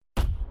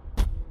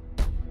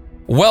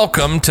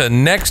Welcome to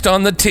Next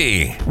on the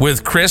Tee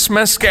with Chris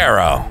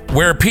Mascaro,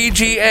 where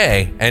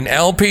PGA and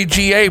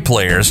LPGA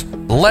players,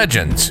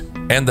 legends,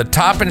 and the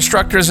top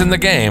instructors in the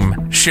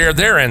game share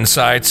their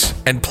insights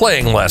and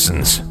playing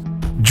lessons.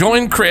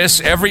 Join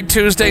Chris every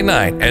Tuesday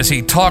night as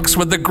he talks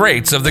with the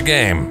greats of the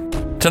game.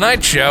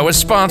 Tonight's show is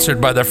sponsored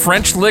by the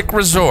French Lick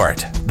Resort,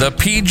 the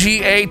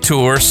PGA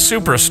Tour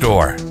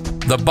Superstore,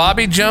 the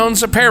Bobby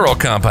Jones Apparel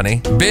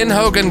Company, Ben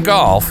Hogan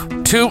Golf,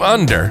 2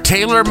 Under,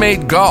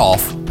 TaylorMade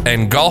Golf,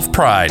 and Golf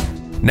Pride.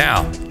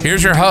 Now,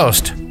 here's your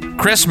host,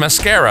 Chris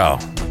Mascaro.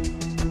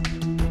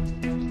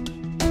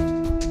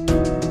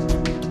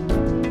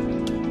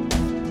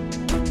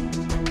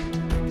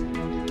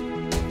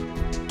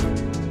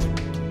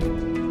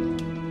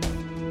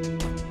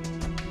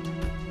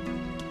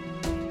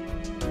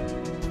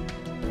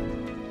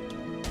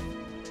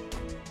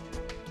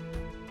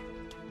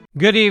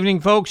 Good evening,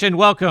 folks, and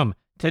welcome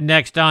to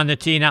Next on the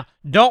Tee. Now,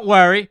 don't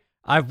worry.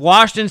 I've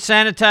washed and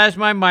sanitized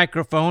my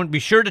microphone. Be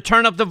sure to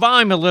turn up the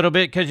volume a little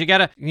bit because you got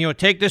to,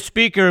 take the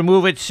speaker and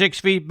move it 6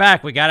 feet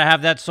back. We got to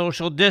have that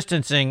social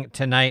distancing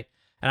tonight.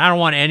 And I don't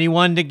want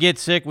anyone to get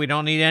sick. We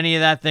don't need any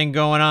of that thing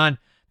going on.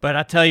 But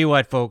I tell you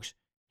what, folks,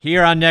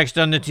 here on Next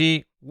on the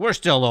Tee, we're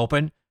still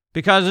open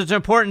because it's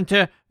important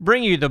to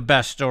bring you the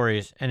best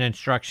stories and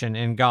instruction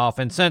in golf.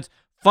 And since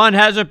fun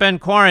hasn't been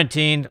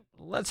quarantined,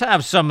 let's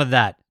have some of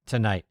that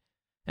tonight.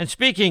 And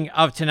speaking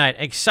of tonight,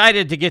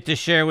 excited to get to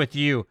share with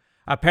you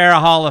a pair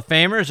of Hall of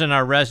Famers and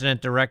our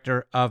resident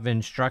director of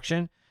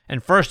instruction.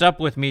 And first up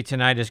with me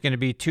tonight is going to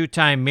be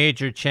 2-time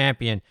major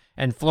champion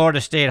and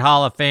Florida State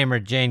Hall of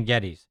Famer Jane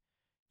Geddes.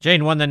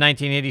 Jane won the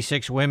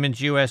 1986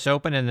 Women's U.S.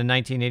 Open and the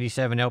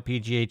 1987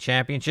 LPGA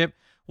Championship.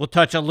 We'll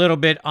touch a little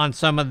bit on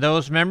some of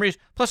those memories.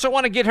 Plus, I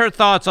want to get her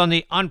thoughts on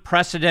the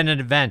unprecedented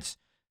events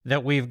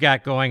that we've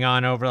got going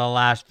on over the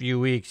last few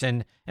weeks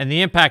and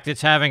the impact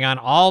it's having on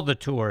all the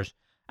tours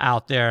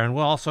out there. And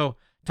we'll also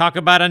talk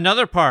about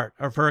another part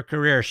of her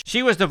career.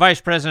 She was the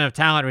Vice President of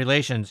Talent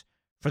Relations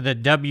for the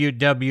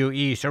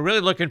WWE. So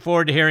really looking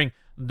forward to hearing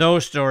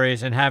those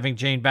stories and having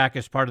Jane back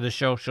as part of the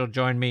show. She'll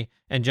join me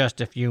in just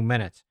a few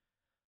minutes.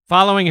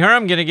 Following her,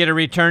 I'm going to get a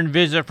return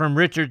visit from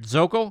Richard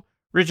Zokol.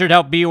 Richard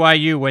helped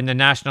BYU win the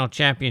national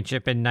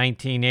championship in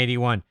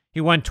 1981.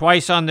 He won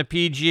twice on the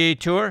PGA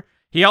Tour.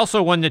 He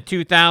also won the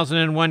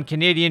 2001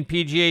 Canadian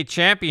PGA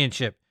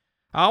Championship.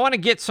 I want to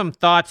get some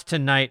thoughts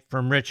tonight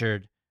from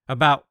Richard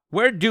about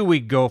where do we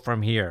go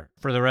from here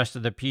for the rest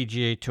of the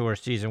PGA Tour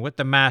season with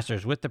the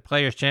Masters, with the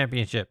Players'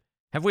 Championship?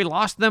 Have we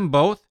lost them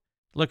both?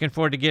 Looking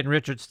forward to getting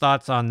Richard's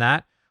thoughts on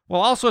that.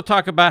 We'll also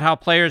talk about how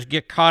players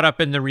get caught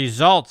up in the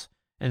results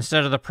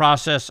instead of the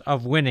process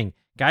of winning.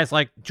 Guys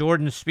like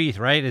Jordan Spieth,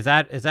 right? Is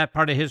that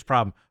part of his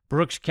problem?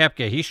 Brooks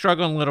Koepka, he's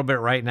struggling a little bit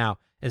right now.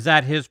 Is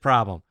that his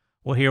problem?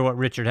 We'll hear what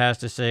Richard has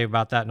to say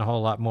about that and a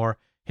whole lot more.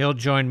 He'll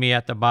join me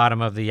at the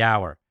bottom of the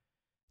hour.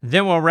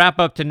 Then we'll wrap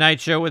up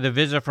tonight's show with a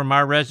visit from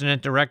our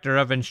resident director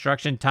of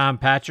instruction, Tom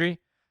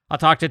Patri. I'll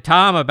talk to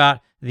Tom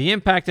about the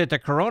impact that the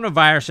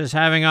coronavirus is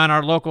having on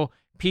our local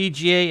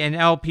PGA and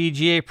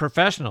LPGA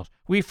professionals.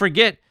 We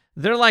forget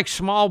they're like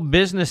small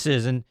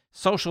businesses and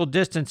social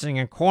distancing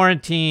and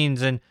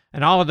quarantines and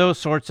all of those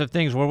sorts of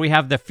things where we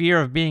have the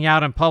fear of being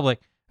out in public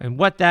and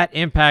what that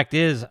impact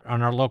is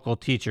on our local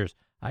teachers.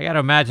 I got to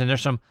imagine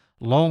there's some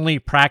lonely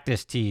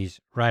practice tees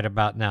right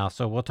about now.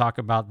 So we'll talk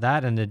about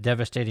that and the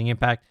devastating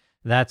impact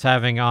that's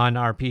having on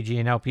our PGA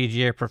and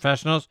LPGA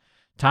professionals.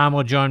 Tom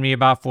will join me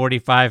about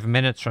 45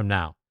 minutes from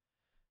now.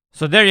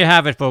 So there you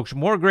have it, folks.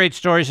 More great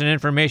stories and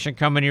information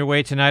coming your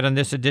way tonight on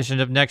this edition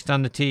of Next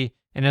on the Tee.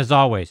 And as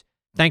always,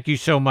 thank you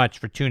so much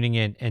for tuning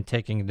in and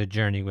taking the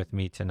journey with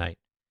me tonight.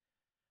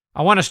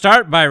 I want to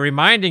start by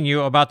reminding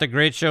you about the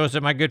great shows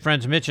that my good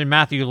friends Mitch and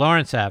Matthew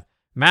Lawrence have.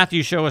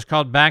 Matthew's show is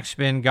called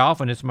Backspin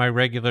Golf, and it's my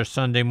regular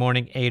Sunday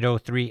morning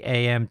 8:03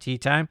 a.m. tee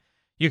time.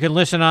 You can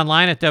listen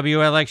online at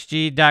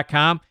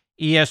WLXG.com.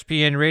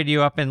 ESPN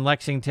Radio up in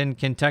Lexington,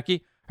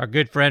 Kentucky. Our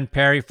good friend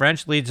Perry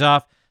French leads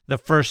off the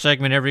first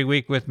segment every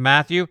week with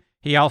Matthew.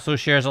 He also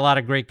shares a lot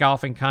of great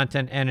golfing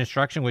content and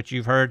instruction, which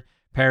you've heard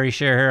Perry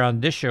share here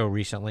on this show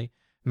recently.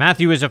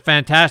 Matthew is a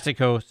fantastic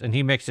host, and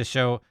he makes the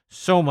show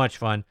so much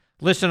fun.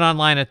 Listen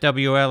online at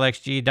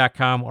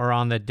WLXG.com or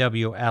on the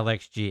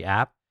WLXG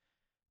app.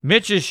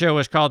 Mitch's show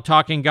is called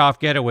Talking Golf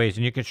Getaways,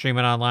 and you can stream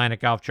it online at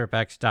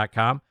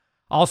golftripx.com.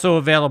 Also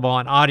available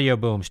on Audio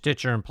Boom,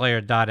 Stitcher, and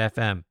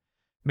Player.fm.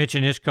 Mitch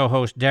and his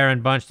co-host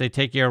Darren Bunch, they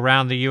take you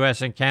around the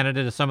U.S. and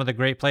Canada to some of the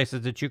great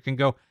places that you can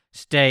go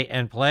stay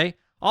and play.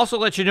 Also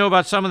let you know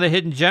about some of the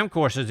hidden gem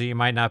courses that you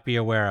might not be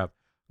aware of.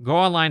 Go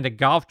online to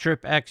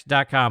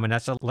golftripx.com, and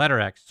that's a letter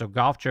X, so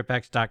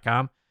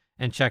golftripx.com,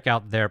 and check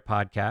out their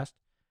podcast.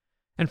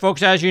 And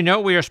folks, as you know,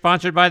 we are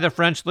sponsored by the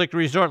French Lick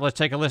Resort. Let's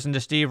take a listen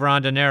to Steve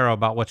Rondinero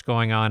about what's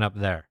going on up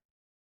there.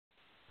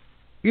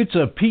 It's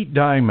a Pete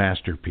Dye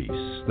masterpiece,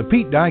 the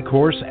Pete Dye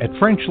course at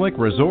French Lick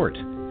Resort.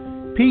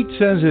 Pete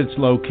says its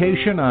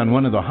location on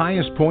one of the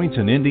highest points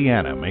in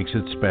Indiana makes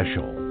it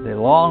special. The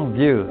long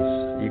views,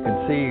 you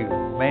can see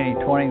maybe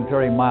 20 and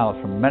 30 miles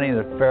from many of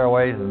the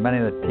fairways and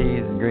many of the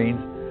tees and greens.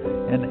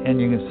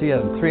 and you can see it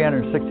in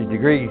 360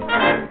 degrees.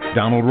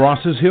 Donald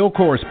Ross's Hill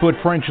Course put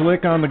French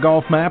Lick on the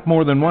golf map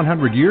more than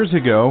 100 years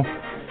ago.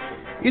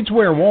 It's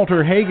where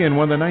Walter Hagen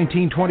won the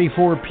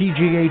 1924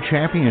 PGA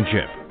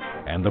Championship,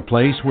 and the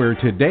place where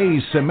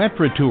today's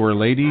Symetra Tour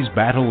ladies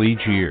battle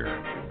each year.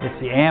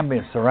 It's the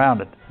ambience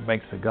around it that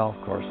makes the golf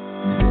course.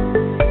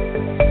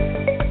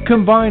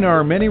 Combine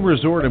our many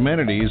resort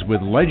amenities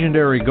with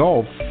legendary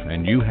golf,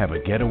 and you have a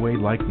getaway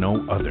like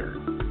no other.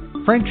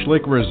 French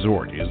Lick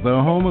Resort is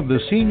the home of the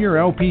Senior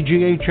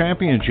LPGA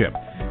Championship,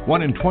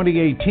 won in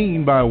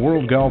 2018 by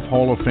World Golf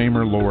Hall of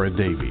Famer Laura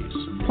Davies.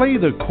 Play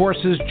the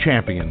courses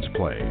champions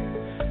play.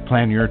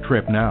 Plan your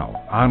trip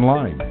now,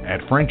 online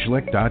at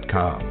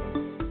FrenchLick.com.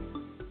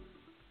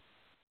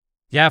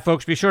 Yeah,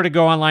 folks, be sure to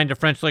go online to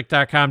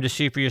FrenchLick.com to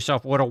see for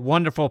yourself what a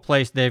wonderful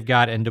place they've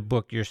got and to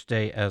book your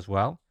stay as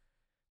well.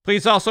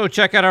 Please also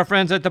check out our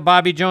friends at the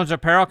Bobby Jones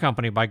Apparel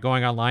Company by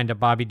going online to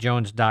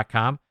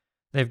BobbyJones.com.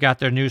 They've got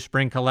their new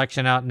spring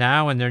collection out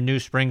now, and their new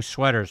spring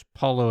sweaters,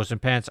 polos,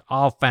 and pants,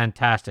 all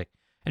fantastic.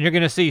 And you're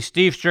going to see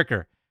Steve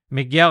Stricker,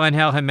 Miguel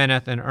Angel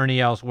Jimenez, and Ernie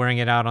Els wearing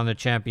it out on the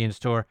Champions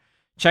Tour.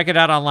 Check it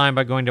out online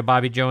by going to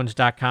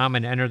BobbyJones.com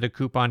and enter the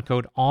coupon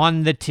code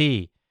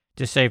ONTHET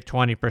to save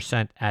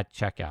 20% at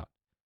checkout.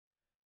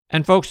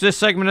 And folks, this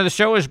segment of the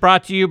show is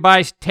brought to you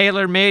by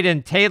TaylorMade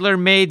and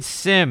TaylorMade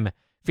Sim,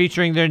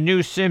 featuring their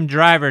new Sim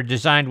driver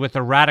designed with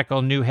a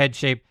radical new head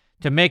shape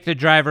to make the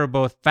driver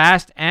both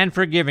fast and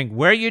forgiving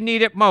where you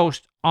need it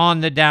most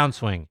on the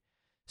downswing.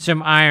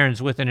 Sim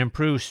irons with an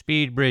improved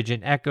speed bridge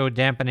and echo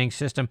dampening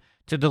system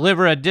to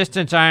deliver a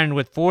distance iron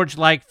with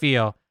forged-like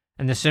feel,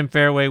 and the Sim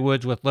fairway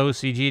woods with low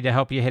CG to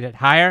help you hit it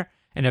higher,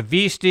 and a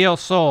V-steel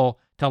sole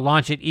to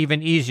launch it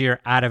even easier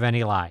out of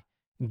any lie.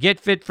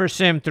 Get fit for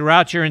Sim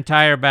throughout your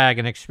entire bag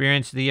and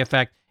experience the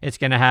effect it's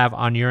going to have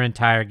on your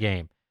entire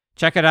game.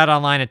 Check it out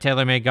online at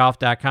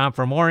TaylorMadeGolf.com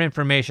for more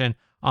information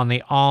on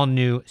the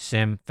all-new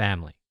Sim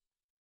family.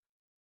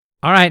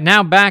 All right,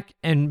 now back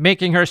and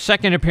making her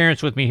second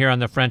appearance with me here on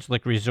the French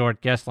Lick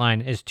Resort guest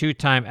line is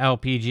two-time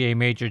LPGA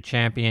Major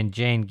champion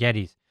Jane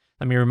Geddes.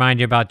 Let me remind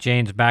you about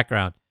Jane's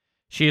background.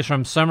 She is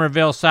from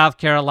Summerville, South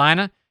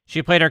Carolina.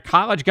 She played her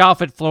college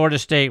golf at Florida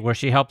State, where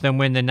she helped them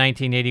win the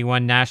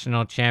 1981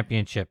 National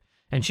Championship,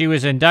 and she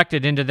was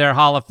inducted into their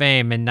Hall of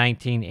Fame in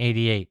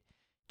 1988.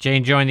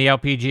 Jane joined the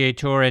LPGA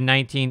Tour in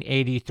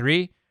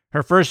 1983.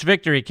 Her first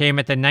victory came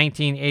at the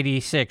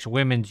 1986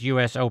 Women's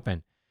U.S.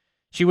 Open.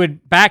 She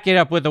would back it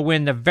up with a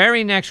win the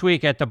very next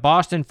week at the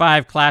Boston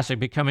 5 Classic,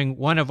 becoming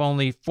one of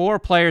only 4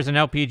 players in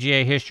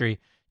LPGA history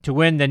to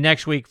win the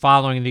next week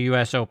following the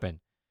U.S. Open.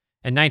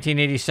 In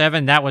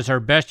 1987, that was her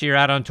best year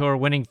out on tour,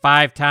 winning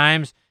 5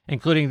 times,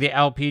 including the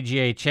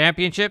LPGA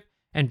Championship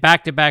and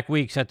back-to-back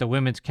weeks at the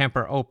Women's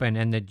Kemper Open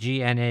and the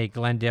GNA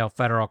Glendale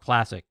Federal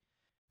Classic.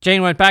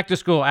 Jane went back to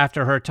school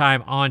after her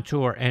time on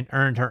tour and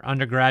earned her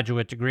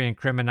undergraduate degree in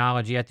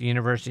criminology at the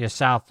University of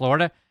South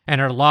Florida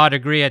and her law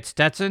degree at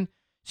Stetson.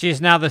 She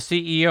is now the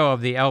CEO of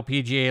the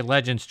LPGA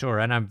Legends Tour,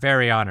 and I'm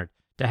very honored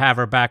to have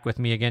her back with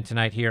me again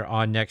tonight here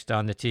on Next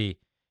on the Tee.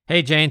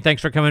 Hey, Jane,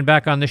 thanks for coming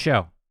back on the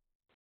show.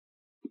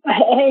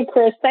 Hey,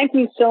 Chris, thank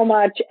you so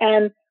much.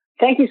 And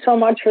thank you so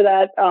much for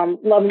that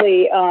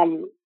lovely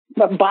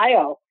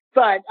bio.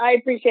 But I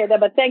appreciate that.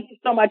 But thank you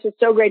so much. It's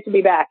so great to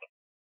be back.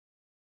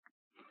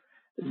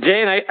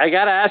 Jane, I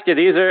got to ask you,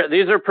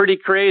 these are pretty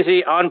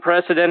crazy,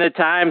 unprecedented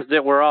times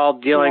that we're all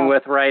dealing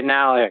with right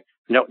now. Like,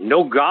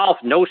 no golf,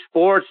 no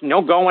sports,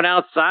 no going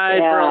outside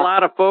for a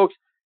lot of folks.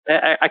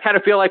 I kind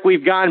of feel like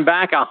we've gone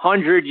back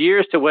 100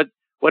 years to what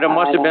it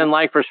must have been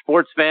like for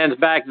sports fans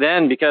back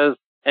then, because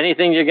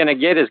anything you're going to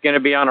get is going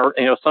to be on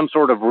some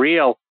sort of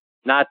reel,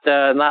 not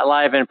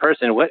live in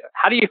person.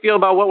 How do you feel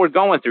about what we're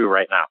going through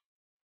right now?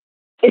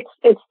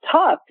 It's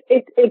tough.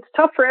 It's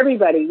tough for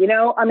everybody.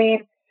 I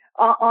mean,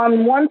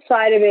 on one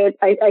side of it,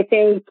 I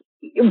think,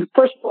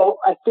 first of all,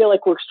 I feel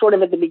like we're sort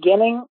of at the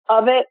beginning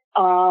of it.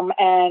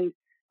 And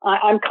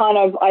I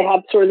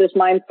have sort of this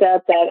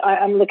mindset that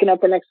I'm looking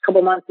at the next couple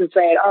of months and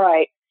saying, all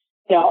right,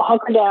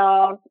 hunker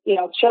down,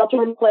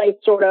 shelter in place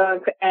sort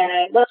of,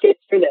 and let's get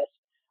through this.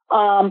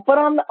 But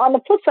on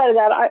the flip side of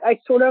that,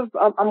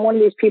 I'm one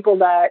of these people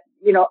that,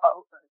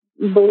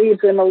 believes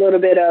in a little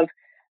bit of,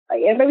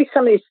 maybe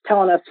somebody's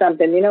telling us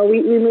something.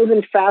 We move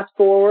in fast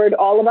forward,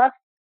 all of us,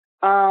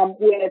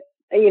 with,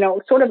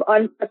 sort of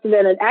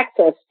unprecedented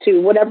access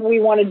to whatever we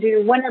want to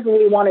do, whenever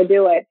we want to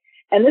do it.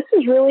 And this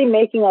is really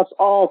making us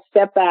all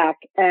step back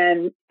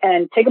and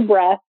take a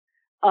breath,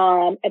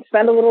 and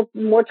spend a little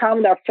more time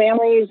with our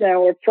families and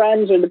our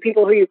friends or the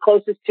people who you're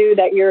closest to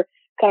that you're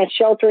kind of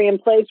sheltering in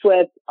place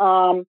with,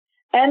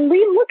 and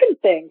re-look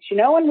at things,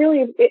 and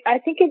really, I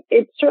think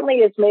it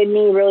certainly has made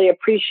me really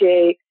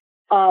appreciate,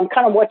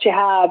 kind of what you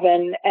have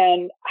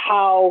and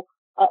how,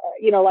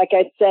 like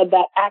I said,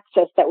 that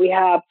access that we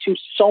have to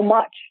so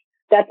much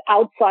that's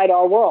outside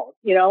our world,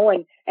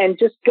 and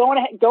just going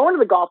to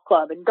the golf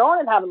club and going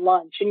and having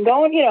lunch and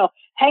going,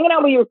 hanging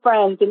out with your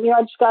friends. And,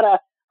 I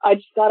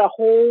just got a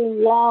whole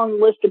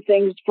long list of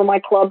things for my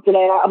club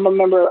today. I'm a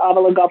member of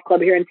a golf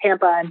club here in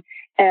Tampa,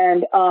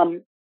 and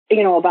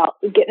about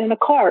getting in a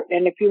cart,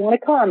 and if you want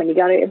to come, and you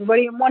got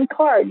everybody in one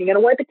cart, and you got to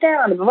wipe it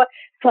down. It's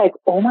like,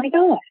 oh my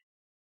God.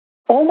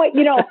 Oh my,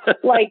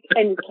 like,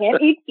 and you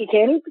can't eat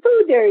the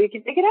food there. You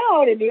can take it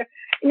out, and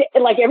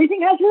like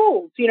everything has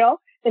rules,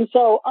 And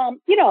so,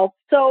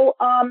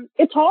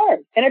 it's hard,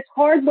 and it's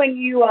hard when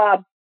you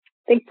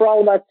think for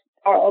all of us,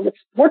 all the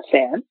sports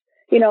fans,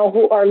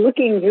 who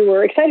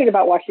are excited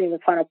about watching the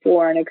Final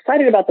Four and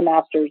excited about the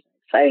Masters,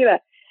 excited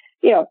about,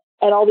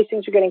 and all these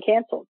things are getting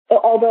canceled.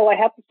 Although I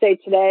have to say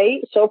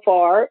today, so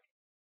far,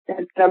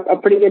 it's a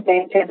pretty good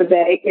day in Tampa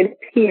Bay. It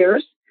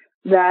appears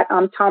that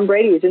Tom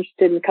Brady is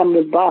interested in coming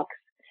with Bucks.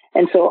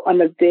 And so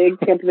I'm a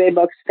big Tampa Bay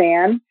Bucks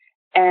fan,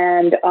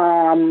 and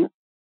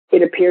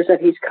it appears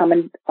that he's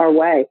coming our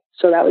way.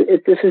 So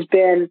this has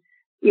been,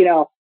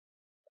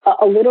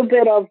 a little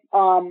bit of,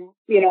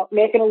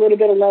 making a little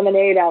bit of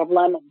lemonade out of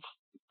lemons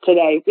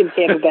today in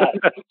Tampa Bay.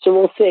 So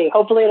we'll see.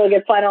 Hopefully it'll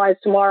get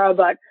finalized tomorrow,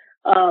 but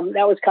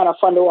that was kind of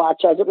fun to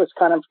watch as it was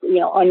kind of,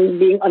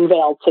 being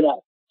unveiled today.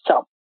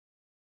 So.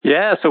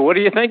 Yeah. So what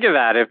do you think of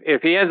that?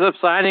 If he ends up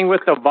signing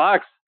with the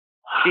Bucks,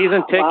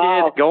 season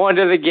tickets, going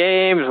to the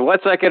games,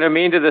 what's that going to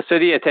mean to the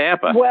city of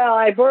Tampa? Well,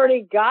 I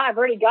already got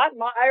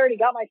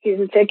my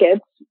season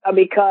tickets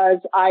because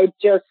I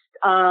just,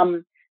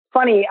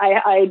 funny,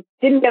 I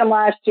didn't get them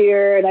last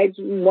year,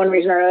 and one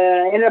reason or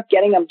another, I ended up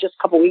getting them just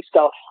a couple weeks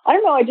ago. I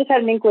don't know. I just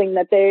had an inkling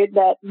that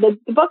the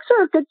Bucks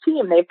are a good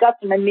team. They've got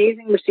some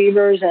amazing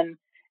receivers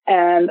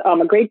and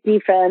a great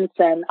defense.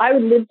 And I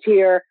lived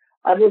here.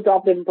 I've lived all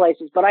different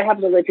places, but I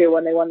happened to live here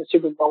when they won the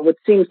Super Bowl, which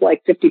seems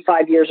like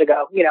 55 years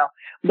ago,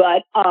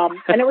 But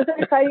and it was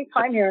an exciting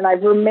time here, and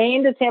I've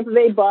remained a Tampa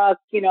Bay Buck,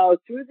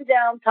 through the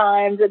down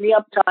times and the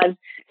up times.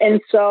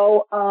 And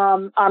so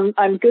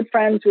I'm good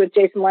friends with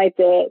Jason Light,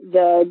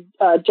 the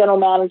general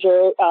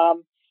manager.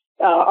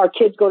 Our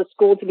kids go to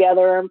school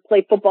together and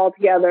play football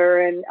together,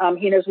 and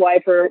he and his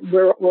wife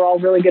we're all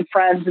really good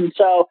friends. And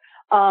so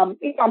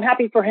I'm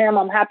happy for him.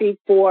 I'm happy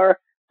for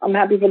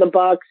the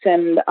Bucks,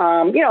 and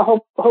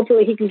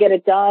hopefully he can get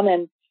it done,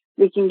 and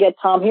we can get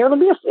Tom here.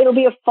 It'll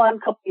be a fun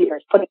couple of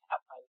years, put it that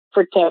way,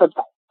 for Tampa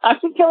Bay. I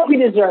feel like we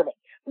deserve it,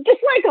 just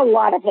like a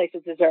lot of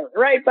places deserve it,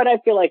 right? But I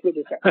feel like we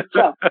deserve it.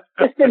 So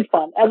it's been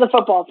fun as a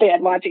football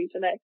fan watching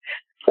today.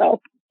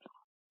 So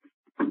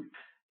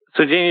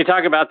Gene, you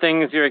talk about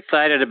things you're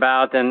excited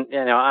about, and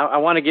I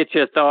want to get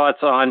your thoughts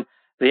on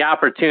the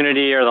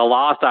opportunity or the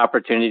lost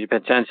opportunity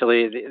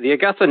potentially the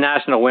Augusta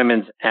National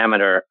Women's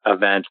Amateur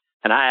event.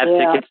 And I have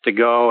tickets to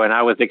go, and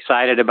I was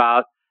excited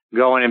about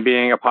going and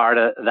being a part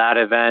of that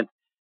event.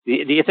 Do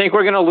you think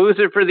we're going to lose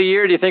it for the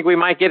year? Do you think we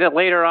might get it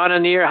later on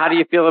in the year? How do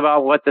you feel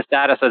about what the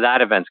status of that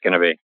event's going to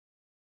be?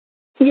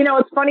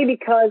 It's funny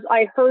because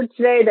I heard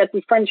today that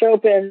the French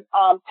Open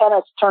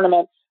tennis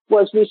tournament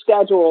was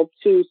rescheduled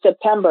to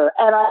September.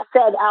 And I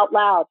said out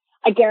loud,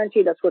 I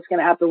guarantee that's what's going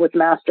to happen with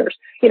Masters.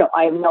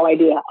 I have no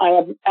idea. I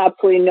have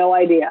absolutely no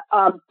idea.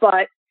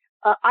 But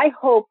I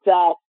hope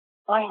that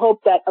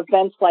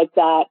events like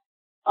that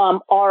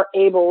are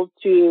able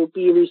to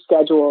be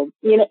rescheduled.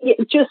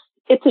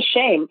 It's a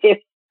shame if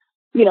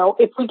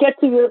we get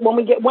to when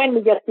we get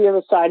to the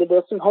other side of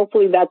this, and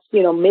hopefully that's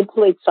mid to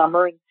late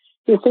summer, and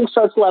things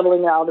starts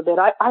leveling out a bit.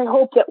 I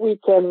hope that we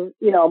can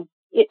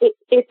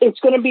it's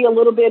going to be a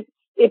little bit.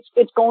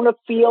 It's going to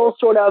feel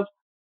sort of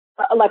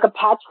like a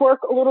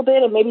patchwork a little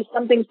bit, and maybe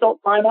some things don't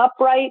line up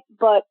right,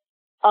 but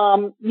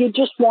you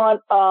just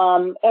want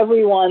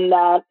everyone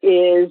that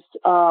is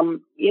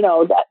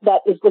that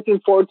is looking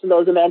forward to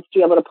those events to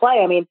be able to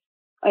play. I mean,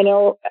 I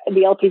know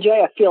the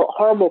LPGA, I feel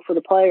horrible for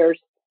the players.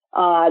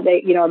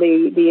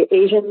 The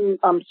Asian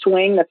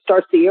swing that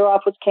starts the year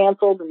off was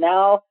canceled, and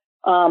now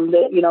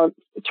the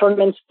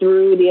tournaments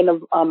through the end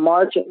of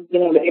March and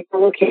beginning of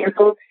April were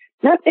canceled.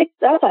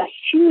 That's a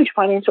huge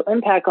financial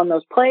impact on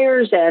those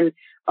players and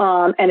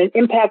an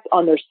impact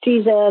on their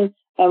season.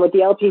 And with the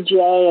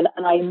LPGA,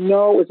 and I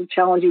know it was a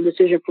challenging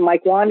decision for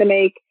Mike Wan to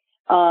make.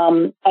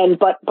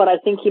 But I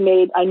think he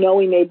made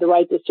the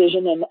right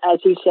decision. And as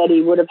he said,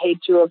 he would have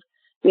hated to have,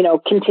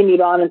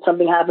 continued on and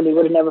something happened. He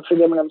would have never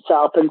forgiven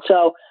himself. And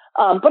so,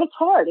 but it's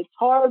hard. It's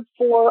hard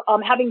for,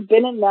 having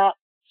been in that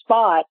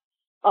spot.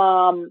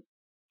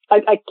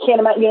 I can't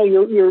imagine,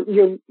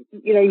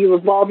 you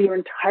revolve your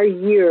entire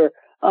year,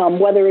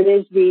 whether it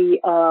is the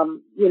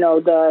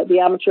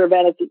amateur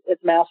event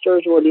at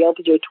Masters or the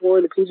LPGA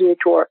Tour, the PGA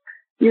Tour.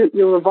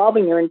 You're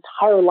revolving your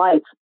entire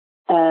life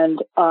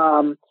and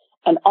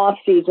off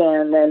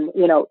season and,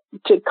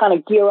 to kind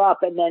of gear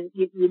up, and then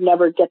you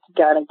never get to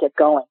get and get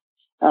going.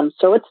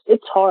 So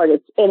it's hard.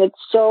 It's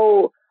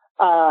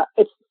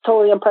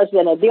totally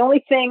unprecedented. The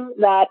only thing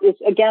that is,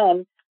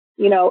 again,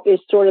 is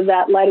sort of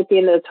that light at the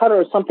end of the tunnel,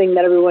 or something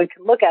that everyone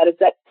can look at, is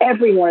that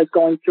everyone is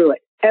going through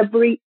it.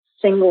 Every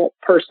single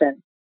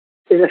person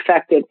is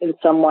affected in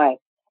some way.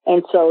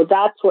 And so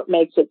that's what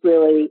makes it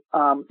really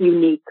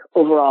unique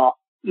overall.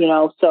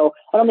 So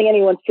I don't think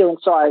anyone's feeling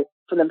sorry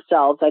for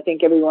themselves. I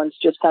think everyone's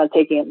just kind of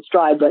taking it in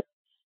stride. But,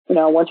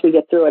 once we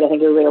get through it, I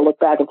think everybody will look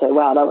back and say,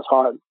 wow, that was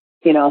hard,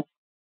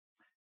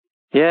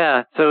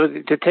 Yeah. So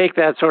to take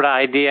that sort of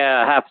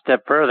idea a half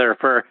step further,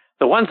 for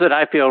The ones that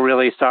I feel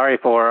really sorry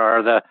for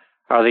are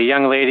the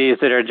young ladies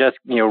that are just,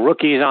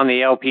 rookies on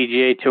the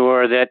LPGA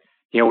Tour that,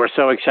 were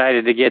so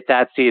excited to get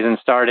that season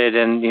started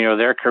and,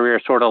 their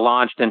career sort of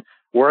launched and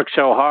worked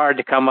so hard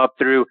to come up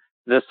through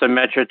the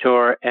Symetra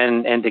Tour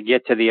and to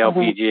get to the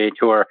LPGA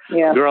Tour.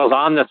 Yeah. Girls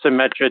on the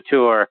Symetra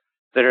Tour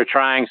that are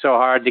trying so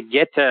hard to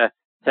get to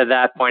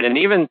that point. And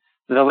even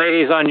the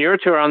ladies on your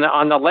tour,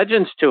 on the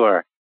Legends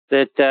Tour,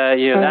 that,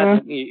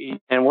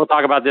 and we'll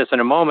talk about this in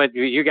a moment,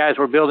 you guys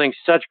were building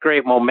such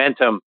great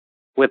momentum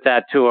with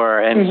that tour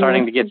and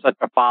starting to get such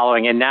a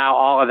following. And now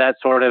all of that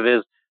sort of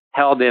is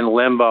held in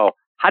limbo.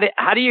 How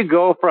do you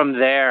go from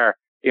there,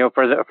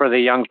 for the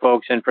young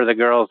folks and for the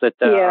girls that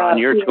are on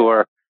your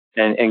tour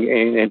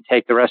and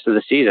take the rest of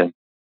the season?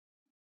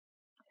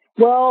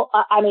 Well,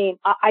 I mean,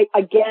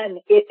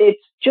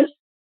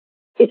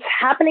 it's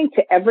happening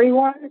to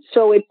everyone.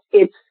 So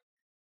it's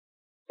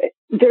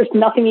there's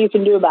nothing you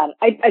can do about it.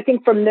 I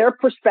think from their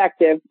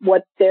perspective,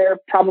 what they're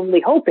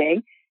probably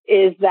hoping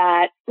is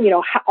that,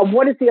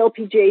 what does the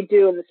LPGA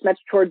do and the Symetra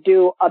Tour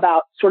do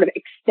about sort of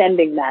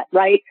extending that,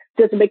 right?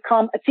 Does it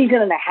become a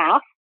season and a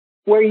half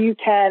where you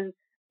can,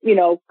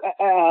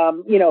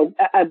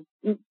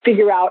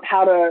 figure out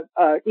how to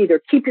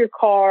either keep your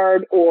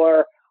card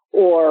or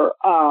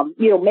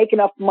make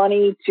enough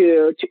money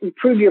to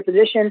improve your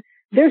position?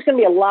 There's going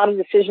to be a lot of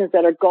decisions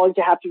that are going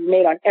to have to be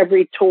made on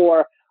every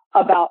tour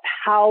about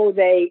how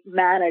they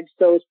manage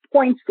those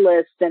points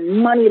lists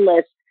and money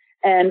lists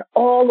and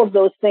all of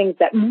those things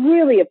that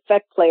really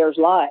affect players'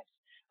 lives.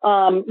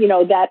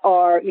 That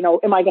are,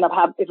 am I going to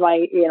have,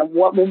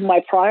 what will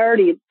my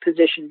priority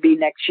position be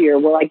next year?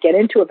 Will I get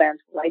into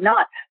events? Will I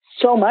not?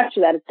 So much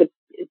of that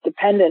is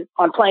dependent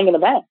on playing an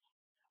event,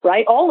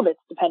 right? All of it's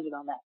dependent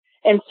on that.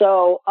 And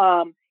so,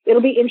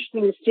 it'll be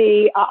interesting to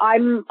see.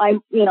 I'm,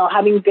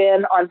 having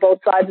been on both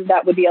sides of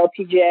that with the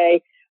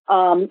LPGA,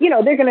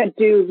 they're going to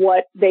do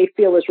what they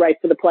feel is right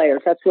for the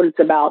players. That's what it's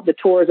about. The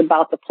tour is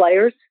about the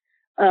players.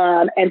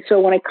 And so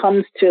when it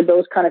comes to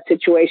those kind of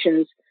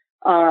situations,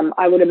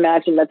 I would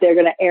imagine that they're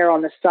going to err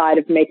on the side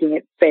of making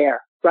it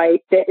fair,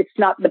 right? It's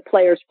not the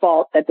player's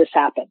fault that this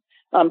happened.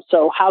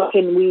 So how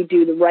can we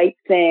do the right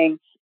thing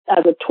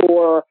as a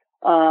tour,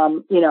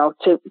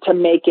 to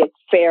make it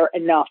fair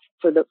enough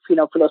for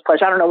for those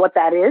players? I don't know what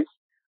that is.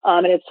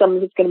 And it's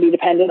something that's going to be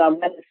dependent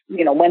on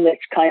when this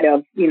kind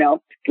of,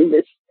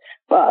 this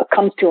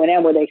comes to an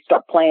end where they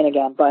start playing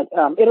again. But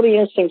it'll be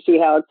interesting to see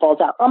how it falls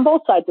out on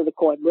both sides of the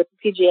coin with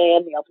the PGA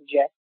and the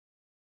LPGA.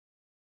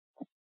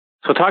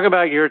 So talk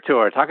about your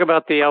tour. Talk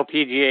about the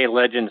LPGA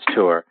Legends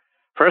Tour.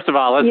 First of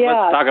all, let's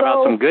talk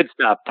about some good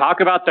stuff. Talk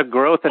about the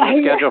growth in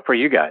the schedule for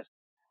you guys.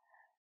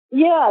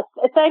 Yes,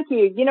 thank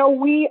you.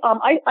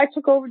 I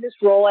took over this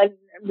role, and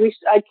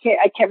I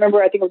can't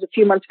remember. I think it was a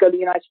few months ago that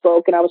you and I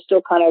spoke, and I was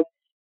still kind of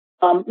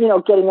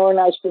getting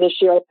organized for this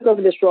year. I took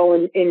over this role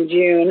in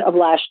June of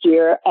last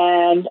year,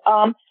 and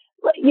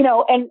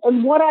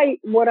and what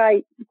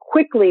I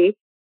quickly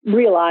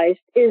realized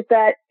is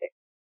that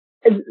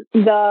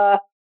the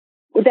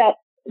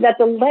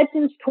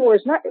Legends Tour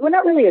we're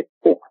not really a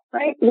tour,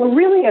 right? We're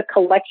really a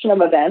collection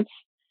of events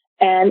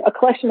and a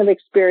collection of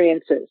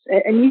experiences.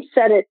 And you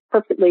said it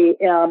perfectly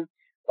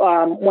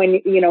when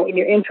in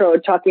your intro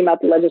talking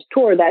about the Legends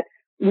Tour, that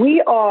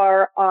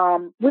we're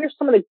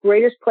some of the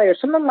greatest players.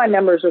 Some of my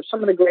members are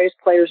some of the greatest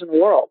players in the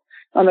world.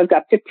 I've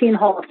got 15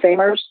 Hall of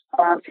Famers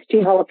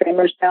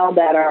now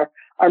that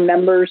are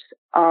members.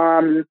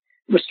 We're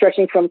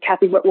stretching from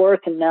Kathy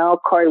Whitworth and now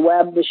Corey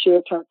Webb this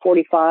year turned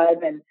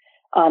 45, and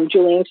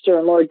Julie Inkster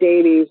and Laura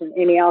Davies and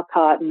Amy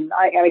Alcott, and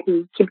I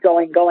can keep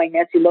going,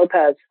 Nancy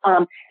Lopez.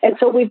 And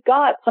so we've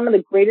got some of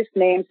the greatest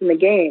names in the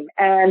game.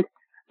 And,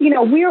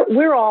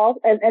 we're all,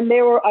 I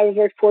was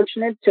very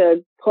fortunate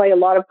to play a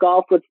lot of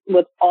golf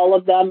with all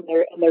of them,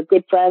 and they're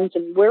good friends.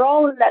 And we're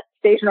all in that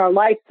stage in our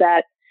life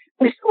that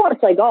we still want to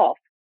play golf.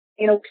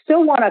 We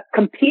still want to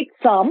compete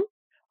some.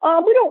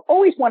 We don't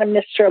always want to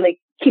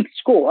necessarily keep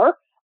score.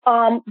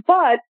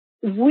 But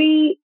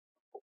we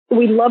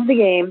love the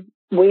game.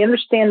 We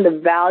understand the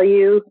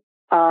value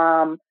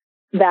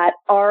that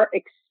our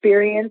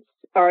experience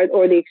or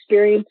the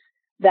experience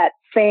that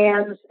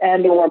fans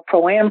and or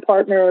pro-am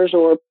partners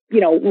or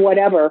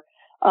whatever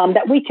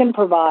that we can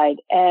provide,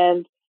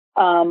 and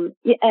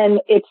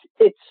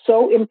it's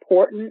so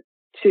important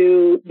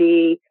to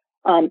the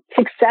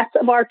success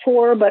of our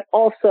tour, but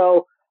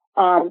also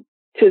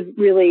to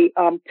really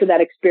to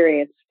that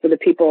experience for the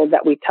people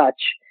that we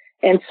touch.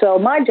 And so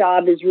my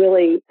job is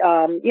really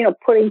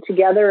putting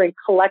together and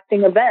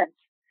collecting events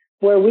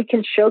where we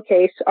can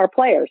showcase our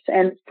players,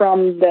 and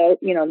from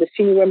the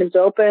Senior Women's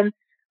Open,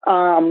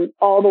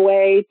 all the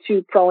way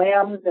to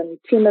pro-ams and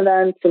team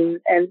events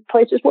and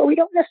places where we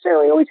don't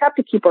necessarily always have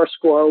to keep our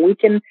score. We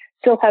can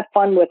still have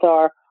fun with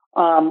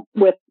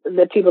with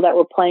the people that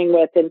we're playing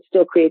with and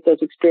still create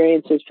those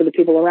experiences for the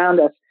people around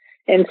us.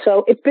 And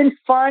so it's been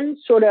fun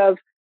sort of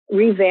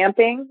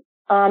revamping,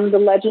 the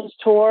Legends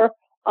Tour.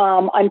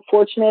 I'm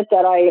fortunate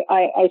that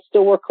I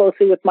still work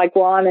closely with Mike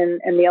Wan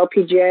and the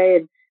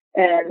LPGA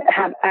and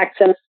have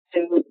access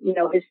to,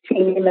 his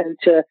team and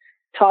to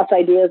toss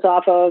ideas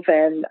off of,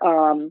 and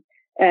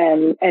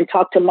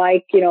talk to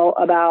Mike,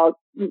 about,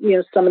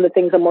 some of the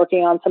things I'm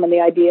working on, some of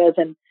the ideas.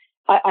 And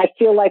I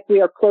feel like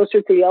we are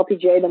closer to the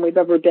LPGA than we've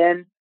ever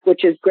been,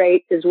 which is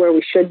great, is where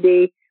we should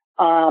be.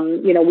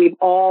 We've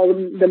all,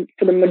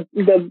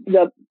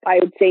 I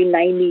would say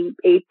 98%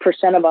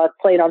 of us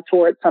played on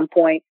tour at some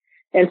point.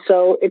 And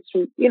so it's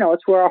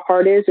where our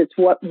heart is. It's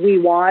what we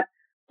want.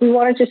 We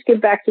want to just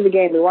give back to the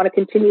game. We want to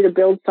continue to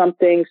build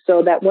something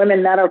so that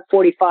women that are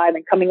 45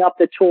 and coming up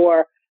the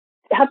tour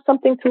have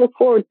something to look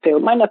forward to.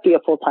 It might not be a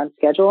full-time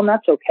schedule, and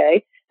that's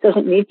okay. It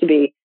doesn't need to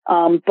be.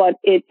 But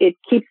it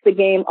keeps the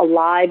game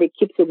alive. It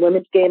keeps the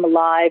women's game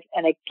alive,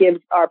 and it gives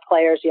our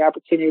players the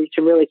opportunity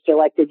to really feel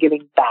like they're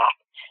giving back.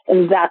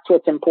 And that's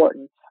what's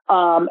important.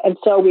 And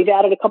so we've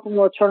added a couple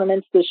more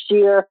tournaments this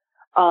year,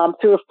 3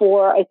 or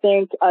 4, I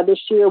think. This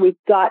year we've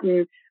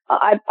gotten,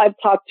 I've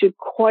talked to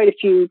quite a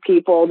few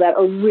people that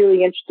are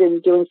really interested in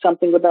doing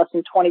something with us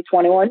in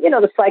 2021.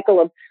 The cycle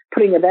of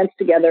putting events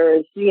together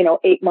is,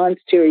 8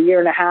 months to a year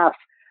and a half.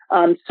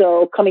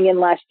 So coming in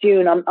last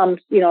June, I'm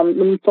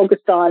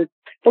focused on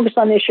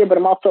this year, but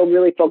I'm also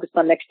really focused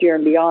on next year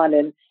and beyond.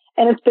 And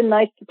it's been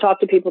nice to talk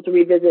to people to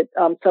revisit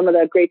some of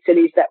the great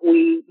cities that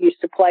we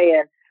used to play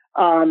in.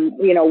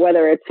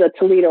 Whether it's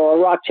Toledo or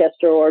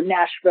Rochester or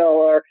Nashville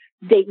or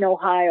Dayton,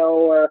 Ohio,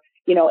 or,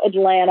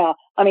 Atlanta.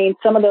 I mean,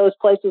 some of those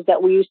places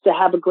that we used to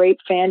have a great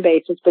fan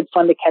base. It's been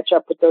fun to catch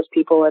up with those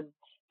people and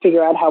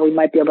figure out how we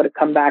might be able to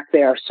come back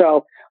there.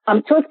 So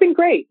it's been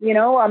great. We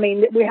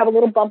have a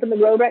little bump in the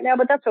road right now,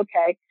 but that's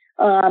okay.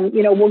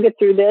 We'll get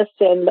through this,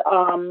 and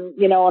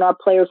our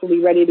players will be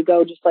ready to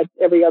go, just like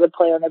every other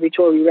player on every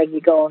tour will be ready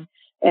to go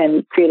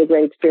and create a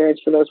great experience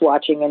for those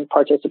watching and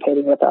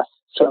participating with us.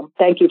 So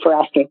thank you for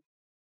asking.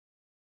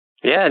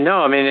 Yeah,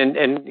 no,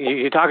 and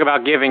you talk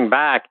about giving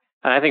back.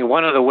 And I think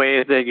one of the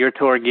ways that your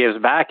tour gives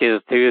back is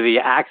through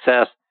the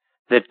access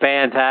that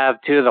fans have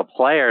to the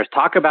players.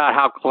 Talk about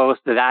how close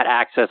that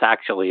access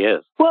actually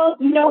is. Well,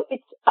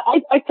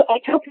 I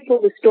tell people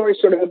the story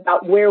sort of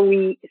about where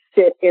we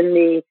sit in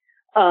the,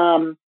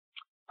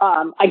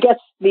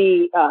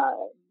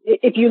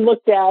 if you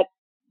looked at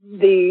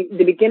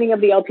the beginning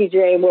of the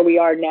LPGA and where we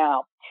are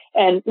now,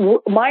 and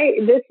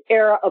this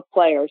era of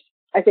players,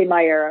 I say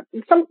my era,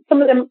 some of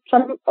the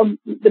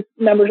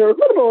members are a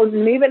little bit older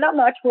than me, but not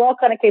much. We all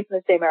kind of came from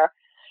the same era.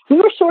 We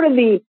were sort of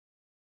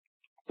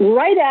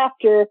right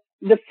after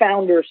the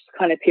founders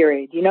kind of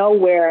period,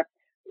 where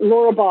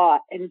Laura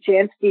Bott and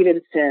Jan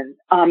Stevenson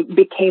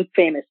became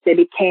famous. They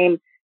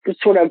became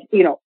sort of,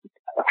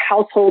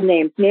 household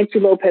names. Nancy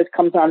Lopez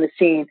comes on the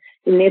scene,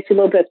 and Nancy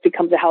Lopez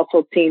becomes a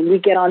household name. We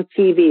get on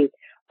TV.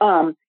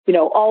 All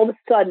of a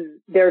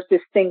sudden there's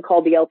this thing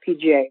called the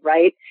LPGA,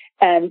 right?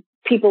 And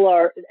people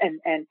are,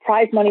 and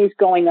prize money is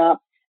going up,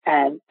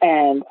 and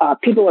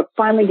people are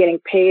finally getting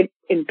paid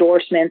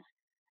endorsements,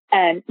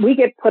 and we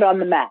get put on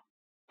the map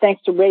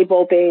thanks to Ray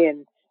Volpe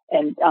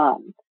and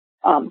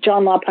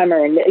John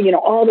Lopheimer and,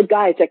 all the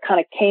guys that kind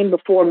of came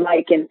before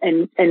Mike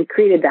and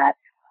created that.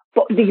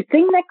 But the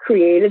thing that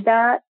created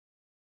that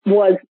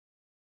was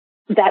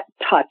that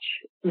touch,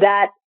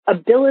 that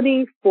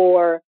ability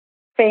for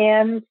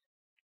fans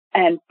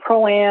and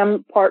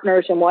pro-am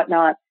partners and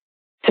whatnot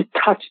to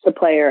touch the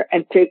player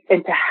and to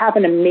have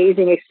an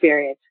amazing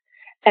experience.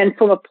 And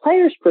from a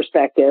player's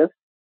perspective,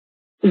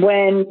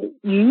 when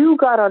you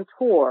got on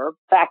tour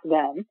back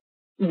then,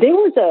 there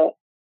was a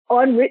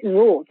unwritten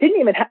rule. They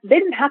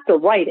didn't have to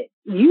write it.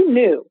 You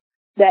knew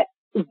that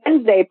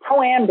Wednesday,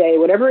 Pro-Am Day,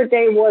 whatever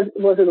day was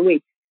of the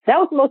week, that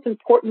was the most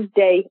important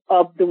day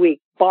of the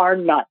week, bar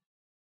none.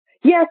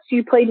 Yes,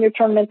 you played in your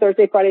tournament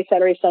Thursday, Friday,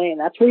 Saturday, Sunday, and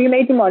that's where you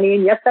made your money.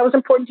 And yes, that was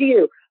important to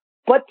you.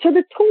 But to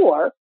the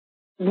tour,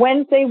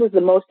 Wednesday was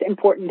the most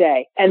important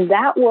day. And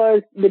that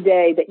was the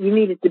day that you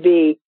needed to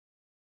be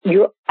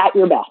at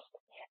your best.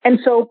 And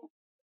so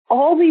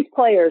all these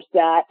players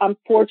that I'm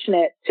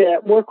fortunate to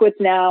work with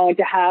now and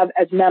to have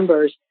as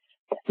members,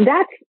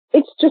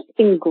 it's just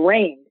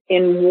ingrained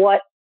in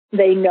what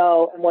they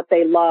know and what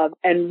they love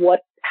and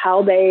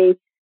how they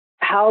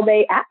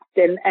act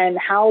and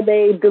how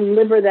they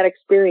deliver that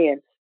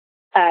experience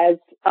as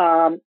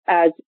an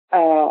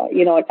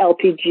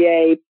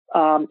LPGA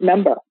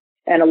member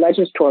and a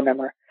Legends Tour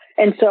member.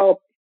 And so,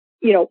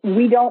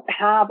 we don't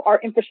have our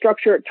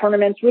infrastructure at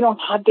tournaments. We don't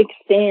have big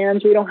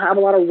stands. We don't have a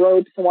lot of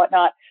ropes and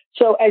whatnot.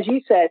 So as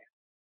you said,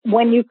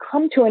 when you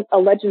come to a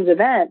Legends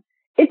event,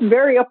 it's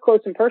very up close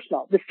and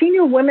personal. The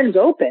Senior Women's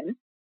Open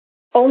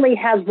only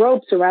has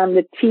ropes around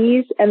the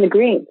tees and the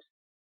greens.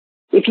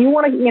 If you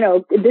want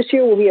to, this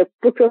year will be at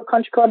Brookfield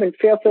Country Club in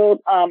Fairfield,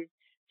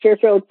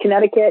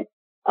 Connecticut,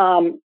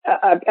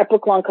 at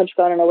Brooklawn Country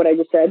Club. I don't know what I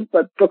just said,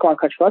 but Brooklawn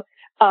Country Club.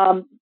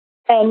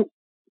 And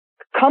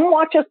come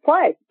watch us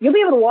play. You'll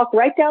be able to walk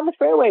right down the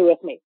fairway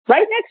with me,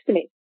 right next to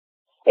me.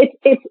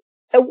 It's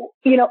at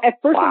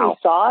first when we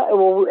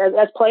saw it,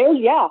 as players,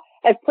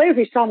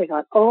 we saw it, we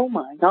thought, oh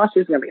my gosh,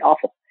 this is going to be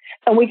awful.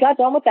 And we got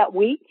done with that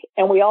week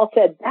and we all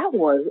said, that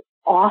was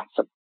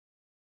awesome.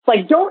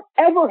 Like, don't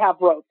ever have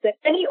ropes at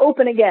any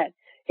Open again.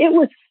 It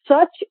was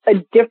such a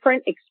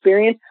different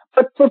experience.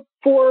 But for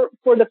for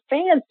the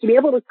fans to be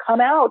able to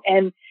come out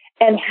and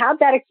have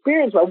that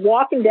experience by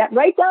walking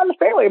right down the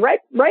fairway, right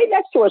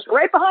next to us,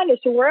 right behind us,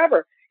 or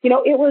wherever.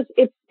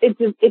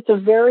 It's a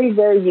very,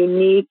 very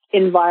unique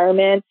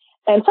environment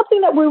and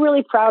something that we're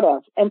really proud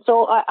of. And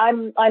so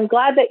I'm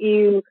glad that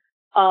you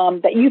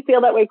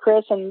feel that way,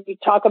 Chris, and you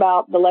talk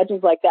about the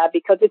legends like that,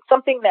 because it's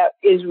something that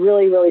is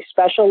really, really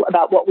special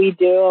about what we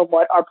do and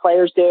what our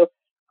players do.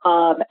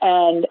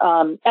 And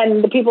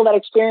the people that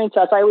experience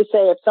us. I always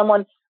say, if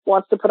someone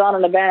wants to put on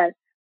an event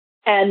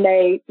and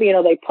they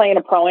play in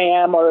a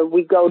pro-am, or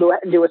we go to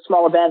do a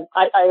small event,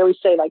 I always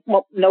say, like,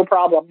 well, no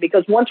problem,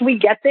 because once we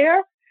get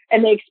there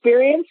and they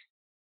experience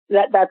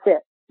that's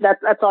it.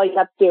 That's all you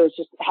have to do, is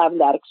just have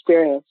that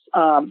experience.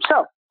 I'm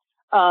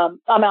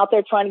out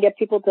there trying to get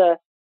people to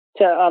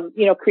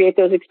create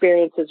those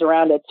experiences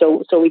around it,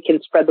 so we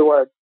can spread the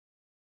word.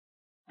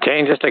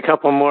 Jane, just a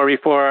couple more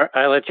before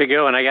I let you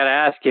go, and I got to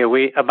ask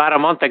you, about a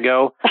month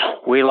ago,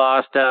 we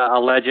lost a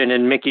legend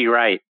in Mickey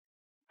Wright.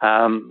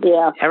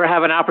 Ever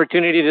have an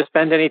opportunity to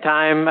spend any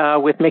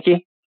time with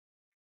Mickey?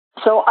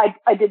 So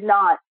I did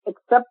not,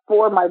 except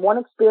for my one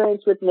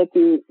experience with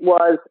Mickey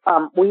was,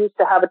 we used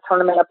to have a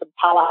tournament up in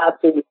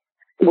Tallahassee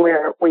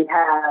where we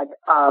had,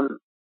 and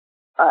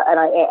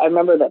I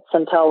remember that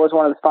Centel was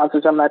one of the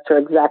sponsors. I'm not sure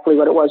exactly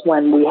what it was,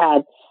 when we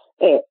had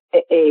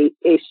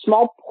a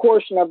small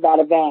portion of that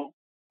event.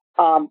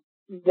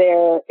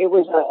 It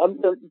was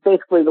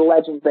basically the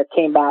legends that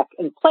came back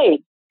and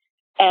played,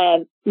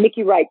 and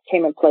Mickey Wright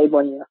came and played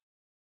one year.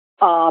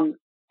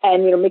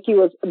 And Mickey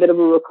was a bit of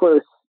a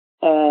recluse,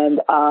 and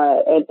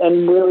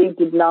really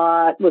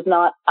was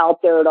not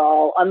out there at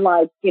all.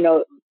 Unlike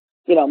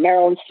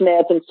Marilyn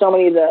Smith and so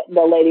many of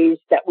the ladies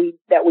that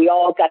we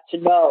all got to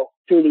know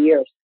through the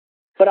years.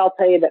 But I'll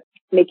tell you that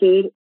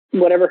Mickey,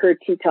 whatever her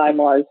tee time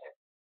was,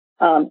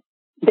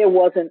 there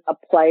wasn't a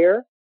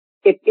player.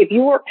 If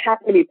you weren't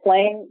happened to be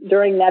playing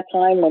during that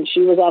time when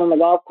she was on the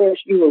golf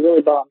course, you were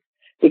really bummed,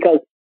 because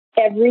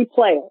every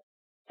player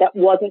that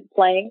wasn't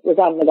playing was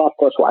on the golf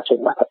course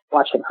watching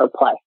her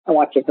play and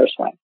watching her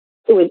swing.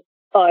 It was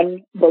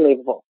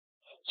unbelievable.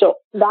 So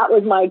that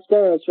was my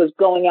experience, was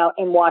going out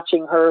and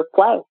watching her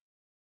play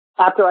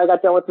after I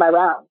got done with my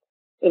round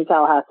in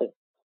Tallahassee.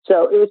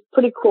 So it was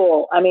pretty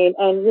cool. I mean,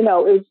 and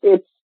that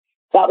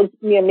was,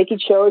 Mickey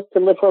chose to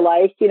live her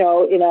life, in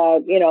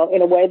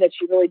a way that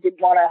she really didn't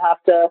want to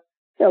have to,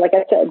 like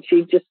I said,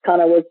 she just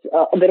kind of was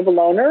a bit of a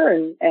loner,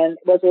 and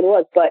it was what it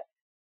was. But,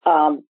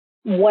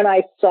 when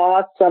I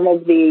saw some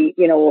of the,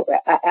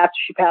 after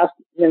she passed,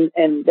 and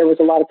there was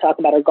a lot of talk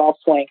about her golf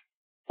swing,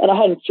 and I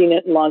hadn't seen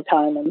it in a long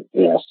time, and,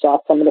 saw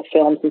some of the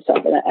films and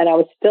stuff, and I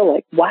was still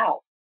like,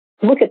 wow,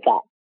 look at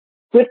that.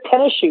 With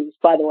tennis shoes,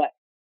 by the way.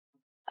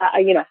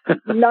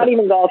 Not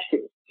even golf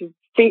shoes.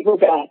 Feet were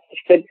bad.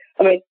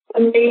 I mean,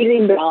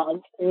 amazing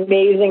balance,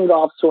 amazing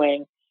golf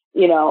swing,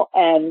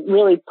 and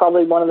really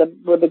probably one of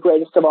the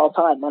greatest of all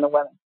time, men and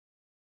women.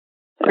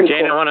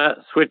 Jane, cool. I want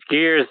to switch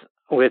gears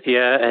with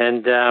you,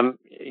 and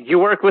you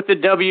worked with the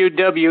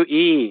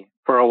WWE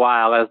for a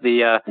while as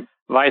the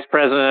Vice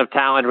President of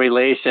Talent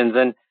Relations,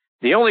 and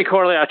the only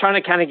correlation, I was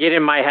trying to kind of get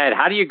in my head,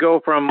 how do you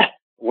go from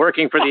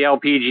working for the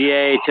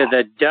LPGA to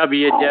the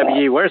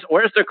WWE?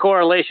 Where's the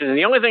correlation? And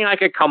the only thing I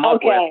could come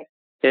up with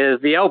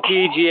is the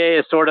LPGA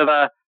is sort of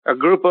a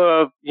group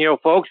of,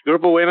 folks,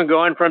 group of women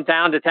going from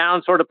town to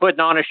town, sort of putting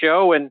on a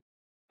show, and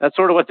that's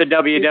sort of what the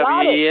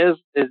WWE is.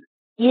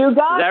 You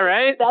got it. Is that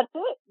right? That's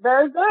it.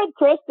 Very good,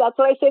 Chris. That's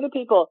what I say to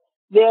people.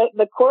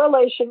 The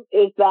correlation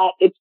is that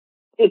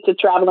it's a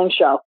traveling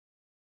show.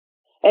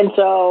 And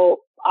so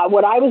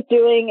what I was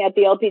doing at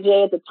the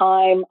LPGA at the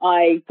time,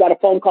 I got a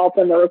phone call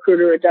from the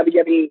recruiter at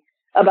WWE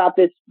about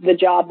the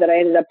job that I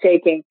ended up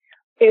taking.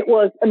 It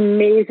was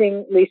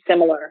amazingly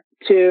similar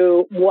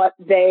to what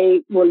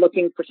they were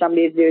looking for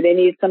somebody to do. They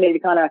needed somebody to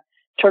kind of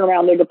turn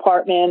around their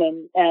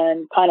department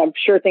and kind of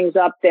shore things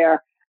up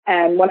there.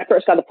 And when I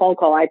first got the phone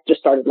call, I just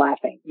started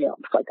laughing.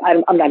 It's like,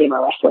 I'm not even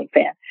a wrestling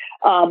fan.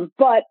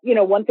 But,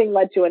 one thing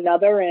led to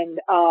another. And,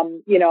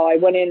 I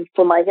went in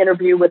for my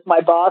interview with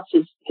my boss.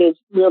 His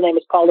real name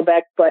is Paul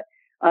Lebec, but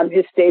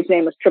his stage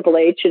name was Triple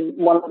H, and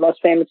one of the most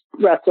famous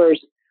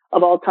wrestlers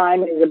of all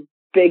time. He's a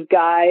big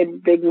guy,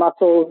 big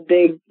muscles,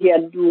 he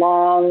had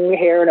long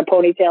hair and a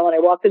ponytail. And I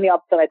walked in the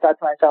office and I thought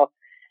to myself,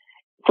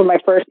 for my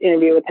first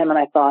interview with him, and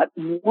I thought,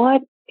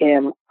 what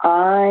am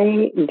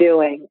I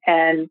doing?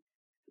 And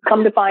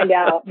come to find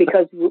out,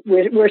 because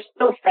we're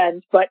still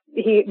friends, but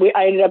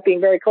I ended up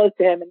being very close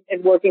to him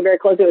and working very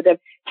closely with him.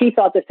 He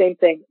thought the same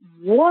thing.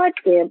 What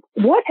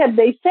have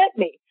they sent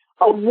me?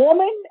 A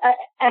woman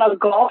and a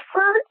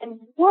golfer? And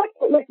what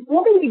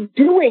are we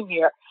doing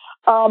here?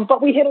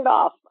 But we hit it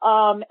off.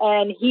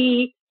 And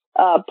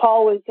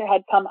Paul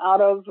had come out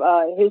of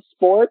his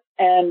sport,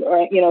 and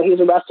he's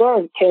a wrestler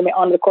and came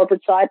on the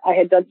corporate side. I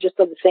had done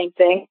the same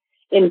thing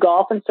in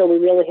golf, and so we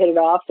really hit it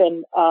off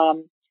and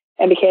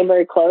became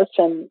very close.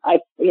 And I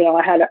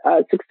had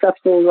a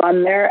successful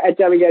run there at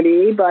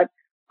WWE, but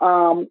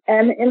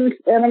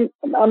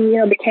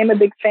became a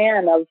big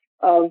fan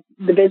of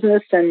the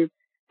business and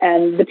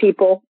the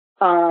people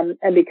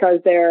And because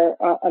they're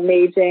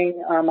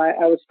amazing,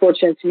 I was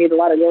fortunate to meet a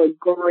lot of really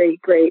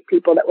great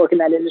people that work in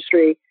that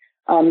industry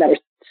that are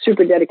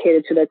super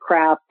dedicated to their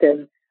craft.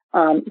 And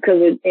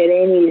because it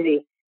ain't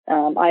easy.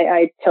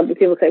 I tell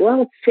people, say,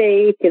 well, it's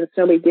fake and it's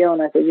no big deal.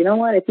 And I said, you know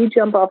what? If you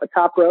jump off a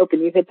top rope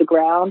and you hit the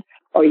ground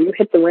or you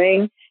hit the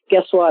ring,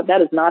 guess what?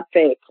 That is not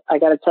fake. I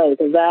got to tell you,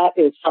 because that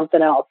is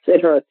something else.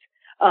 It hurts.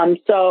 But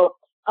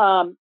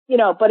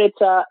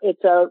it's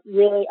a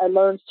really, I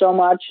learned so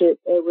much.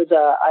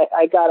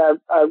 I got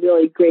a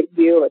really great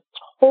view of a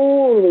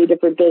totally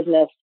different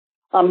business,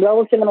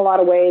 relative in a lot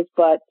of ways,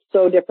 but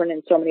so different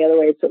in so many other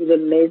ways. So it was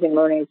an amazing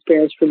learning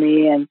experience for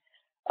me. And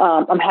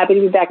I'm happy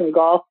to be back in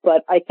golf,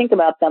 but I think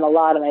about them a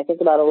lot, and I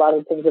think about a lot of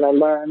the things that I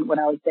learned when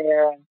I was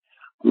there. And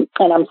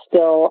I'm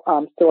still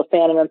a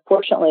fan. And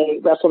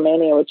unfortunately,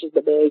 WrestleMania, which is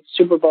the big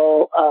Super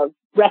Bowl of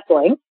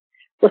wrestling,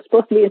 was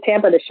supposed to be in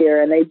Tampa this year,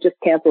 and they just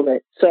canceled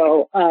it.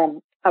 So I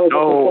was looking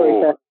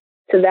forward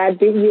to that.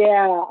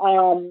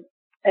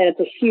 And it's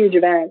a huge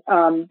event.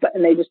 And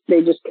they just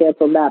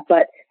canceled that.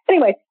 But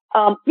anyway,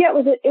 it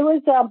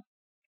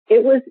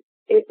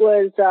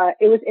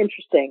was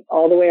interesting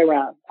all the way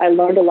around. I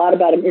learned a lot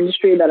about an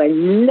industry that I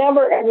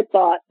never ever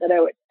thought that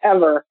I would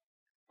ever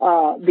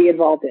be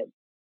involved in.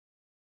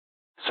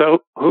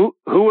 So who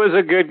was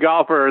a good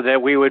golfer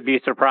that we would be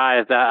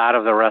surprised out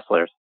of the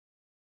wrestlers?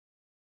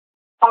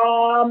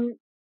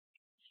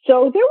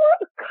 So there were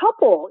a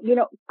couple.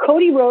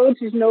 Cody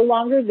Rhodes is no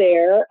longer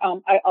there.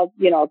 I'll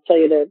tell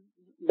you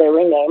their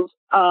ring names.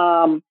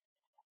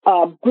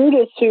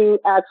 Brutus, who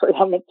actually,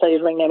 I'm going to tell you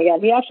his ring name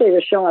again. He actually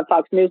has a show on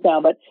Fox News now,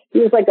 but he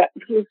was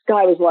this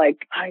guy was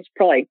he's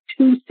probably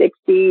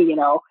 260,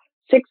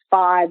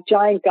 6'5",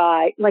 giant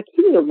guy. Like,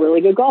 he was a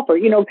really good golfer.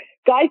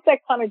 Guys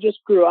that kind of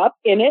just grew up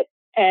in it.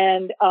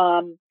 And,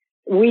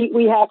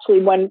 we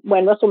actually, when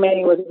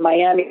WrestleMania was in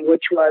Miami,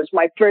 which was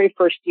my very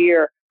first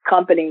year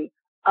company,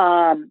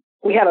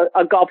 we had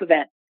a golf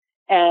event.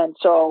 And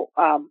so,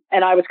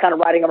 and I was kind of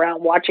riding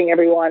around watching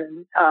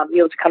everyone,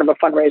 it's kind of a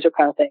fundraiser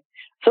kind of thing.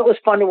 So it was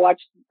fun to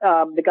watch,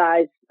 the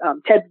guys.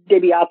 Ted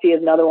DiBiase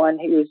is another one.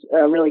 He was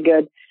really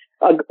good,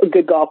 a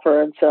good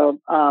golfer. And so,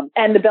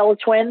 and the Bella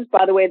twins,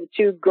 by the way, the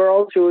two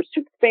girls who are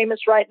super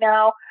famous right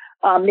now,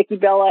 Nikki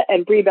Bella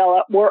and Brie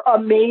Bella, were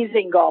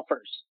amazing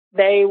golfers.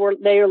 They were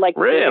like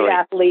really great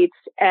athletes.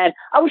 And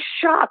I was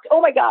shocked.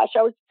 Oh my gosh.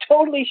 I was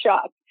totally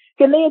shocked.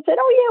 And they had said,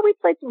 "Oh yeah, we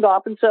played some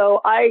golf." And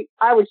so I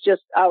was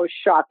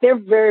shocked. They're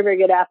very, very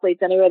good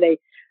athletes. Anyway, they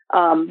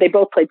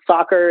both played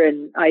soccer,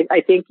 and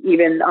I think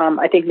even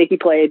I think Nikki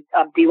played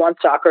D1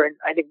 soccer, and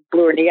I think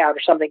blew her knee out or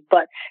something.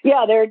 But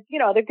yeah, they're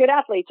good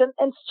athletes,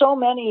 and so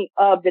many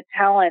of the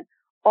talent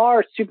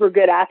are super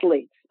good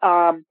athletes.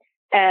 And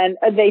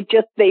they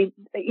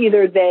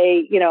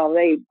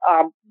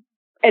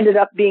ended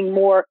up being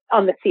more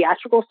on the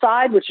theatrical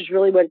side, which is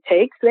really what it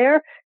takes there.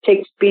 It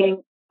takes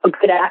being a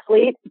good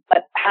athlete,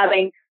 but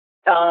having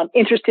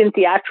interest in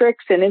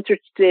theatrics and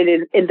interested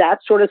in that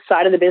sort of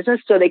side of the business.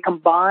 So they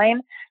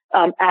combine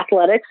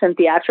athletics and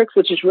theatrics,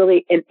 which is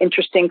really an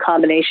interesting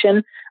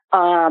combination.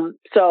 And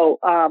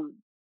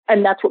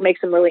that's what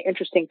makes them really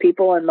interesting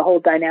people. And the whole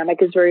dynamic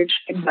is very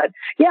interesting. But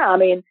yeah, I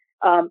mean,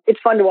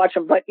 it's fun to watch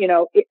them. But,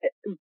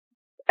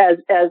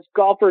 as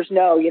golfers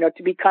know,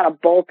 to be kind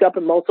of bulked up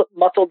and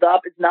muscled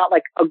up is not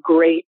like a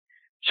great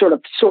sort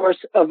of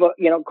source of a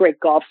great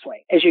golf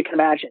swing, as you can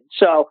imagine.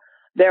 So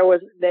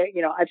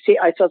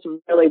I saw some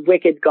really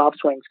wicked golf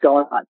swings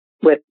going on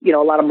with a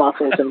lot of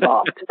muscles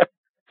involved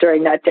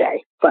during that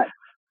day. But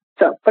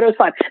it was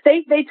fun.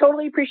 They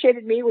totally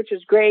appreciated me, which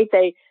was great.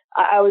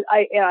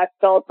 I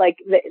felt like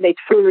they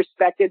truly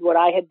respected what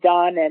I had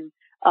done and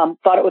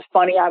thought it was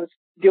funny. I was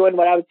doing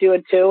what I was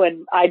doing too,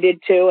 and I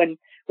did too, and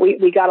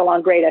we got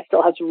along great. I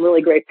still have some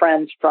really great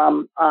friends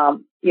from that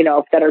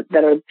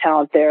are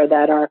talent there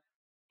that are.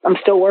 I'm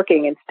still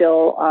working and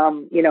still,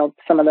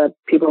 some of the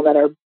people that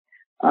are,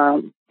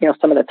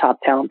 some of the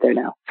top talent there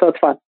now. So it's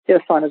fun. It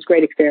was fun. It was a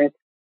great experience.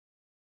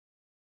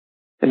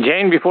 And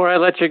Jane, before I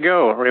let you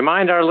go,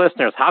 remind our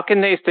listeners, how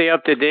can they stay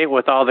up to date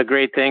with all the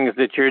great things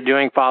that you're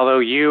doing? Follow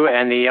you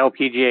and the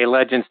LPGA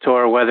Legends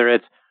Tour, whether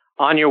it's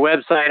on your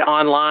website,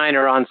 online,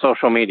 or on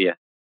social media.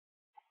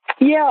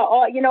 Yeah,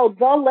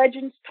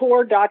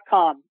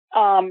 thelegendstour.com.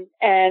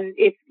 And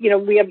if,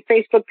 we have a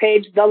Facebook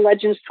page, The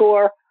Legends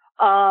Tour.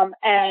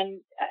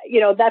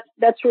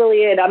 That's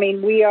really it. I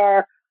mean, we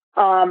are,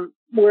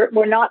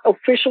 we're not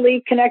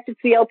officially connected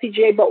to the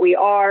LPGA, but we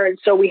are. And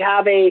so we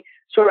have a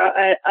sort of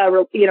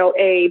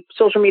a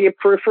social media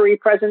periphery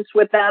presence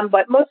with them,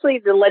 but mostly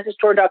the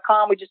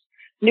legendstour.com. We just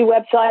new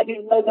website,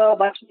 new logo, a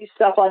bunch of new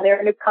stuff on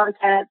there, new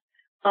content.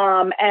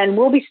 And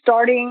we'll be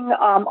starting,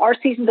 our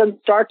season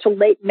doesn't start till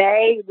late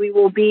May. We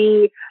will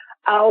be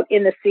out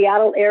in the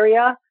Seattle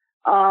area,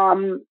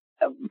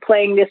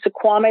 playing the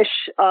Suquamish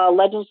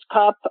Legends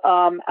Cup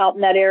out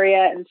in that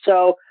area. And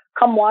so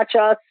come watch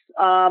us.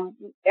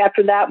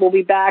 After that, we'll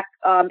be back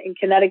in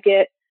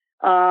Connecticut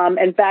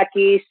and back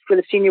east for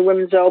the Senior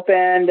Women's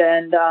Open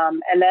and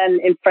then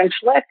in French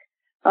Lick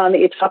that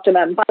you talked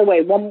about. And by the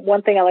way,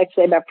 one thing I like to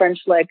say about French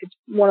Lick, it's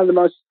one of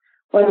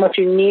one of the most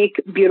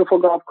unique, beautiful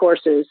golf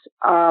courses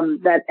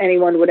that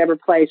anyone would ever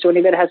play. So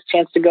anybody has a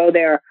chance to go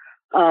there,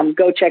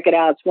 go check it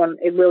out.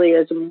 It really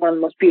is one of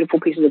the most beautiful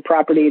pieces of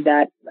property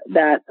that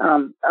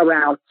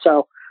around.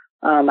 So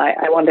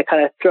I wanted to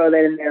kind of throw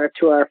that in there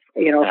to our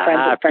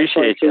friends at French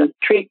Lake to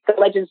treat the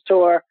Legends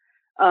Tour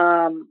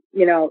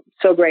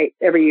so great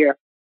every year.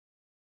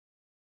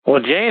 Well,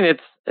 Jane,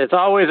 it's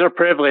always a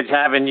privilege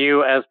having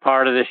you as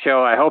part of the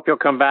show. I hope you'll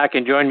come back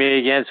and join me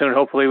again soon.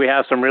 Hopefully we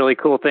have some really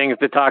cool things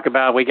to talk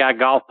about. We got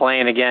golf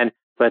playing again,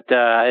 but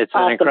it's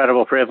awesome. An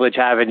incredible privilege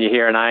having you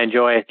here, and I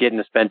enjoy getting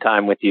to spend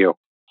time with you.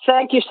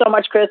 Thank you so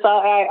much, Chris.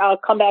 I'll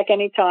come back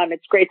anytime.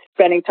 It's great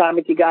spending time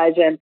with you guys,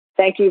 and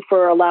thank you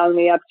for allowing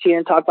me up to you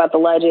and talk about the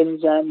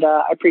Legends, and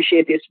I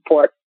appreciate the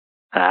support.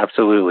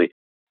 Absolutely.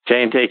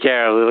 Jane, take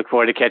care. We look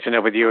forward to catching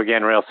up with you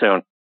again real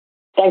soon.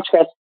 Thanks,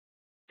 Chris.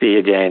 See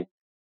you, Jane.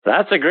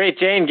 That's a great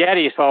Jane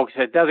Geddes, folks.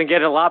 It doesn't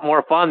get a lot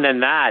more fun than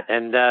that.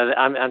 And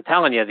I'm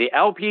telling you, the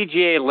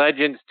LPGA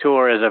Legends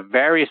Tour is a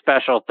very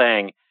special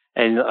thing.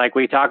 And like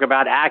we talk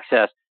about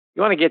access,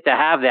 you want to get to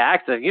have the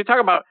access. You talk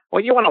about,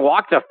 you want to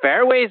walk the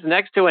fairways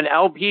next to an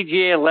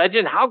LPGA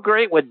legend? How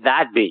great would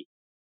that be?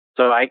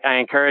 So I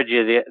encourage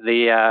you,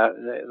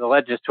 the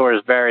Legends Tour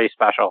is very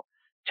special.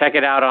 Check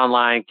it out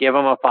online. Give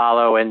them a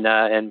follow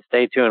and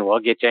stay tuned. We'll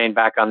get Jane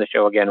back on the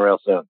show again real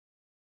soon.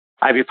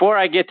 Before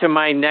I get to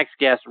my next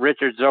guest,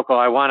 Richard Zokol,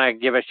 I want to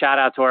give a shout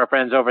out to our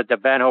friends over at the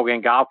Ben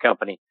Hogan Golf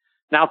Company.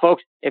 Now,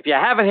 folks, if you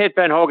haven't hit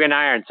Ben Hogan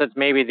iron since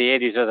maybe the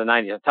 80s or the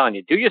 90s, I'm telling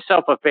you, do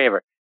yourself a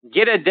favor.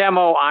 Get a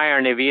demo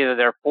iron of either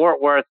their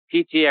Fort Worth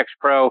PTX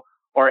Pro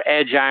or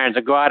Edge irons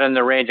and go out on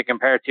the range and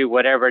compare to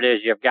whatever it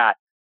is you've got.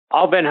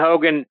 All Ben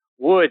Hogan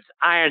woods,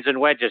 irons, and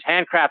wedges,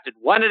 handcrafted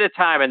one at a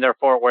time in their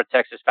Fort Worth,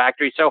 Texas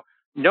factory. So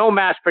no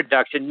mass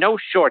production, no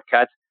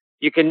shortcuts.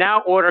 You can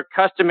now order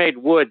custom-made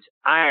woods,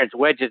 irons,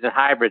 wedges, and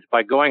hybrids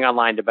by going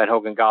online to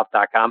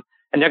benhogangolf.com.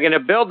 And they're going to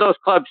build those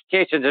club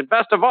stations and,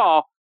 best of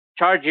all,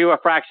 charge you a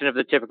fraction of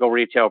the typical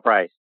retail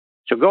price.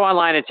 So go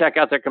online and check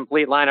out their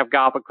complete line of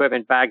golf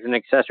equipment, bags, and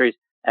accessories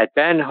at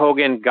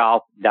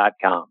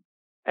benhogangolf.com.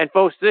 And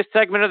folks, this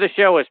segment of the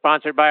show is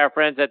sponsored by our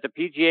friends at the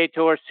PGA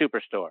Tour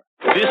Superstore.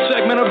 This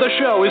segment of the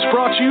show is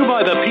brought to you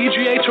by the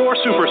PGA Tour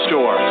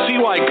Superstore. See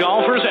why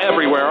golfers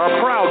everywhere are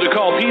proud to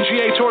call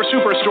PGA Tour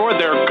Superstore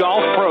their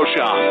golf pro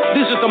shop.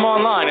 Visit them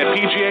online at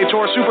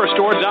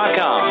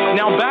PGATourSuperstore.com.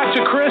 Now back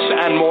to Chris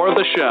and more of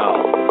the show.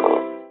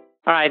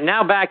 All right,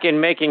 now back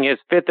in making his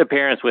fifth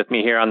appearance with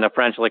me here on the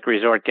French Lick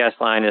Resort guest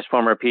line is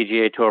former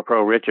PGA Tour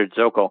pro Richard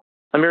Zokol.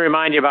 Let me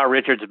remind you about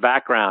Richard's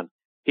background.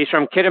 He's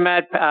from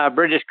Kitimat,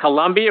 British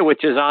Columbia,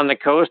 which is on the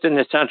coast in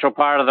the central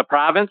part of the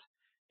province.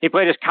 He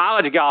played his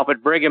college golf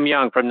at Brigham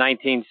Young from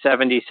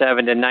 1977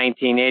 to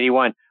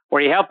 1981,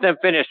 where he helped them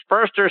finish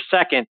first or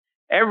second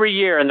every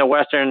year in the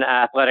Western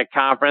Athletic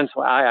Conference.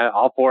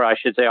 All four of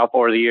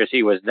the years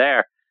he was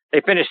there. They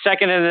finished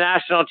second in the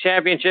national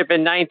championship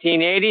in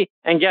 1980,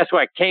 and guess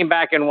what? Came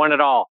back and won it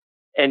all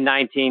in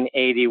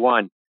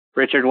 1981.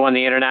 Richard won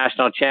the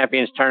International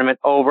Champions Tournament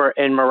over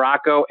in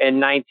Morocco in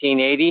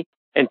 1980.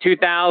 In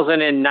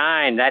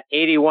 2009, that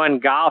 81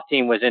 golf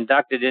team was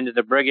inducted into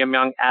the Brigham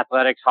Young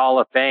Athletics Hall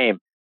of Fame.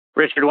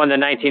 Richard won the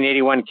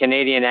 1981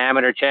 Canadian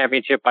Amateur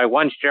Championship by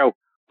one stroke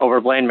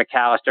over Blaine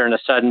McAllister in a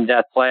sudden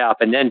death playoff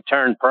and then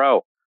turned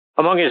pro.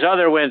 Among his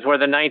other wins were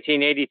the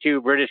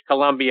 1982 British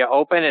Columbia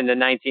Open and the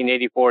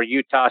 1984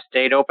 Utah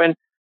State Open.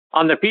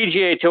 On the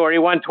PGA Tour, he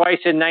won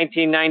twice in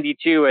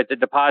 1992 at the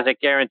Deposit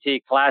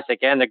Guarantee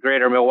Classic and the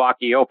Greater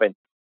Milwaukee Open.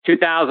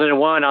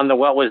 2001 on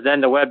what was then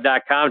the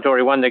Web.com Tour,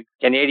 he won the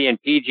Canadian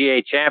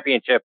PGA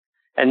Championship,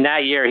 and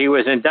that year he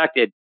was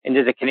inducted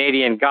into the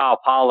Canadian Golf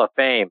Hall of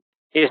Fame.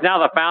 He is now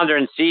the founder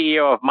and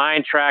CEO of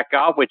MindTrack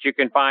Golf, which you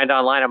can find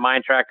online at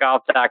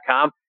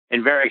mindtrackgolf.com,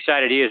 and very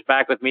excited he is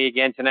back with me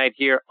again tonight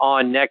here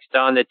on Next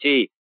on the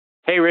Tee.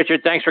 Hey,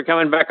 Richard, thanks for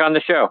coming back on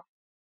the show.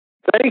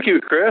 Thank you,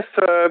 Chris.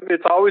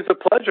 It's always a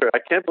pleasure. I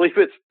can't believe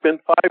it's been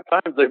 5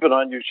 times I've been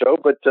on your show,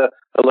 but I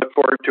look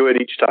forward to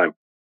it each time.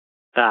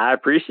 I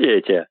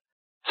appreciate you.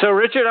 So,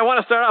 Richard, I want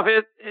to start off.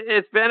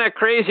 It's been a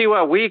crazy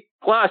week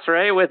plus,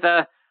 right? With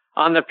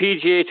on the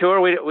PGA Tour,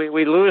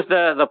 we lose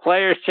the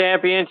Players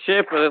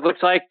Championship. It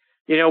looks like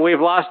we've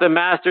lost the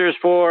Masters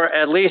for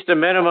at least a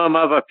minimum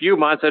of a few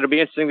months. It'll be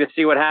interesting to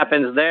see what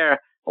happens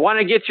there. I want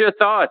to get your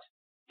thoughts.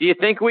 Do you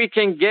think we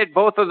can get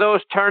both of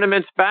those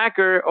tournaments back,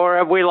 or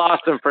have we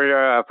lost them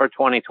for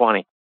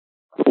 2020?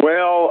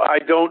 Well, I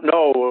don't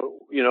know.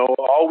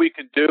 All we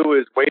can do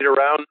is wait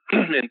around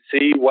and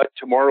see what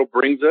tomorrow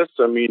brings us.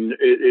 I mean,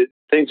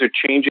 things are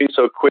changing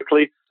so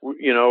quickly.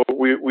 We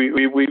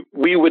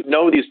would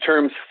know these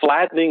terms,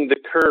 flattening the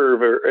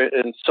curve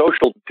and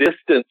social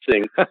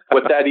distancing,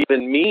 what that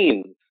even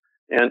means.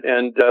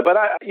 But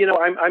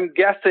I'm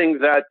guessing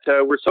that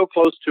we're so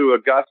close to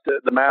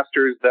Augusta, the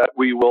Masters, that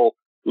we will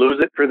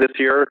lose it for this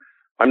year.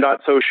 I'm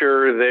not so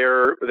sure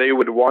they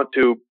would want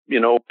to,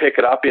 pick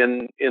it up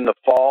in the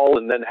fall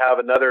and then have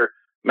another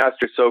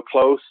Masters so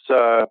close.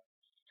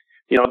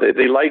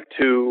 They like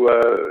to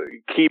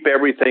keep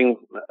everything,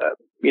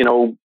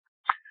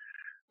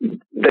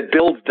 that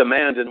builds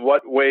demand, and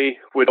what way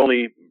would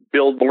only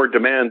build more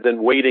demand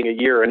than waiting a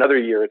year, another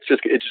year?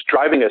 It's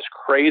driving us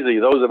crazy,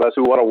 those of us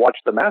who want to watch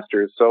the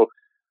Masters. So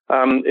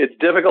it's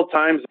difficult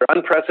times, they're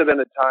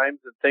unprecedented times,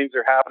 and things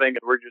are happening,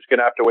 and we're just going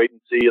to have to wait and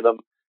see them.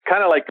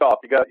 Kind of like golf,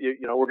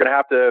 we're going to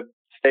have to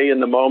stay in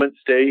the moment,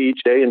 stay each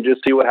day, and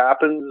just see what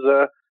happens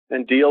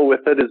and deal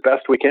with it as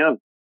best we can.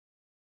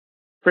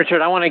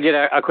 Richard, I want to get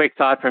a quick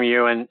thought from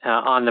you and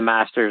on the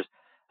Masters.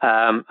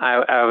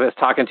 I was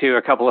talking to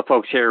a couple of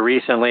folks here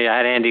recently. I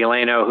had Andy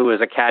Leno, who was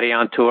a caddy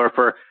on tour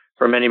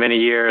for many, many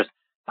years,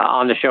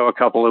 on the show a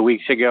couple of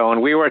weeks ago,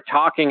 and we were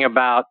talking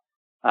about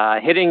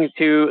hitting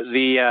to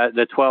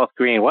the 12th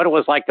green, what it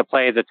was like to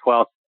play the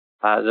 12th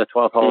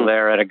hole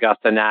there at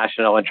Augusta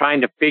National, and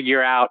trying to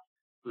figure out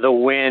the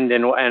wind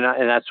and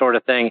that sort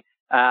of thing.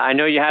 I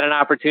know you had an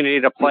opportunity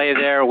to play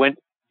there.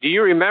 Do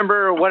you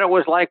remember what it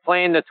was like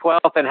playing the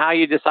 12th and how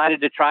you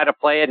decided to try to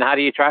play it, and how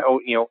do you try?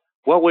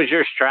 What was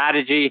your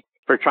strategy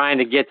for trying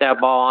to get that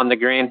ball on the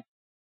green?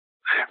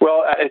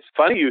 Well, it's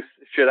funny you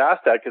should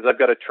ask that, because I've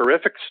got a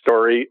terrific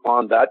story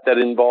on that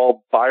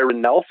involved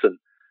Byron Nelson.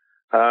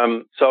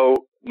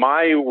 So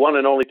my one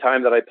and only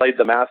time that I played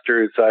the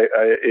Masters,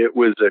 it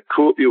was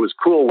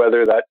cool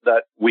weather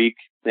that week,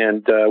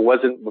 and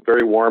wasn't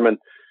very warm,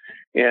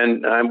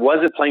 and I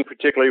wasn't playing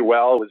particularly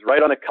well. It was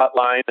right on the cut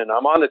line, and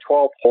I'm on the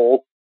 12th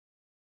hole,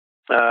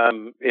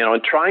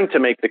 and trying to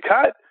make the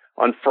cut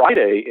on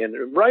Friday,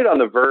 and right on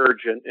the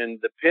verge, and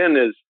the pin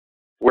is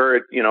where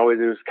it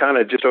was kind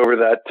of just over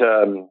that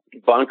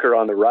bunker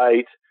on the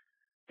right,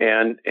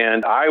 and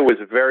I was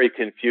very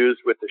confused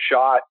with the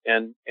shot,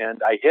 and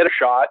I hit a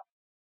shot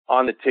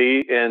on the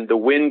tee, and the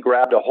wind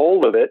grabbed a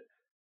hold of it,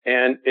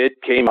 and it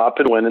came up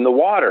and went in the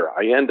water.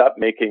 I end up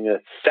making a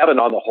 7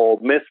 on the hole,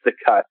 missed the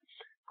cut,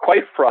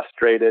 quite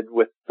frustrated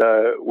with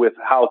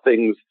how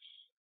things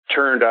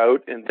turned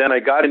out. And then I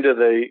got into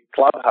the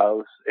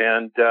clubhouse,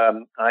 and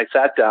I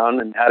sat down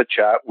and had a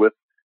chat with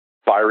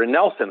Byron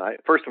Nelson.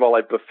 First of all,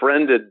 I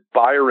befriended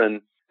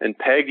Byron and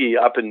Peggy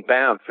up in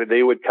Banff.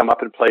 They would come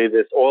up and play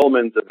this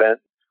Oilman's event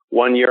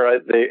one year,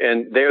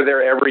 and they're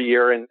there every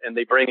year, and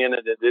they bring in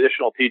an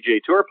additional PGA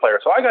Tour player.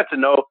 So I got to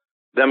know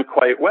them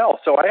quite well.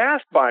 So I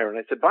asked Byron,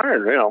 I said,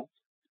 Byron,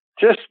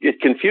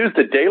 it confused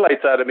the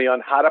daylights out of me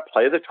on how to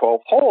play the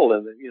 12th hole.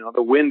 And,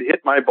 the wind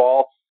hit my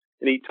ball.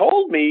 And he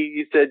told me,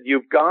 he said,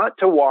 you've got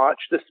to watch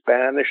the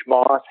Spanish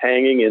moss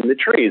hanging in the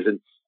trees and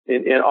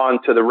on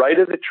to the right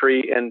of the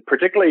tree. And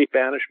particularly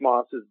Spanish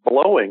moss is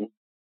blowing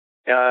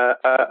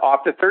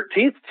off the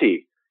 13th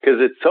tee, because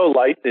it's so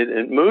light,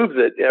 it moves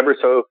it ever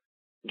so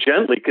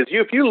gently. Because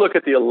if you look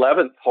at the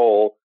 11th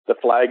hole, the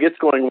flag, it's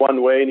going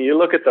one way, and you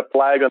look at the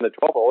flag on the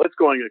 12th hole, it's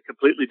going a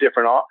completely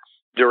different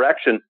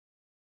direction.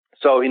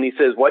 So, and he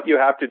says, what you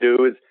have to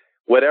do is,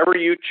 whatever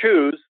you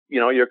choose,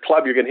 your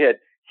club you're going to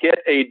hit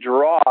a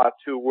draw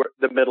to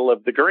the middle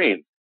of the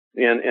green.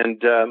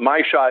 And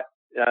my shot,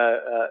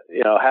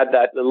 had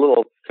that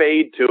little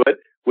fade to it,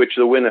 which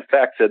the wind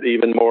affects it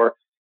even more.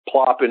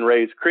 Plop in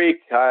Rays Creek.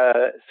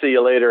 See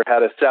you later.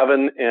 Had a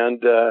 7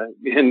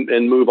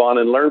 and move on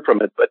and learn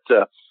from it. But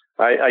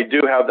I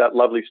do have that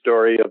lovely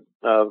story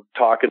of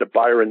talking to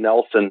Byron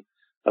Nelson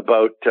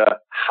about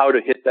how to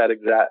hit that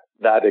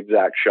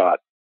exact shot.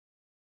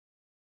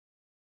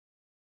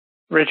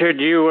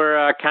 Richard, you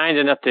were kind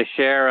enough to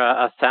share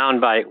a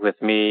soundbite with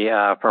me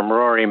from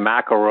Rory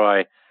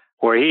McIlroy,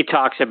 where he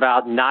talks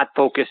about not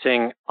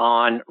focusing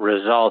on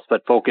results,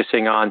 but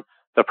focusing on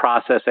the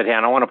process at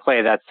hand. I want to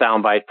play that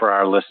soundbite for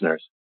our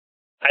listeners.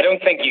 I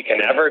don't think you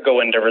can ever go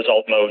into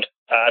result mode.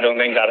 I don't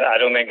think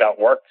that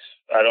works.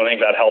 I don't think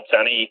that helps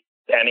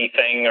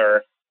anything.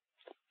 Or,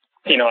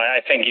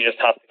 I think you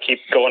just have to keep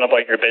going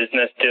about your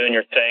business, doing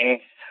your thing.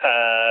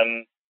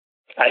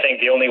 I think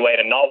the only way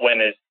to not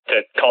win is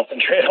to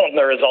concentrate on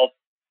the results.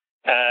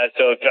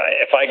 So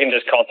if I can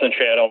just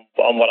concentrate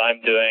on what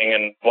I'm doing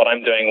and what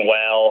I'm doing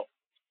well,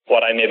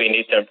 what I maybe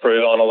need to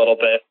improve on a little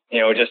bit,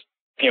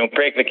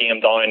 break the game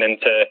down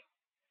into,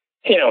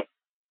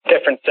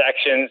 different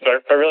sections,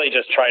 but really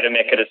just try to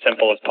make it as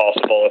simple as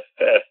possible.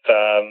 If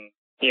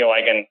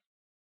I can,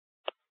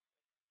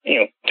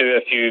 do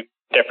a few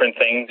different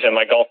things in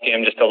my golf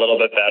game just a little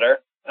bit better,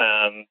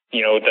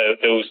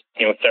 those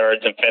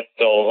thirds and fifths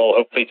will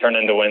hopefully turn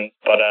into wins.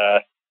 But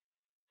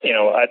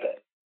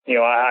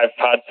I've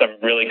had some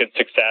really good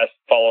success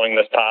following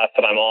this path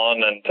that I'm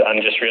on, and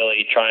I'm just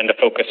really trying to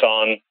focus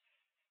on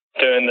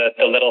doing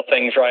the little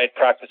things right,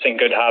 practicing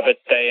good habits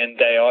day in,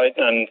 day out.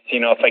 And,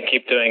 if I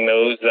keep doing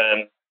those,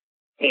 then,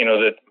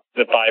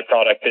 the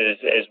byproduct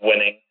is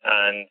winning.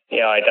 And,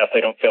 I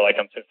definitely don't feel like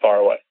I'm too far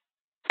away.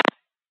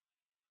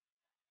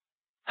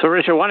 So,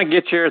 Richard, I want to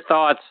get your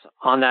thoughts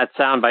on that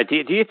soundbite.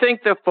 Do you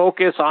think the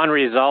focus on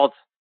results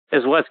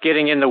is what's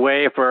getting in the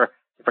way for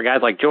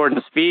guys like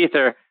Jordan Spieth,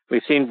 or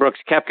we've seen Brooks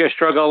Koepka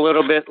struggle a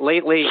little bit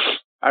lately?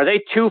 Are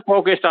they too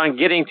focused on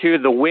getting to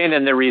the win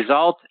and the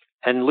result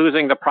and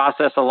losing the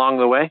process along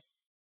the way?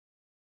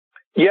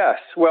 Yes.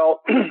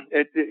 Well,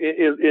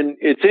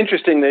 it's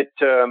interesting that,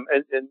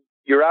 and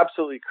you're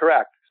absolutely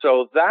correct.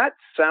 So that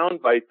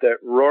soundbite that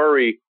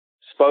Rory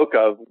spoke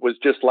of was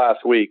just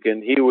last week,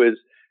 and he was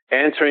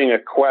answering a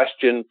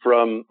question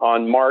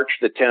on March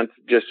the 10th,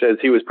 just as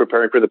he was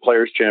preparing for the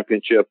Players'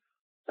 Championship.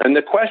 And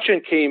the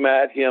question came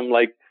at him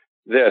like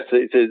this.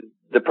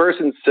 The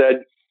person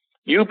said,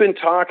 "You've been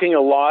talking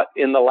a lot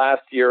in the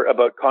last year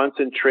about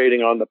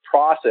concentrating on the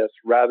process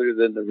rather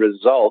than the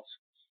results."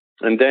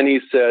 And then he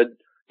said,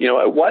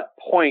 at what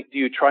point do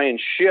you try and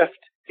shift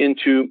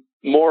into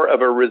more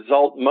of a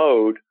result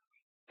mode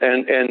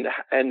and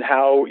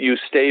how you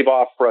stave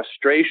off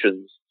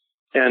frustrations?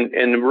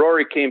 And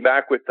Rory came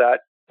back with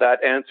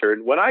that answer.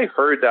 And when I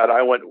heard that,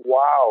 I went,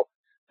 wow,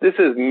 this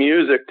is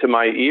music to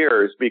my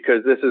ears,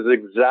 because this is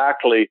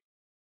exactly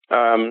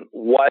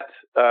what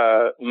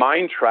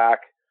MindTrack,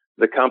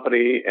 the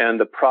company and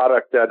the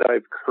product that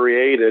I've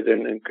created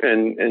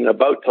and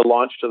about to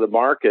launch to the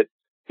market,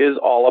 is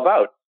all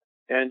about.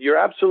 And you're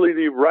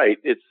absolutely right.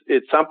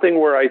 It's something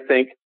where I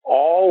think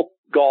all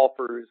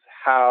golfers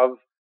have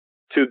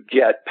to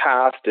get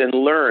past and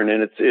learn,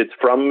 and it's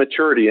from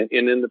maturity. And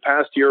in the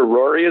past year,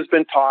 Rory has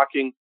been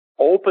talking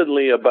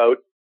openly about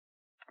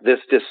this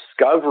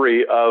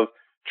discovery of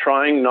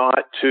trying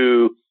not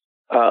to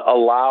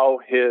allow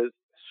his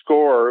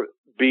score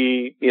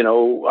be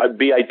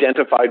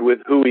identified with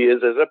who he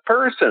is as a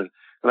person.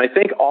 And I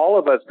think all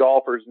of us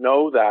golfers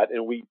know that,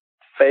 and we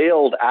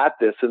failed at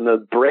this. And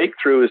the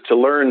breakthrough is to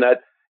learn that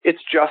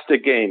it's just a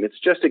game. It's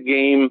just a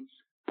game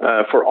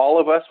for all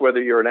of us,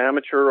 whether you're an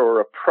amateur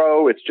or a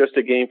pro. It's just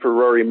a game for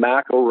Rory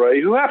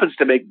McIlroy, who happens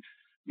to make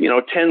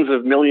tens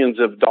of millions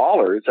of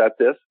dollars at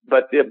this.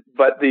 But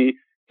the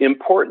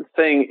important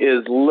thing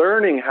is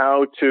learning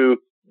how to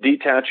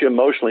detach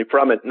emotionally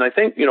from it. And I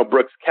think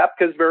Brooks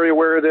Koepka is very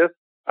aware of this.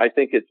 I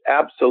think it's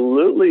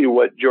absolutely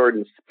what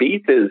Jordan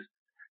Spieth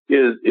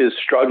is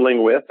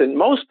struggling with. And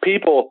most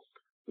people,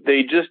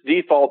 they just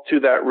default to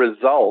that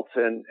result,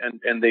 and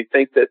they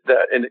think that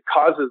and it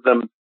causes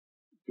them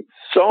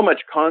so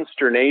much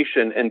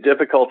consternation and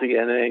difficulty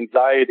and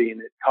anxiety,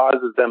 and it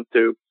causes them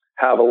to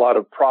have a lot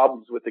of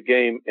problems with the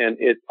game. And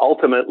it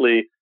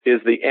ultimately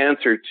is the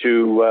answer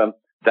to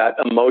that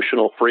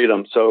emotional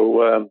freedom.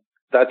 So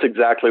that's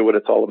exactly what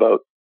it's all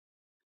about.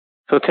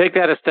 So take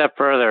that a step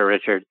further,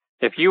 Richard.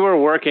 If you were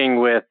working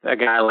with a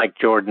guy like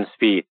Jordan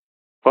Spieth,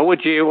 what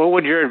would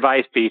your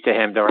advice be to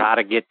him to how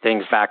to get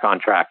things back on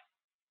track?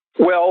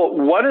 Well,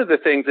 one of the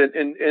things,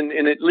 and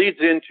it leads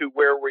into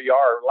where we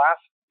are.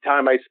 Last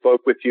time I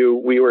spoke with you,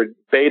 we were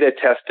beta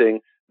testing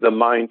the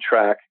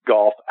MindTrack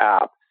golf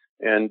app.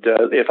 And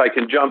if I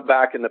can jump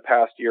back in the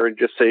past year and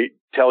just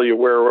tell you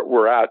where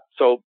we're at.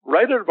 So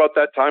right at about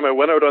that time, I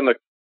went out on the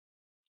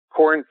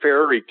Corn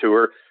Ferry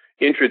Tour,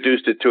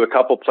 introduced it to a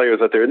couple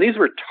players out there. And these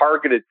were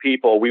targeted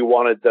people we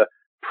wanted the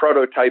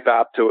prototype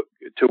app to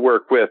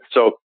work with.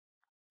 So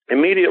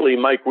immediately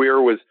Mike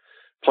Weir was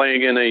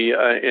playing in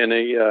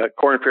a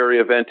Corn Ferry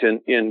event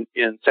in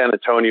San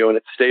Antonio, and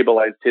it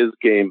stabilized his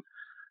game.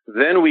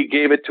 Then we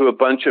gave it to a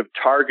bunch of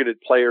targeted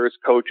players,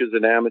 coaches,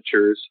 and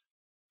amateurs.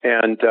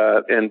 And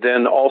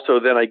then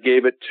I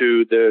gave it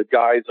to the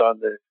guys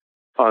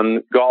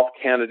on Golf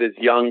Canada's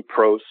Young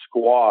Pro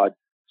Squad.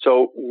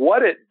 So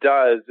what it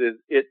does is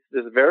it's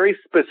this very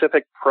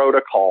specific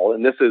protocol,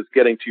 and this is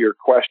getting to your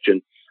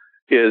question,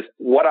 is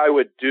what I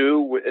would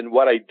do and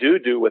what I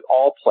do with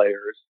all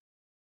players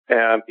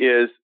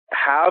is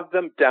have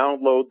them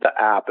download the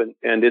app,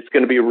 and it's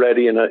going to be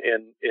ready in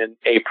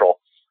April.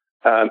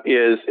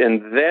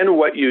 And then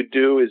what you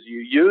do is you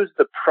use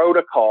the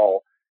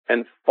protocol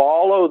and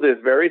follow this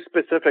very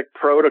specific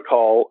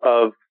protocol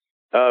of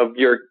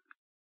your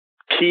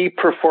key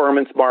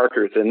performance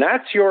markers, and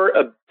that's your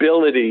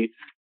ability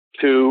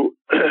to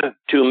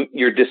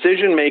your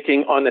decision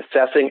making on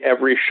assessing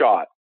every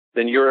shot,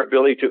 then your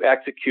ability to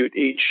execute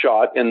each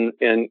shot, and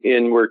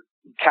we're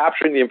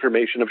capturing the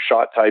information of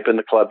shot type and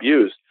the club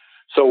used.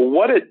 So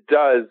what it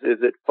does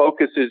is it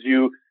focuses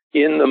you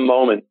in the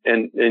moment,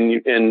 and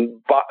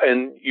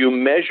you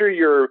measure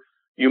your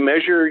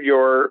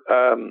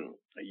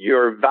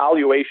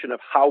valuation of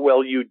how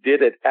well you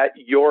did it at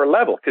your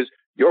level, because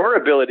your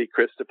ability,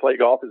 Chris, to play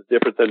golf is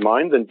different than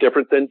mine,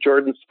 different than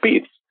Jordan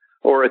Spieth's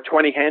or a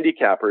 20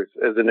 handicappers,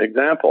 as an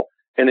example.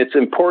 And it's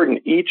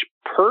important each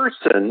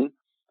person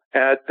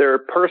at their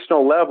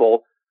personal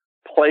level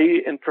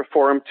play and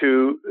perform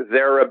to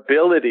their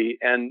ability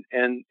and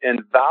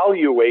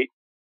evaluate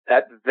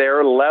at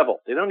their level.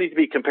 They don't need to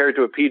be compared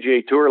to a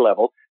PGA Tour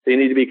level. They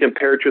need to be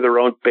compared to their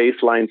own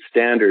baseline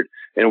standard.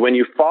 And when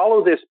you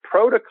follow this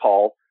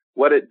protocol,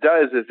 what it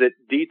does is it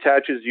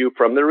detaches you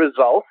from the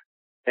result,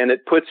 and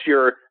it puts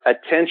your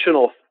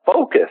attentional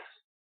focus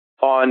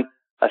on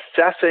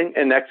assessing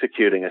and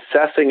executing.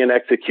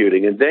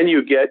 And then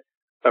you get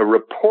a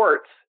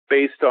report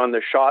based on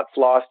the shots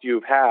lost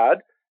you've had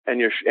and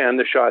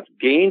the shots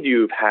gained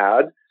you've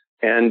had.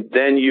 And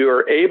then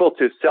you're able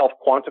to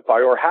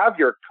self-quantify or have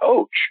your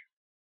coach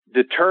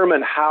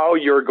determine how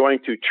you're going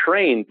to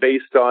train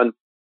based on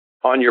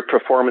your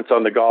performance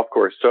on the golf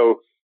course.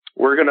 So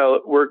we're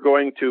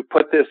going to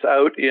put this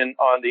out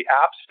on the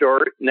App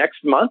Store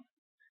next month.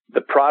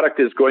 The product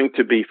is going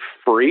to be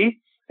free,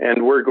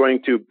 and we're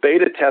going to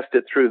beta test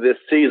it through this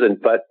season.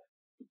 But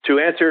to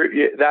answer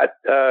that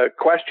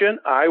question,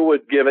 I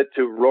would give it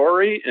to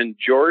Rory and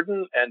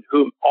Jordan and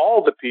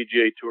all the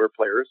PGA Tour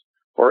players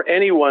or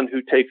anyone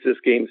who takes this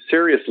game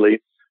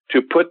seriously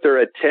to put their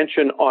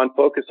attention on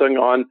focusing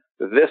on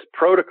this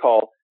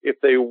protocol if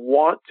they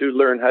want to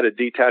learn how to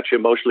detach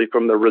emotionally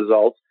from the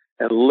results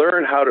and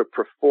learn how to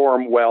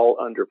perform well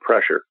under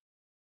pressure.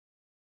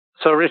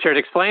 So, Richard,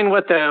 explain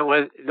what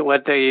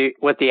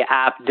the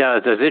app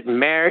does. Does it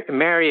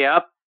marry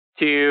up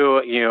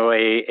to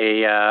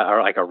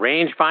or like a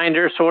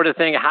rangefinder sort of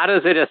thing? How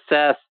does it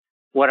assess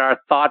what our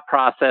thought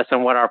process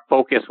and what our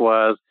focus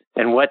was,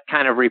 and what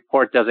kind of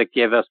report does it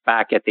give us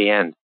back at the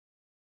end?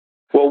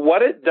 Well,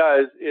 what it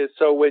does is,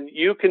 so when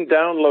you can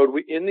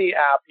download in the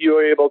app,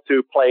 you're able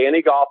to play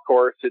any golf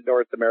course in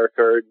North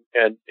America,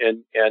 and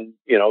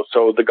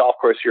so the golf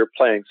course you're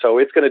playing. So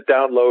it's going to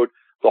download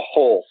the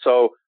hole.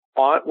 So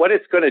what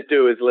it's going to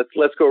do is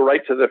let's go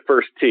right to the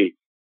first tee.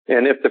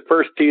 And if the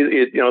first tee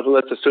is,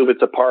 let's assume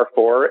it's a par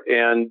 4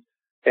 and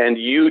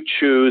you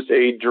choose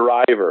a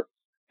driver,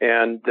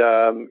 and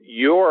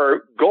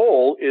your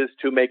goal is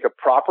to make a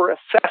proper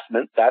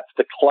assessment. That's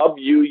the club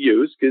you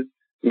use, because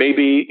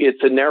maybe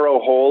it's a narrow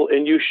hole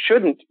and you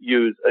shouldn't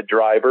use a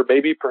driver.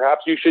 Maybe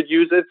perhaps you should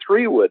use a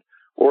 3-wood,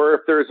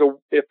 or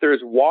if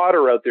there's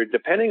water out there,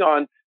 depending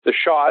on the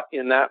shot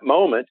in that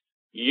moment,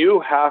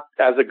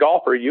 as a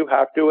golfer, you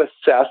have to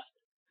assess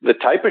the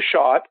type of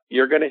shot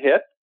you're going to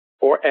hit,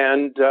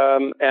 and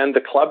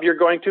the club you're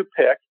going to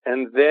pick,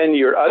 and then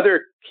your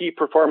other key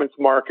performance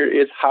marker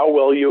is how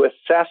well you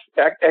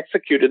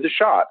executed the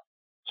shot.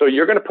 So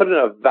you're going to put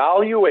an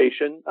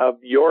evaluation of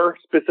your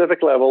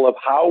specific level of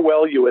how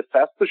well you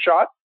assess the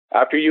shot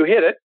after you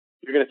hit it.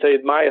 You're going to say,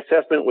 my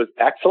assessment was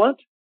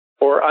excellent,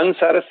 or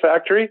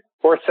unsatisfactory,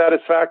 or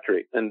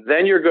satisfactory. And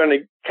then you're going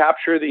to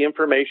capture the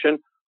information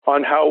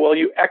on how well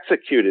you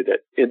executed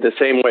it in the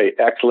same way,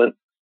 excellent,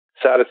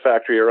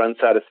 satisfactory, or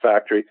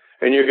unsatisfactory.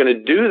 And you're going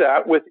to do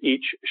that with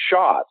each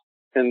shot.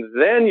 And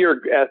then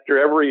after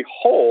every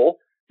hole,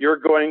 you're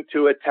going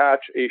to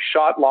attach a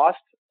shot lost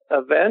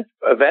events,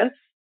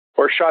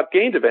 or shot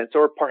gained events,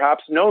 or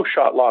perhaps no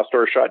shot lost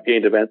or shot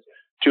gained events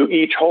to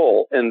each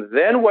hole. And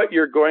then what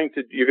you're going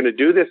to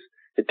do this.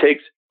 It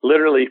takes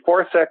literally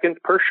 4 seconds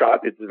per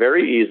shot. It's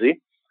very easy.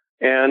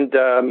 And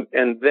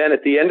then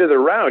at the end of the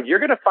round, you're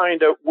going to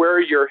find out where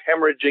you're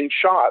hemorrhaging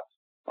shots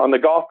on the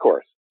golf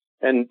course.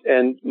 And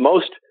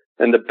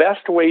the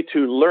best way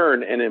to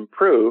learn and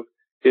improve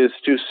is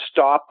to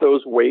stop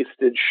those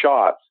wasted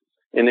shots.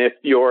 And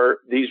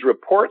these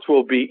reports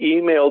will be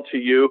emailed to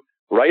you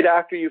right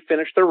after you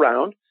finish the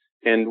round.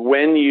 And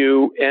when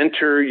you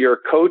enter your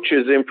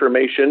coach's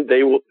information,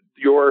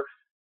 your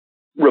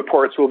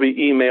reports will be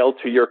emailed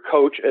to your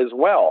coach as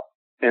well.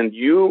 And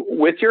you,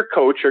 with your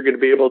coach, are going to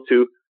be able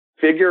to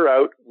figure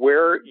out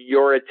where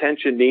your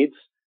attention needs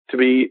to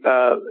be,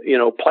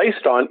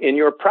 placed on in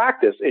your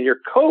practice. And your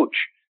coach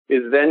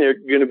is then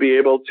going to be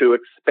able to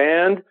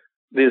expand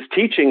this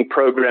teaching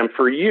program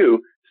for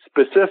you,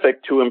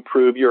 specific to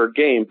improve your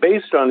game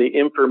based on the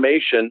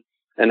information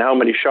and how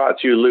many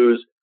shots you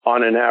lose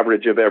on an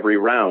average of every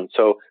round.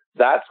 So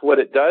that's what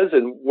it does.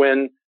 And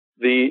when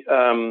when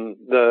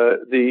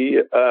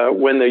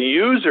the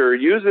user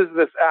uses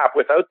this app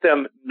without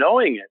them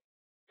knowing it,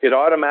 it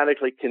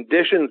automatically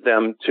conditions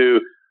them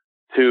to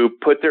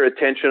put their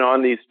attention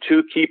on these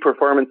 2 key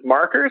performance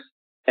markers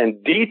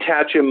and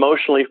detach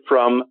emotionally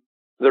from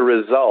the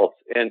results.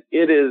 And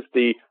it is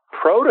the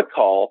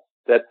protocol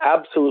that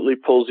absolutely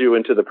pulls you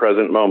into the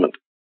present moment.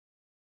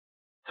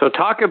 So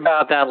talk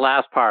about that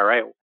last part,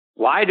 right?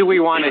 Why do we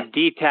want to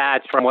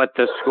detach from what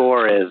the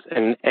score is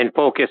and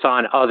focus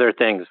on other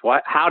things?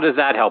 How does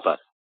that help us?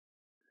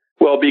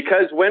 Well,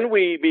 because when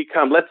we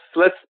become, let's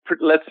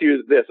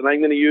use this, and I'm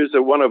going to use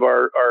one of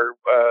our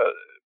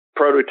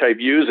prototype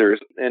users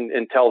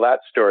and tell that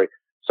story.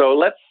 So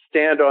let's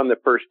stand on the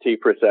first tee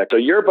for a sec. So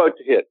you're about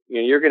to hit,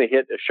 you're going to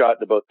hit a shot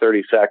in about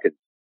 30 seconds,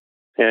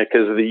 and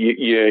because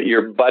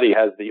your buddy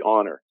has the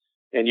honor,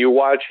 and you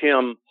watch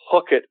him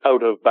hook it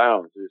out of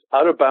bounds. There's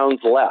out of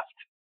bounds left.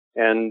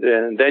 And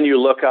then you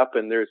look up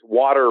and there's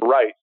water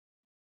right.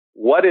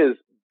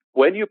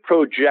 When you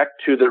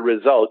project to the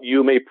result,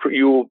 you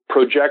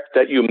project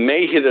that you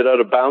may hit it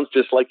out of bounds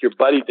just like your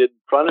buddy did in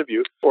front of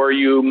you, or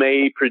you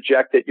may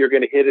project that you're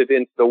going to hit it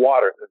into the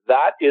water.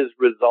 That is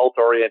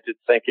result-oriented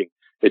thinking.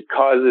 It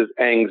causes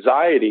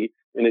anxiety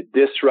and it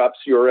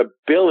disrupts your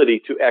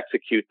ability to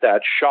execute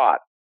that shot.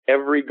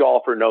 Every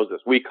golfer knows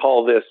this. We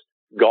call this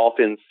golf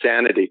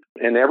insanity.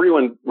 And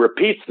everyone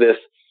repeats this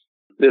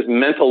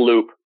mental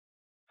loop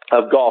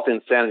of golf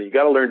insanity. You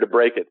got to learn to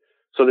break it.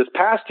 So this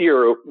past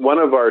year, one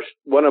of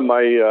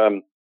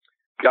my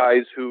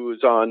guys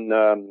who's on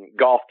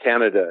Golf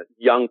Canada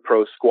Young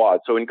Pro Squad.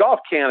 So in Golf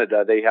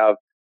Canada, they have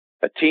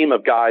a team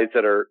of guys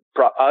that are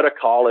out of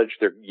college.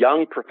 They're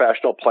young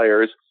professional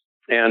players.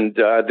 And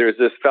there's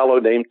this fellow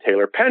named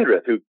Taylor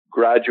Pendrith who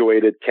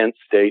graduated Kent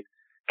State,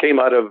 came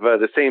out of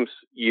the same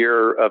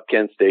year of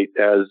Kent State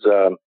as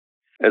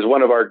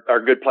one of our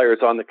good players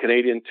on the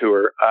Canadian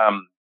Tour.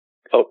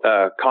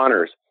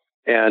 Connors.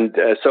 And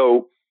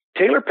so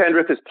Taylor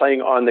Pendrith is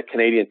playing on the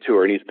Canadian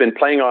Tour, and he's been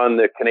playing on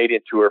the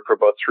Canadian Tour for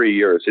about 3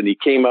 years. And he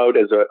came out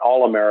as an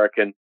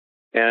All-American,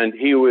 and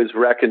he was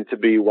reckoned to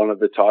be one of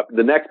the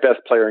next best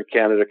player in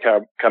Canada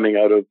coming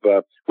out of,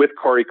 with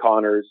Corey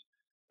Connors,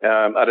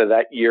 out of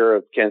that year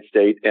of Kent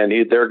State. And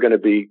they're going to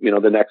be,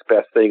 the next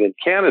best thing in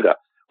Canada.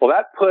 Well,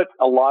 that put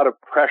a lot of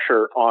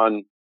pressure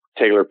on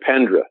Taylor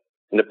Pendrith,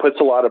 and it puts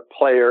a lot of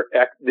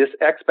this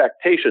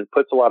expectation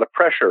puts a lot of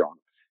pressure on him.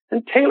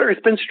 And Taylor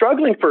has been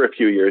struggling for a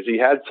few years. He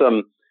had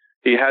some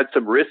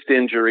wrist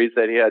injuries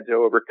that he had to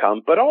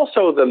overcome, but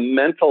also the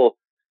mental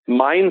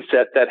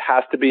mindset that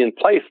has to be in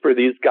place for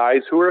these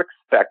guys who are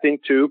expecting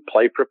to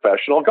play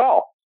professional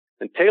golf.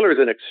 And Taylor's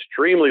an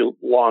extremely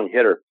long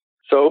hitter.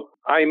 So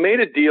I made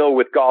a deal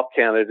with Golf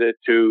Canada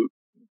to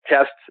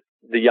test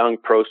the young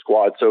pro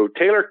squad. So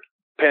Taylor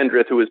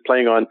Pendrith, who was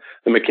playing on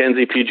the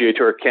Mackenzie PGA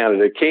Tour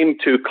Canada, came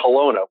to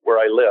Kelowna, where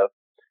I live.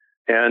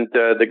 And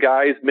the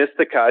guys missed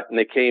the cut, and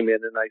they came in,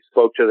 and I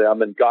spoke to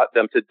them and got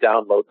them to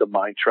download the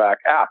MindTrack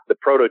app, the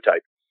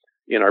prototype,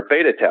 in our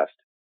beta test.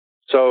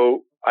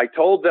 So I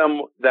told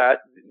them that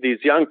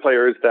these young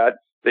players, that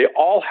they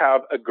all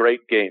have a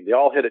great game. They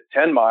all hit it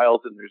 10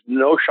 miles, and there's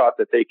no shot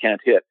that they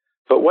can't hit.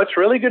 But what's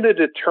really going to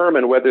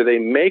determine whether they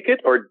make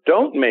it or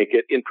don't make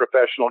it in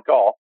professional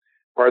golf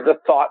are the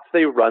thoughts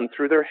they run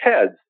through their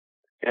heads.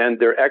 And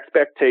their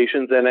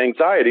expectations and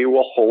anxiety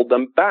will hold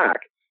them back.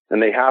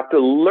 And they have to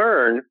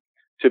learn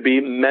to be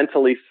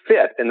mentally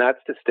fit, and that's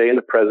to stay in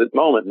the present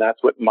moment. And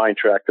that's what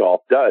MindTrack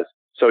Golf does.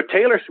 So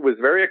Taylor was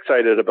very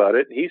excited about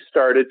it. He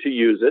started to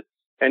use it,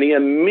 and he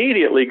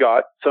immediately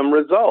got some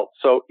results.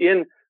 So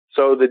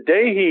the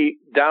day he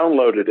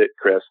downloaded it,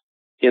 Chris,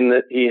 in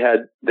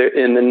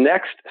the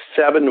next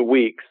 7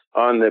 weeks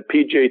on the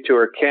PGA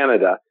Tour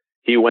Canada,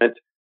 he went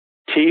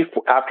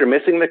after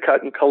missing the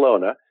cut in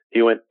Kelowna,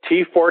 he went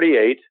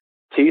T48,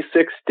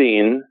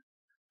 T16,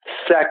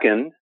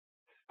 second,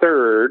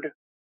 third,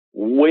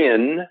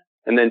 win,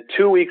 and then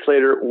 2 weeks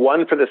later,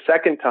 won for the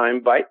second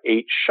time by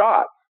 8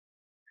 shots.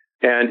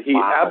 And he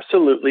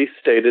absolutely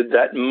stated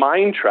that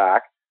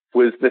MindTrack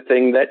was the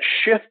thing that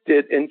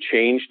shifted and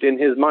changed in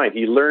his mind.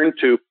 He learned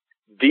to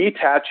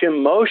detach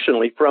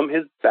emotionally from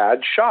his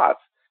bad shots.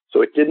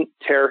 So it didn't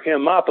tear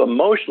him up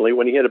emotionally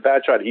when he hit a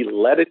bad shot. He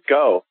let it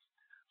go.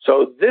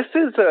 So this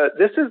is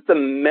the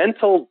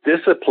mental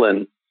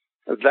discipline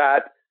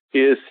that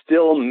is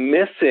still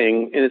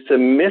missing, and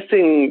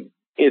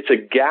it's a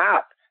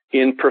gap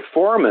in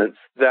performance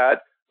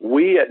that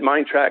we at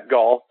MindTrack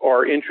Golf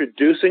are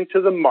introducing to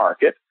the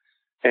market.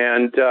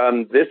 And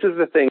this is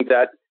the thing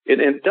that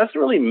it doesn't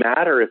really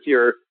matter if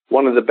you're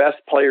one of the best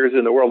players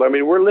in the world. I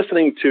mean, we're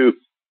listening to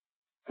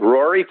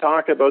Rory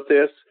talk about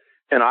this,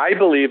 and I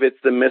believe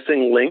it's the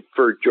missing link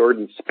for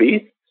Jordan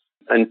Spieth.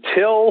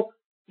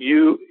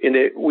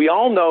 We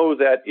all know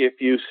that if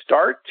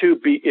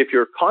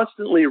you're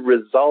constantly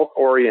result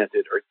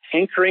oriented or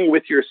tinkering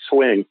with your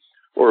swing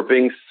or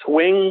being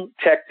swing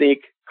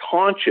technique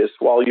conscious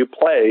while you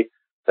play,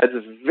 that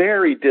is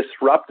very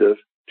disruptive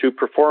to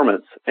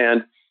performance.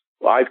 And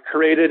I've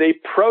created a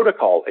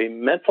protocol, a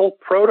mental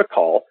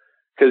protocol,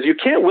 because you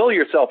can't will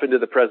yourself into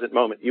the present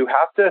moment. You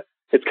have to,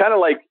 it's kind of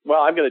like,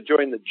 well, I'm going to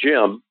join the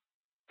gym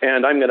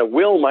and I'm going to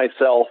will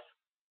myself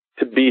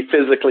to be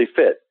physically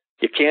fit.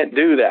 You can't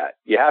do that.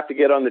 You have to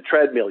get on the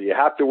treadmill. You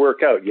have to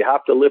work out. You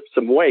have to lift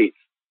some weights.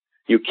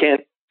 You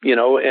can't,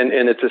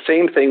 and it's the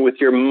same thing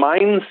with your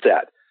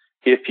mindset.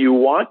 If you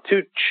want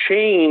to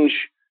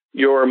change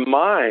your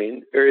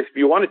mind, or if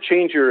you want to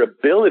change your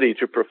ability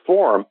to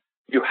perform,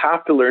 you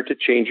have to learn to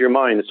change your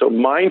mind. So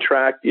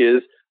MindTrack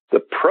is the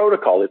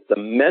protocol. It's the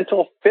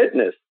mental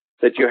fitness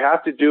that you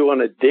have to do on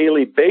a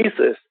daily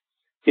basis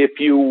if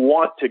you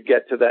want to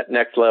get to that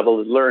next level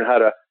and learn how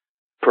to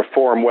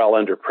perform well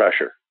under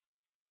pressure.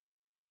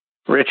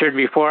 Richard,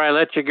 before I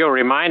let you go,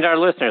 remind our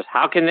listeners,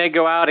 how can they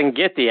go out and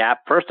get the app,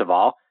 first of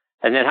all,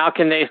 and then how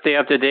can they stay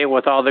up to date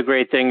with all the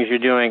great things you're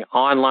doing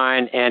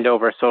online and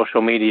over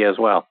social media as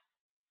well?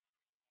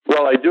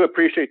 Well, I do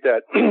appreciate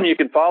that. You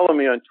can follow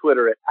me on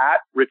Twitter at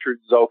Richard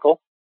Zokol.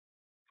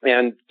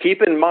 And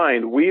keep in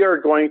mind, we are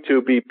going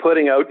to be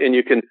putting out, and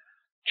you can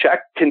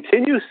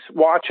continue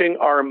watching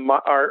our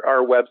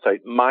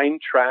website,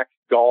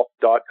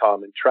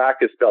 mindtrackgolf.com. And track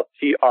is spelled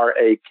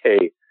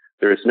T-R-A-K.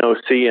 There is no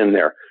C in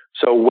there.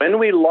 So when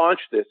we launch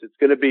this, it's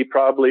going to be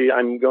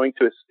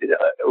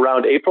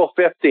around April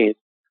 15th.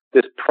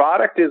 This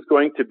product is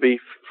going to be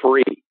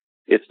free.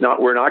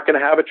 We're not going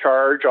to have a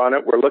charge on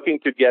it. We're looking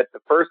to get the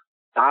first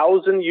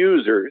 1,000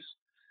 users.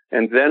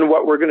 And then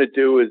what we're going to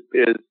do is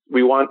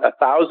we want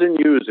 1,000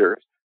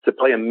 users to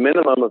play a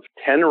minimum of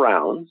 10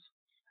 rounds.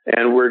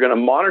 And we're going to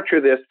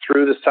monitor this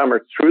through the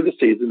summer, through the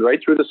season, right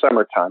through the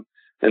summertime.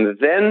 And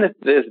then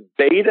this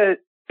beta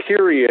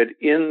period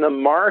in the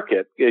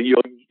market, you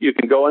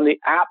can go in the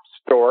App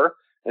Store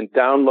and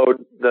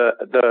download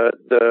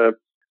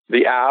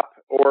the app,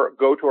 or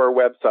go to our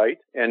website,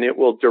 and it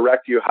will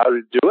direct you how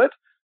to do it.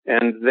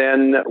 And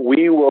then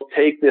we will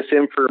take this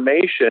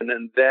information,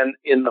 and then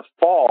in the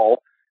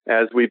fall,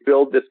 as we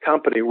build this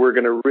company, we're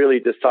going to really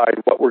decide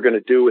what we're going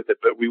to do with it.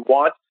 But we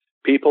want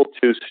people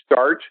to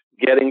start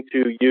getting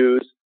to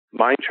use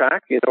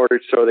MindTrack in order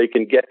so they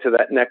can get to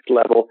that next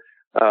level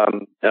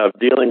of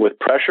dealing with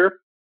pressure,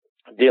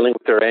 dealing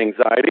with their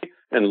anxiety,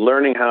 and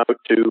learning how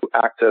to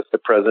access the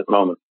present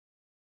moment.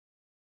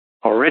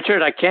 Well,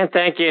 Richard, I can't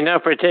thank you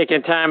enough for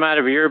taking time out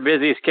of your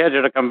busy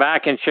schedule to come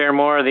back and share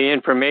more of the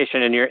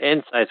information and your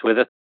insights with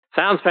us.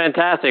 Sounds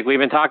fantastic. We've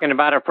been talking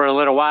about it for a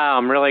little while.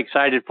 I'm really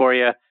excited for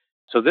you.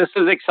 So this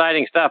is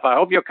exciting stuff. I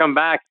hope you'll come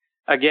back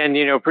again,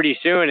 pretty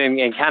soon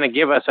and kind of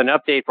give us an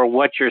update for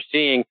what you're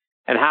seeing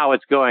and how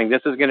it's going.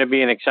 This is going to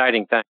be an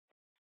exciting thing.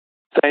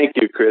 Thank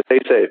you, Chris. Stay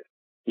safe.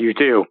 You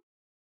too.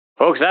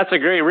 Folks, that's a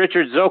great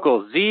Richard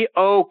Zokol.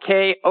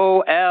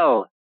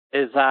 Zokol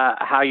is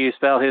how you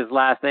spell his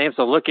last name.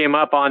 So look him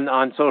up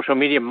on social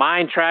media.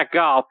 MindTrack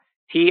Golf,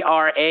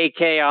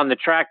 TRAK on the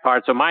track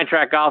part. So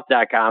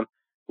mindtrackgolf.com.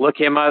 Look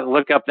him up,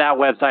 look up that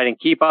website and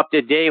keep up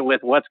to date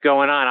with what's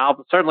going on.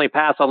 I'll certainly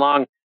pass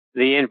along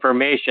the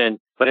information,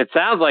 but it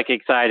sounds like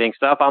exciting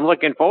stuff. I'm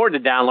looking forward to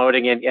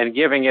downloading and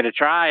giving it a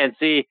try and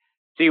see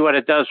what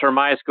it does for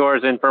my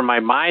scores and for my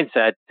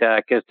mindset.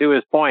 Because to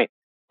his point,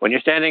 when you're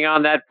standing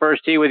on that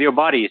first tee with your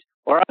buddies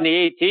or on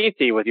the 18th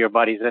tee with your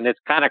buddies and it's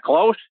kind of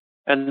close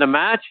in the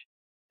match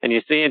and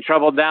you're seeing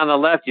trouble down the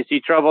left, you see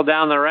trouble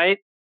down the right?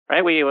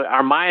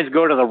 Our minds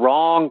go to the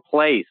wrong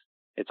place.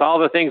 It's all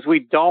the things we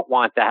don't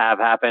want to have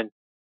happen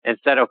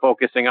instead of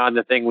focusing on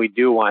the thing we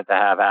do want to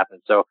have happen.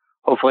 So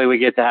hopefully we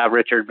get to have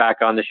Richard back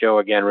on the show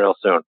again real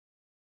soon.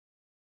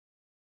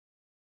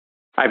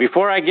 All right,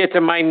 before I get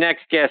to my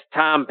next guest,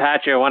 Tom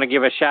Patri, I want to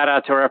give a shout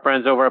out to our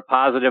friends over at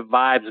Positive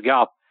Vibes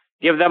Golf.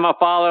 Give them a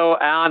follow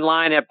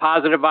online at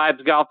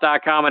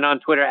positivevibesgolf.com and on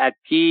Twitter at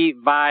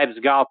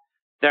pvibesgolf.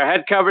 Their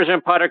head covers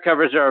and putter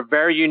covers are a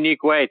very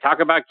unique way. Talk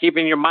about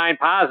keeping your mind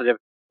positive.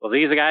 Well,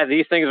 these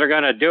things are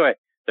going to do it.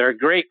 They're a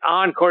great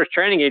on-course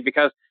training aid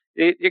because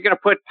you're going to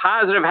put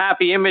positive,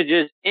 happy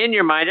images in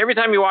your mind. Every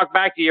time you walk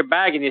back to your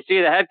bag and you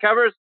see the head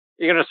covers,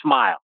 you're going to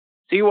smile.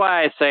 See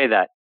why I say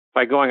that?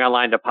 By going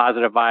online to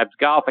Positive Vibes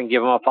Golf and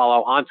give them a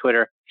follow on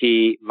Twitter,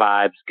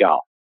 pvibesgolf.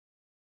 All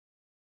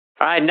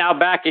right, now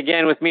back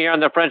again with me on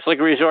the French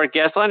Lick Resort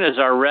guest line is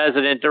our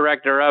resident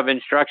director of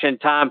instruction,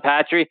 Tom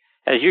Patri.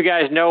 As you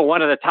guys know,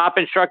 one of the top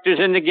instructors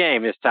in the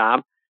game is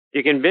Tom.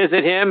 You can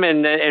visit him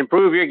and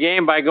improve your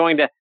game by going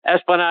to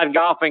Esplanade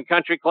Golf and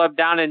Country Club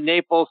down in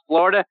Naples,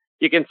 Florida.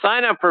 You can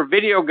sign up for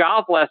video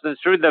golf lessons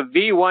through the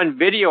V1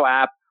 video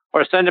app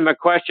or send him a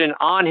question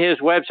on his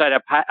website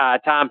at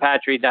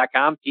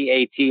tompatri.com,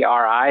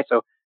 Patri.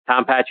 So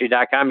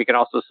tompatri.com. You can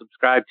also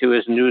subscribe to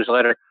his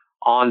newsletter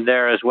on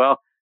there as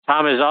well.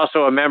 Tom is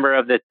also a member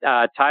of the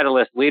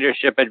Titleist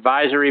Leadership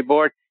Advisory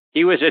Board.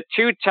 He was a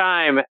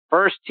two-time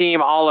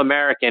first-team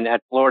All-American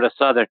at Florida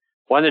Southern,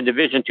 won the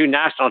Division II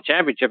National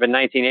Championship in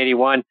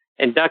 1981,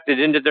 inducted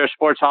into their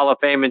Sports Hall of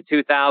Fame in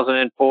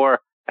 2004,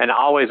 and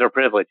always a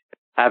privilege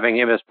having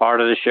him as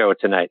part of the show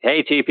tonight.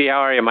 Hey, TP,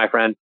 how are you, my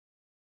friend?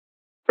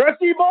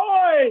 Pretty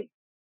boy!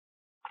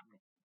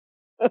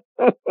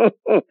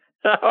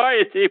 How are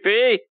you,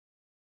 TP?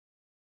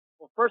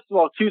 Well, first of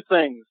all, two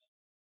things.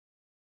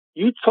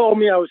 You told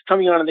me I was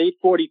coming on at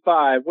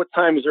 8:45. What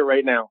time is it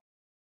right now?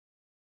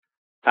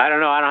 I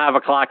don't know. I don't have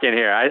a clock in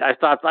here. I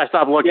stopped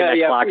looking at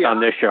clocks on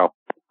this show.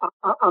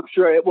 I'm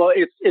sure. Well,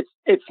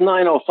 it's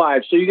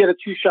 9:05, so you get a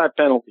 2-shot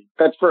penalty.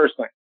 That's first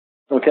thing.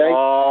 Okay.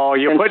 Oh,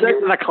 you put me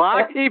in the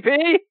clock,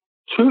 TP?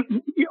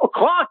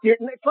 Clock.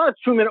 It's not a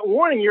 2-minute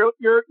warning. You're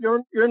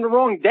in the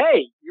wrong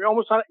day. You're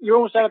almost out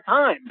of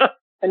time.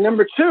 and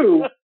number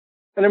two,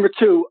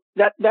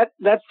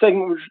 that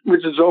segment with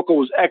Richard Zokol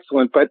was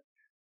excellent, but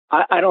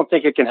I don't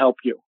think it can help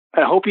you.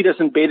 I hope he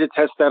doesn't beta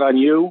test that on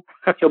you.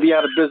 He'll be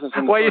out of business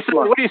in the first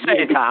month. What do you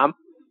say, Tom?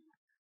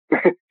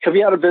 He'll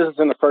be out of business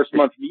in the first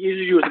month. If he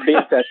uses you as a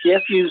beta test, he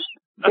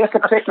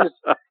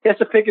has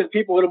to pick his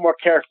people a little more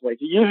carefully. If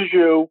he uses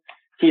you,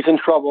 he's in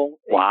trouble.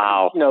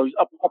 Wow. He's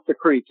up the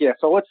creek. Yeah.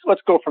 So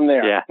let's go from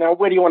there. Yeah. Now,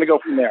 where do you want to go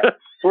from there?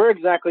 Where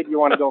exactly do you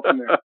want to go from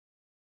there?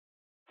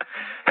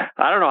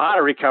 I don't know how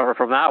to recover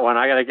from that one.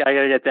 I gotta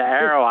get the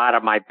arrow out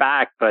of my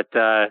back, but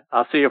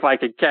I'll see if I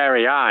can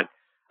carry on.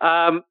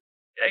 Tom,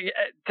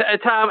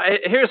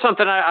 here's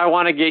something I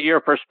want to get your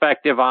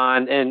perspective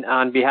on, and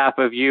on behalf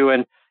of you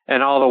and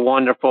all the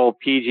wonderful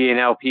PGA and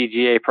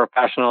LPGA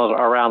professionals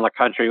around the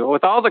country.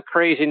 With all the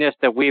craziness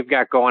that we've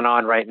got going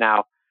on right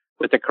now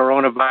with the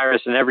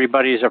coronavirus and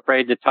everybody's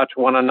afraid to touch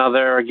one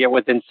another or get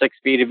within 6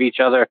 feet of each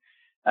other,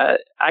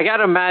 I got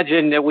to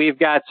imagine that we've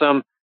got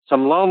some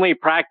lonely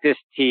practice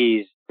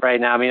tees right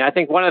now. I mean, I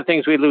think one of the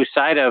things we lose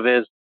sight of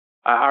is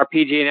our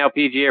PGA and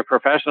LPGA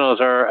professionals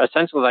are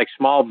essentially like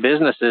small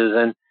businesses.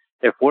 And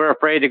if we're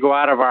afraid to go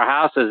out of our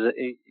houses,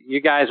 you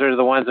guys are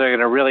the ones that are going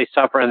to really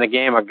suffer in the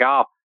game of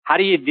golf. How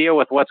do you deal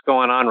with what's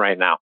going on right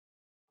now?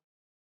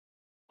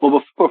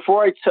 Well,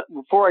 before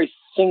I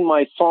sing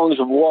my songs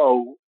of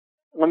woe,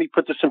 let me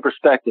put this in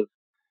perspective.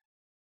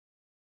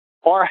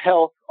 Our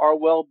health, our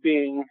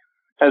well-being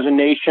as a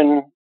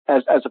nation,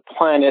 as a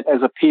planet,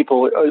 as a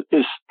people,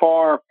 is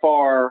far,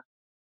 far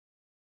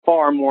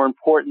far more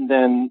important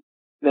than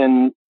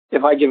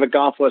if I give a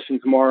golf lesson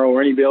tomorrow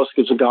or anybody else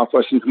gives a golf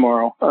lesson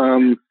tomorrow.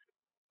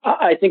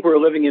 I think we're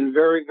living in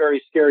very,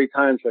 very scary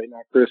times right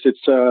now, Chris.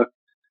 It's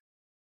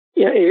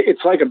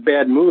it's like a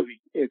bad movie.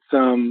 It's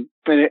and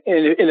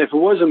if it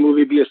was a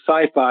movie, it'd be a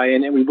sci-fi,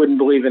 and we wouldn't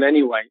believe it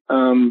anyway.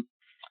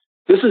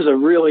 This is a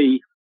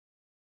really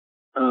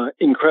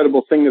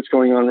incredible thing that's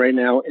going on right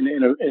now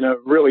in a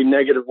really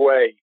negative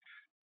way.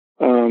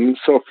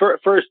 So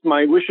first,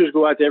 my wishes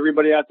go out to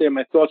everybody out there.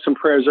 My thoughts and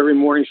prayers every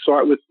morning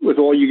start with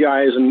all you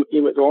guys and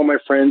with all my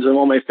friends and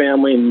all my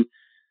family and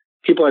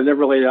people I've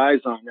never laid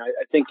eyes on.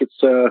 I think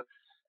it's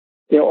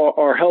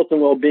our health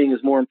and well-being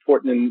is more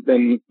important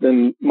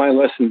than my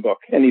lesson book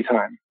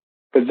anytime.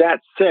 But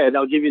that said,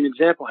 I'll give you an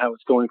example how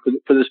it's going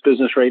for this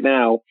business right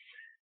now.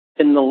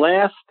 In the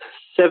last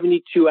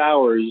 72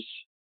 hours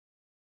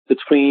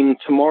between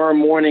tomorrow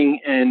morning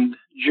and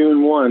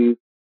June 1,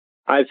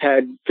 I've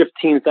had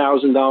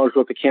 $15,000 worth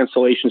of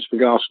cancellations for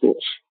golf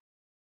schools.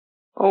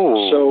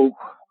 Oh, so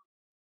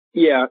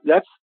yeah,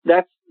 that's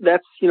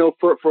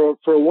for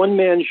a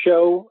one-man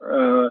show,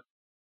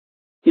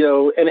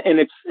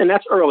 and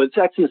that's early.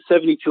 That's in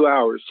 72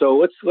 hours. So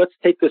let's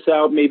take this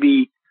out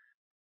maybe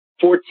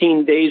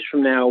 14 days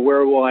from now.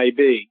 Where will I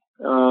be?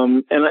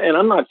 And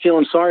I'm not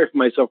feeling sorry for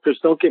myself, Chris.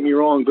 Don't get me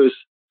wrong, because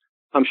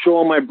I'm sure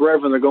all my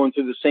brethren are going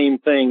through the same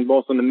thing,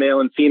 both on the male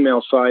and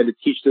female side, to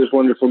teach this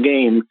wonderful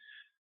game.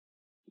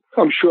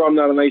 I'm sure I'm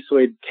not an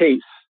isolated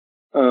case.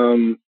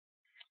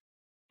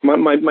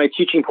 My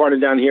teaching partner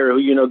down here,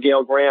 who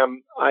Gail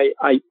Graham,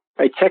 I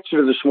texted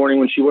her this morning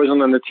when she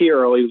wasn't on the tee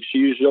early. She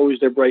usually always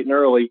there bright and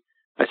early.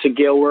 I said,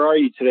 Gail, where are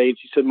you today? And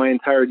she said, my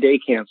entire day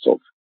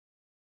canceled.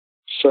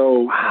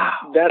 So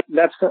wow.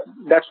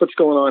 That's what's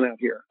going on out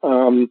here.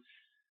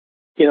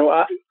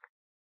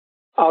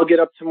 I'll get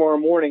up tomorrow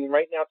morning.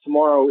 Right now,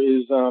 tomorrow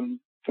is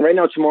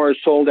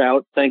sold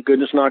out. Thank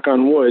goodness, knock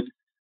on wood.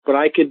 But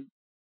I could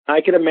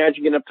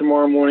imagine getting up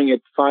tomorrow morning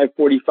at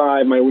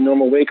 5:45, my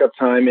normal wake up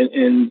time,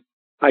 and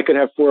I could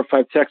have 4 or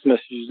 5 text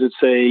messages that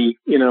say,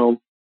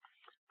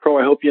 Pro,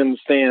 I hope you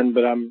understand,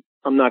 but I'm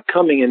not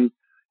coming.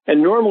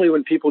 And normally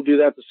when people do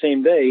that the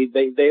same day,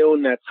 they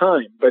own that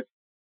time. But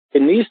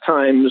in these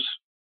times,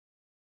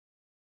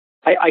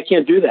 I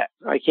can't do that.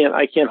 I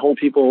can't hold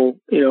people,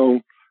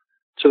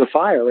 to the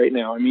fire right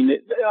now. I mean,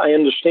 I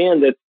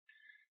understand that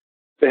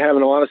they're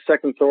having a lot of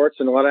second thoughts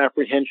and a lot of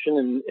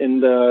apprehension.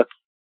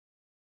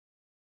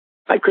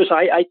 Chris,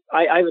 I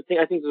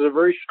think there's a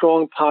very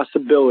strong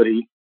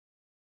possibility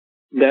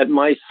that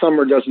my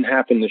summer doesn't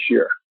happen this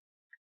year.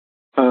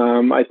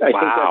 I think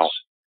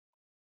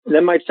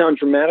that might sound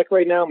dramatic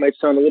right now. It might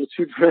sound a little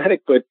too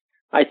dramatic, but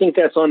I think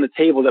that's on the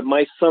table, that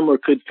my summer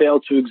could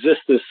fail to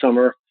exist this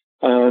summer.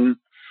 And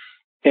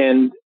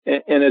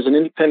as an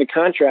independent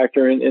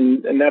contractor,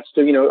 and that's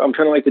I'm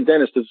kind of like the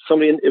dentist. If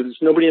there's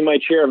nobody in my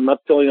chair, I'm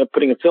not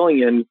putting a filling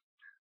in,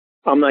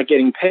 I'm not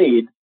getting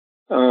paid.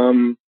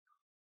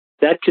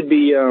 That could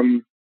be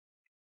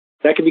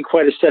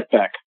quite a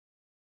setback.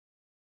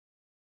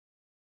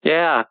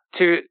 Yeah,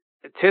 to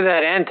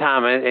that end,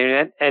 Tom,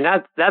 and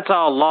that's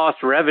all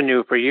lost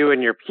revenue for you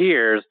and your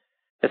peers.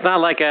 It's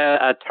not like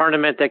a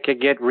tournament that could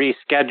get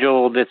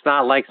rescheduled. It's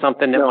not like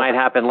something that might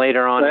happen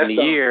later on in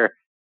the year.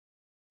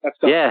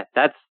 Yeah,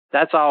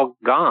 that's all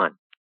gone.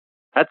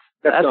 That's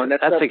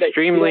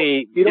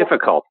extremely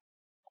difficult.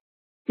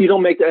 You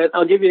don't make that.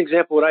 I'll give you an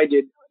example of what I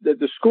did.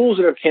 The schools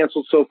that have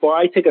canceled so far,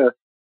 I take a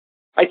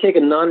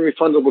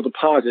non-refundable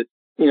deposit,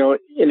 in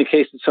the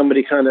case that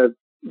somebody kind of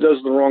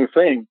does the wrong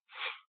thing.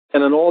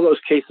 And in all those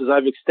cases,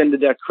 I've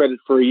extended that credit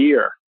for a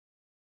year.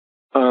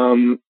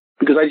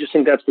 Because I just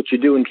think that's what you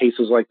do in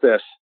cases like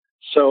this.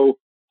 So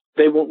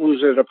they won't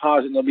lose their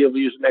deposit and they'll be able to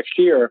use it next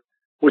year,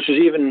 which is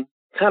even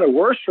kind of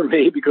worse for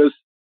me, because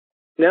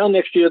now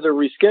next year they're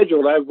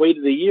rescheduled. I've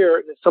waited a year,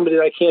 and it's somebody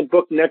that I can't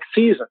book next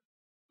season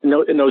in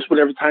those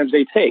whatever times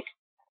they take.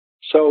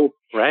 So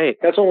right.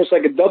 That's almost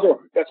like a double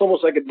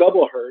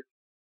hurt.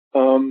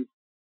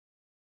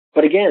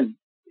 But again,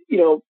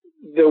 the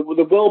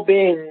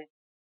well-being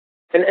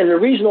and the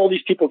reason all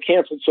these people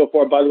canceled so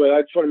far, by the way,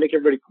 I just want to make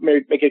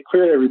it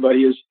clear to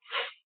everybody, is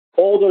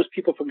all those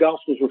people for golf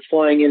schools were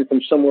flying in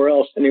from somewhere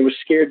else, and they were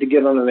scared to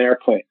get on an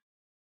airplane.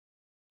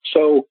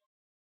 So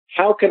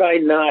how could I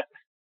not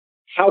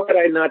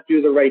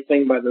do the right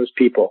thing by those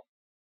people?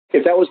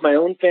 If that was my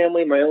own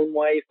family, my own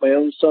wife, my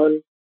own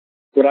son,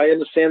 would I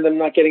understand them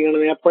not getting on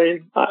an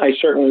airplane? I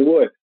certainly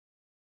would.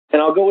 And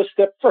I'll go a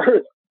step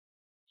further.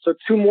 So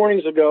 2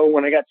 mornings ago,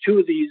 when I got 2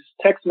 of these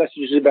text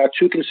messages about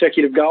 2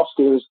 consecutive golf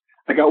schools,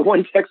 I got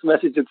 1 text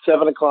message at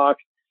 7:00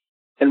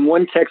 and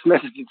 1 text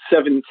message at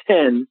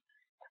 7:10.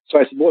 So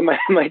I said, boy,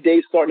 my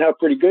day's starting out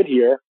pretty good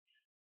here.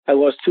 I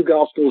lost 2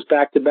 golf schools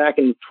back to back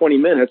in 20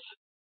 minutes.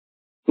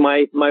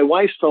 My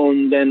wife's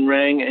phone then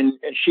rang, and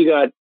she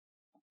got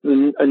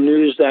a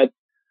news that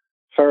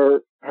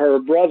her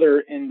brother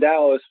in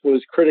Dallas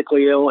was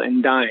critically ill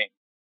and dying.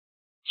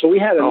 So we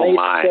had a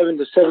nice 7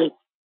 to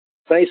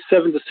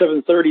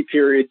 7:30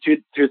 period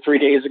 2 or 3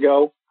 days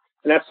ago,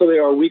 and that's the way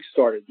our week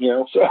started.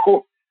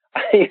 So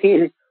I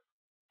mean,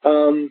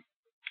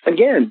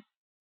 again,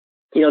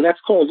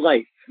 that's called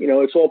life.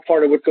 It's all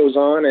part of what goes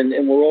on,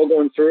 and we're all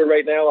going through it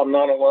right now. I'm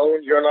not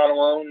alone. You're not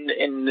alone.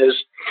 And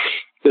there's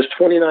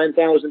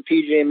 29,000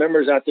 PGA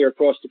members out there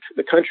across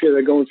the country that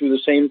are going through the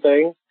same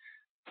thing.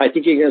 I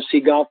think you're going to see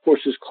golf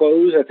courses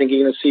close. I think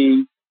you're going to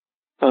see.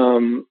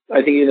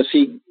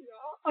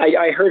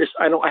 I heard.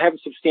 I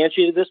haven't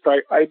substantiated this,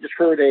 but I just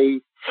heard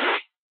a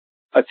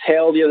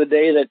tale the other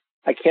day that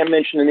I can't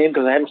mention the name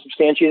because I haven't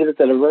substantiated it.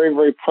 That a very,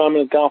 very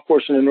prominent golf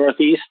course in the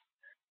Northeast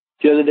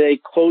the other day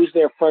closed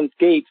their front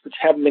gates, which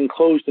haven't been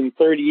closed in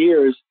 30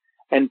 years,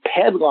 and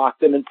padlocked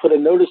them and put a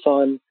notice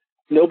on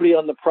nobody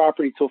on the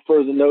property till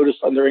further notice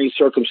under any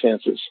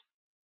circumstances.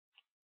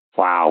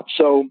 Wow.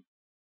 So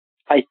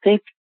I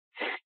think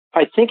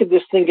if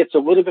this thing gets a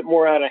little bit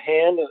more out of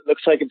hand, it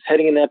looks like it's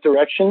heading in that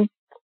direction.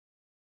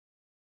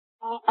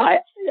 I'm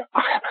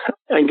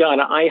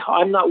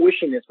not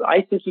wishing this, but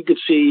I think you could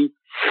see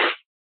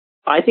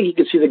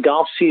the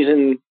golf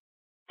season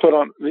put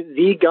on,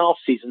 the golf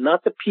season,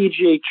 not the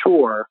PGA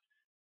Tour,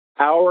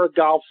 our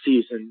golf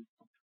season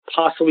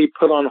possibly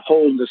put on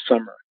hold this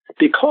summer,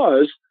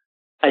 because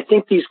I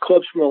think these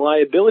clubs from a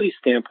liability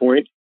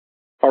standpoint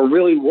are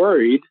really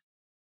worried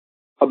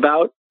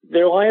about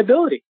their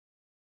liability.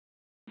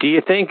 Do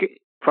you think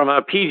from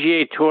a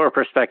PGA Tour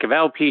perspective,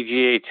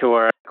 LPGA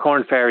Tour,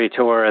 Korn Ferry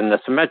Tour, and the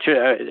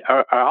Symetra,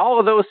 are all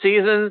of those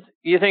seasons,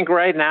 you think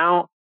right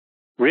now,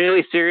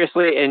 really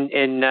seriously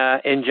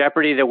in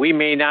jeopardy that we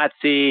may not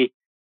see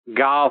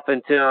golf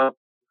until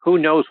who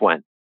knows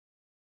when?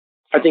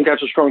 I think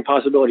that's a strong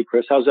possibility,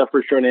 Chris. How's that for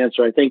a short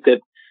answer? I think that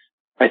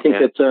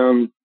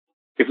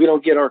if we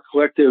don't get our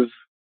collective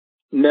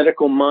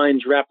medical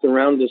minds wrapped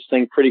around this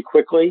thing pretty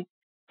quickly,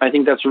 I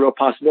think that's a real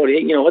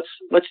possibility.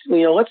 Let's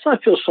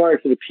not feel sorry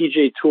for the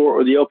PGA Tour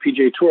or the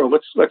LPGA Tour.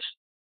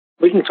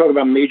 We can talk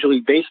about Major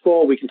League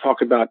Baseball. We can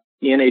talk about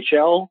the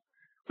NHL.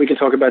 We can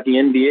talk about the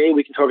NBA.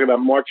 We can talk about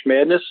March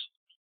Madness.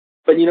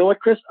 But you know what,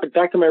 Chris?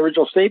 Back to my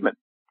original statement.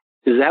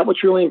 Is that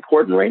what's really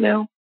important right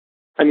now?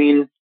 I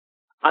mean,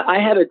 I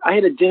had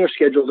a dinner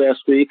scheduled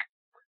last week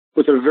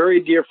with a very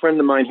dear friend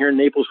of mine here in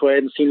Naples who I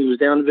hadn't seen. He was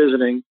down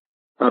visiting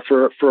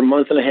for a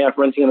month and a half,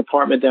 renting an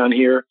apartment down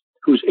here,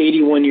 who's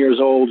 81 years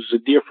old. He's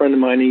a dear friend of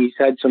mine. He's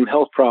had some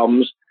health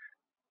problems.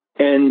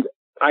 And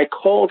I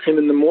called him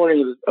in the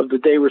morning of the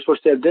day we were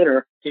supposed to have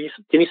dinner.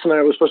 Denise and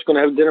I were supposed to go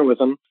have dinner with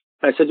him.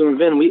 I said to him,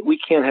 Vin, we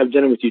can't have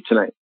dinner with you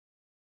tonight,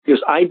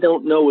 because I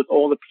don't know, with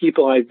all the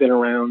people I've been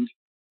around,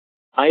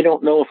 I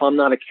don't know if I'm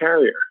not a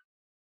carrier,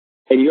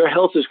 and your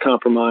health is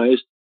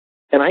compromised,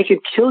 and I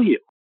could kill you.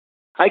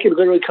 I could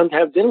literally come to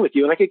have dinner with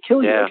you, and I could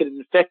kill you. Yeah. I could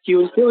infect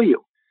you and kill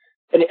you.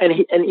 And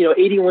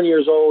 81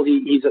 years old.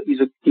 He's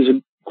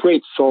a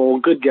great soul,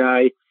 good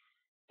guy,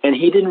 and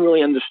he didn't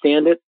really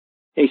understand it.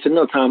 And he said,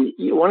 "No, Tom,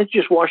 why don't you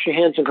just wash your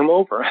hands and come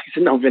over?" I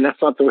said, "No, Vin,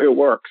 that's not the way it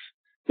works,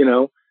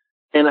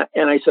 And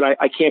I said,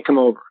 I can't come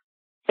over.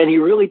 And he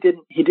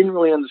didn't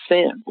really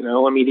understand, he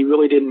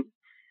really didn't.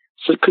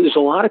 So, cause there's a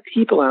lot of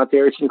people out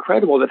there, it's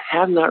incredible, that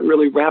have not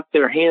really wrapped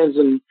their hands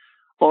and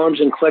arms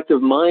and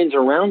collective minds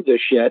around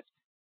this yet.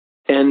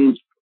 And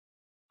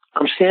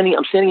I'm standing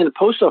in the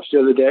post office the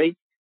other day,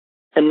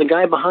 and the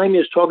guy behind me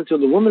is talking to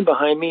the woman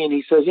behind me, and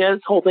he says, "Yeah,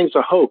 this whole thing's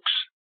a hoax."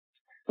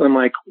 And I'm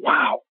like,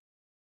 wow.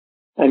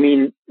 I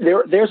mean,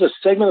 there's a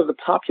segment of the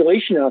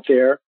population out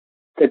there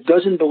that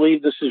doesn't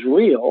believe this is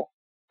real,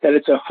 that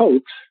it's a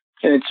hoax,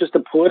 and it's just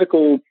a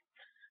political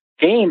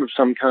game of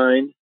some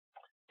kind,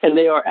 and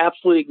they are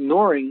absolutely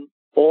ignoring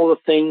all the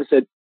things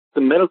that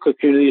the medical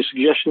community is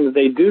suggesting that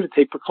they do to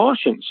take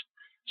precautions.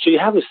 So you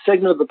have a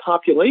segment of the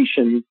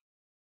population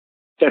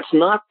that's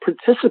not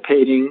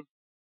participating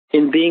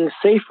in being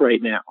safe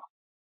right now.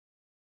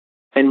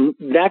 And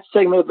that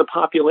segment of the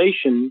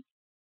population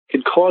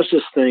could cause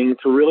this thing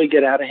to really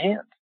get out of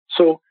hand.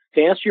 So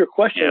to answer your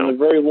question in a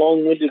very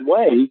long-winded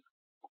way,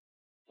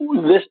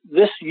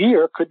 this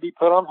year could be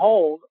put on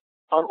hold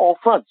on all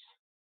fronts.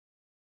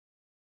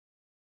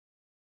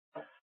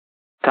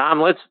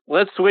 Tom, let's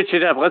switch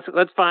it up.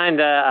 Let's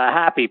find a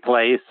happy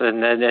place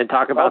and then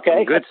talk about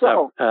some good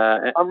stuff.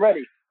 I'm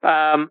ready.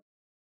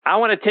 I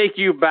want to take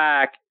you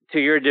back to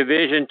your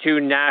Division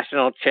II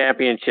National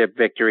Championship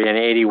victory in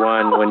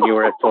 '81 when you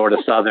were at Florida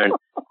Southern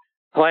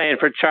playing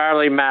for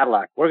Charlie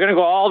Matlock. We're going to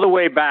go all the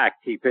way back,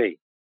 TP.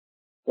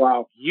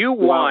 Wow. You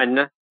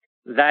won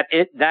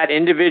that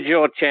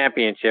individual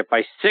championship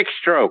by 6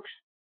 strokes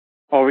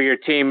over your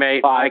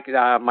teammate, Mike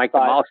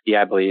Damalski,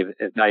 I believe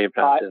is how you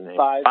pronounce his name.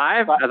 5?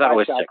 I thought it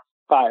was 6.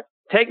 5.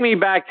 Take me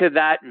back to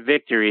that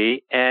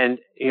victory. And,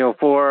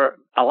 for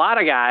a lot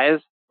of guys,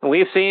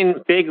 we've seen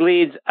big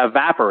leads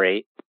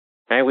evaporate.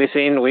 Right? We've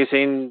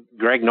seen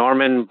Greg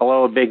Norman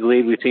blow a big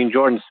lead. We've seen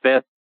Jordan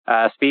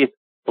Spieth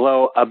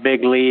blow a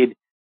big lead.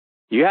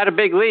 You had a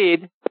big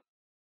lead.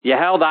 You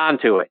held on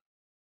to it.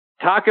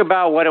 Talk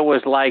about what it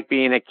was like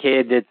being a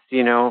kid that's,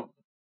 in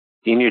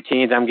your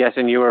teens. I'm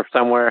guessing you were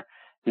somewhere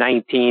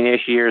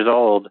 19-ish years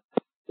old,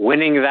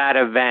 winning that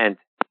event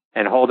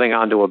and holding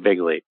on to a big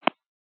lead.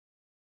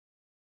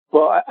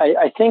 Well,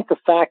 I think the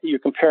fact that you're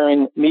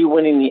comparing me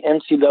winning the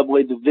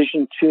NCAA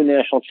Division II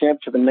National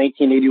Championship in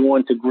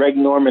 1981 to Greg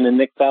Norman and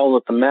Nick Faldo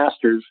at the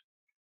Masters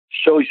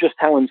shows just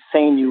how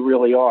insane you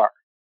really are.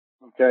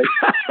 Okay.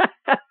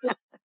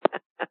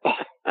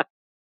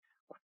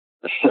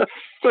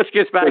 Which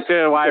gets back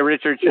to why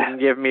Richard shouldn't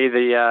give me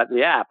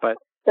the app, but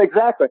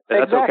exactly.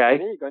 That's okay.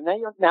 There you go.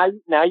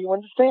 Now you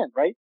understand,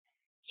 right?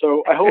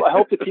 So I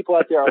hope the people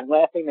out there are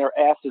laughing their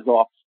asses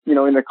off, in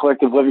their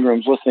collective living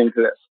rooms listening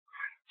to this.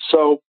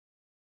 So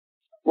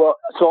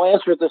I'll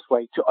answer it this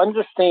way. To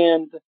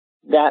understand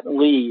that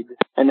lead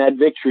and that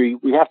victory,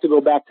 we have to go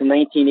back to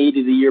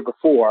 1980, the year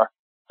before,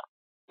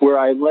 where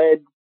I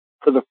led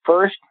for the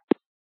first,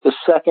 the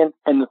second,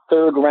 and the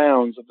third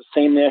rounds of the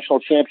same national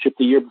championship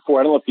the year before.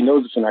 I don't know if you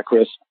know this or not,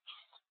 Chris,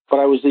 but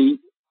I was the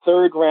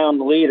third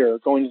round leader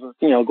going to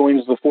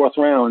the fourth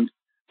round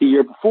the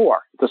year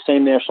before, the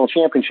same national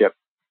championship.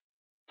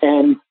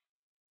 And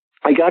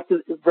I got to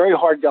a very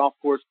hard golf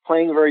course,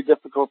 playing very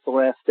difficult the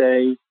last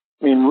day.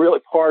 I mean, really,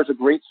 par is a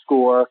great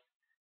score.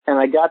 And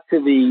I got to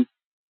the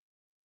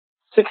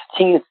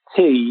 16th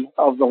tee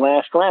of the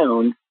last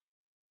round,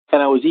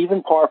 and I was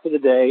even par for the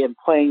day and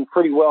playing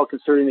pretty well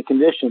considering the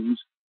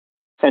conditions.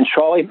 And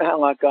Charlie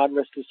Matlock, God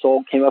rest his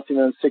soul, came up to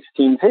me on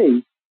 16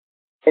 tee,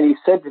 and he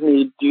said to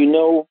me, do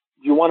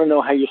you want to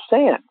know how you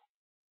stand?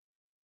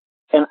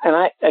 And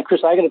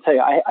Chris, I got to tell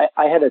you,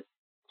 I had a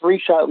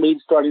 3-shot lead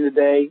starting the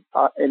day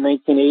in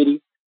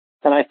 1980,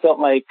 and I felt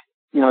like,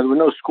 there were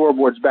no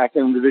scoreboards back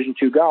then in Division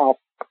II golf,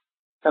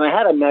 and I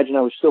had to imagine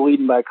I was still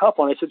leading by a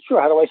couple, and I said,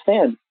 sure, how do I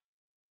stand?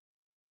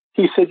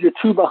 He said, you're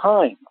 2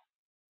 behind.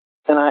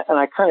 And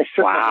I kind of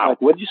shook my head,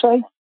 like, what'd you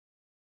say?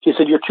 He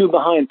said, you're 2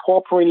 behind.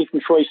 Paul Perini from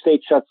Troy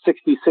State shot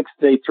 66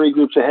 today, 3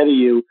 groups ahead of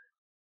you.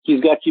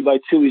 He's got you by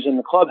 2. He's in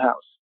the clubhouse.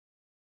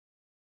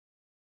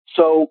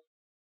 So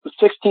the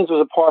 16th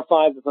was a par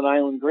 5 with an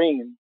island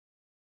green.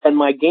 And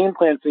my game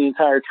plan for the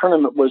entire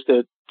tournament was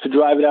to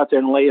drive it out there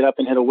and lay it up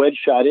and hit a wedge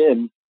shot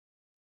in.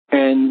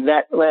 And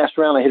that last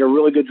round, I hit a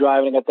really good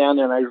drive and I got down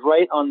there and I was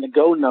right on the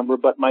go number.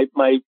 But my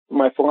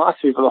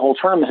philosophy for the whole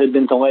tournament had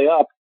been to lay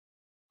up.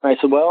 And I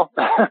said, well,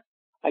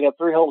 I got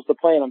 3 holes to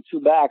play and I'm 2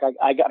 back.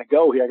 I got to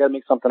go here. I got to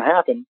make something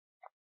happen.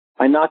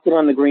 I knocked it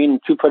on the green and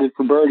 2-putted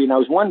for birdie, and I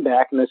was 1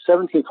 back. And the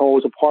 17th hole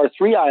was a par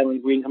 3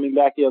 island green coming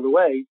back the other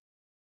way.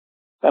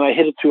 And I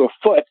hit it to a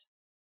foot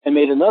and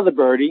made another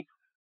birdie.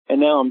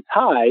 And now I'm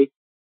tied.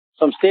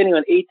 So I'm standing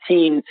on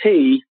 18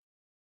 tee,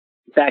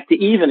 back to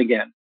even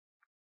again.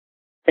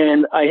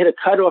 And I hit a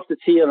cut off the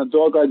tee on a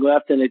dog-leg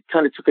left, and it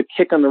kind of took a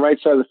kick on the right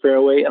side of the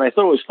fairway. And I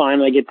thought it was fine.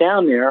 And I get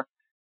down there,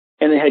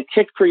 and it had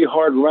kicked pretty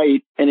hard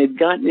right, and it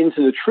gotten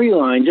into the tree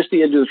line, just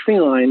the edge of the tree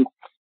line.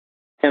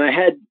 And I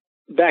had,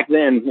 back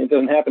then, it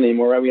doesn't happen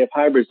anymore, right? We have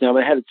hybrids now,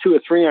 but I had a 2 or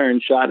 3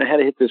 iron shot, and I had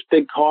to hit this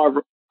big carve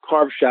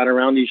shot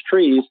around these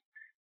trees.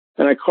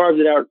 And I carved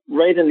it out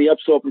right in the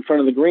upslope in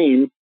front of the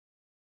green.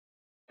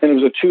 And it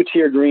was a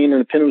 2-tier green, and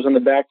the pin was on the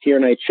back tier,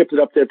 and I chipped it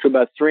up there to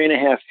about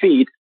 3.5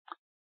 feet.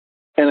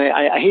 And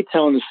I hate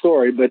telling the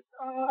story, but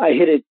I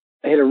hit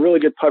a really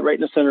good putt right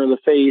in the center of the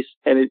face,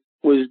 and it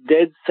was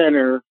dead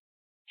center,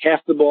 half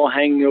the ball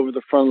hanging over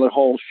the front of the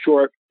hole,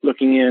 short,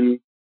 looking in,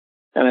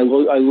 and I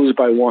lose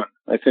by 1.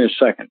 I finished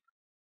second.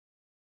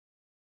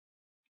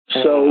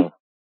 So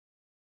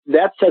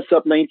that sets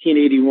up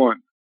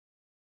 1981.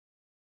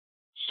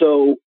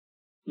 So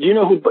do you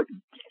know who,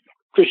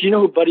 Chris, you know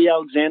who Buddy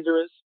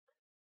Alexander is?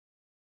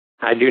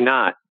 I do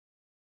not.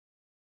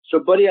 So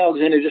Buddy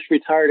Alexander just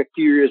retired a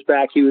few years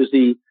back. He was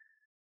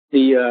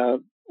the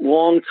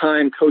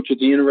longtime coach at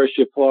the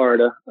University of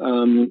Florida.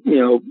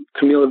 Camilo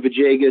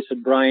Villegas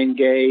and Brian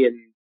Gay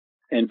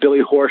and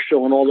Billy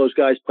Horschel and all those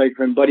guys played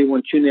for him. Buddy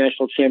won 2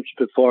 national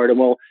championships at Florida.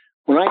 Well,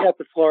 when I got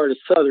to Florida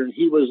Southern,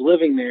 he was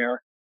living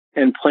there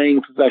and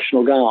playing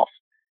professional golf.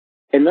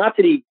 And not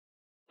that he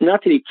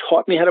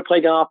taught me how to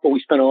play golf, but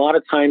we spent a lot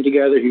of time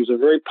together. He was a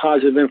very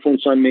positive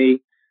influence on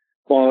me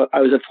while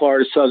I was at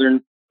Florida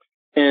Southern.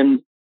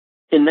 And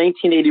in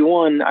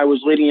 1981, I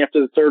was leading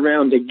after the 3rd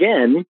round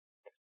again,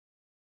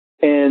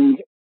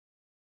 and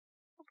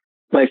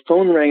my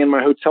phone rang in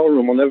my hotel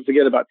room. I'll never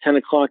forget, about 10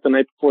 o'clock the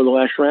night before the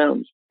last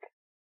round.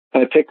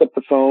 And I picked up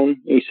the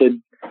phone. He said,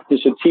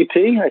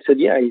 TP? I said,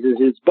 yeah. He says,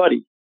 it's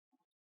Buddy.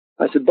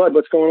 I said, Bud,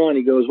 what's going on?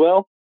 He goes,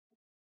 well,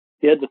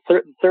 you had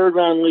the third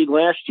round lead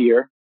last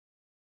year,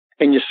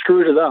 and you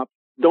screwed it up.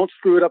 Don't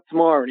screw it up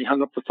tomorrow. And he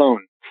hung up the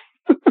phone.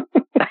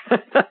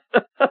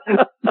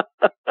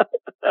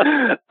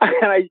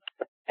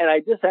 And I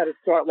just had to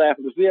start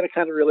laughing because we had a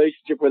kind of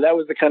relationship where that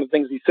was the kind of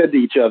things we said to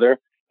each other.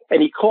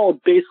 And he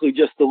called basically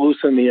just to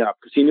loosen me up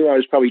because he knew I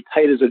was probably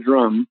tight as a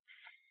drum.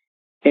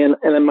 And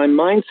then my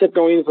mindset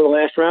going into the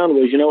last round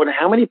was, you know what,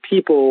 how many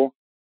people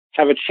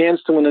have a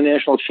chance to win a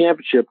national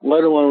championship,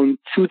 let alone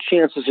 2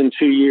 chances in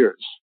 2 years?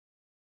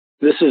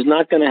 This is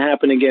not going to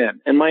happen again.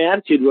 And my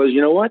attitude was,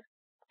 you know what?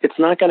 It's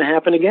not going to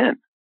happen again.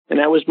 And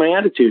that was my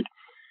attitude.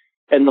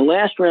 And the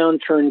last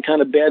round turned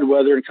kind of bad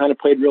weather and kind of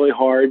played really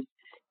hard.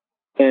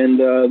 And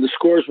the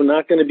scores were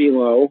not going to be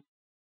low.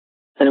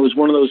 And it was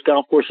one of those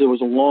golf courses. It was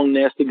a long,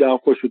 nasty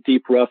golf course with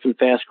deep rough and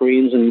fast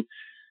greens. And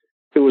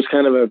it was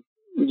kind of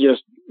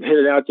just hit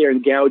it out there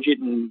and gouge it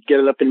and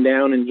get it up and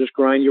down and just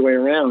grind your way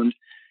around.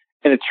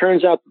 And it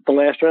turns out that the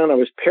last round I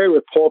was paired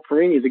with Paul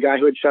Perini, the guy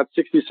who had shot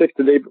 66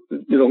 the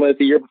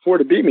year before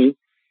to beat me.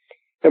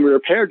 And we were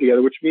paired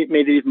together, which made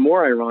it even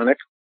more ironic.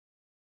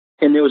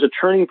 And there was a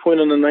turning point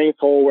on the ninth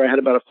hole where I had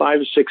about a 5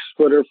 or 6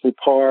 footer for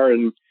par,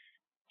 and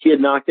he had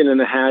knocked it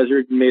in a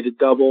hazard and made it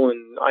double,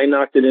 and I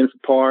knocked it in for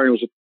par, and it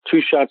was a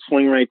 2-shot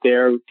swing right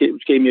there,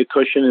 which gave me a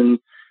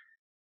cushion.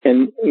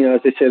 And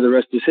as they say, the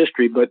rest is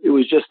history. But it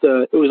was just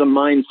it was a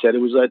mindset. It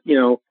was that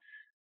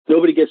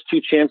nobody gets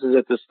 2 chances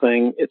at this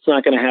thing. It's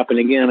not going to happen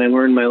again. I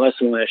learned my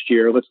lesson last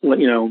year. Let's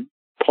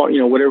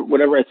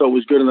whatever I thought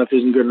was good enough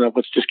isn't good enough.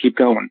 Let's just keep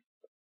going.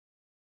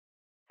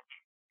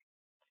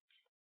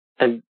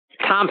 And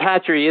Tom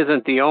Patri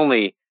isn't the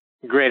only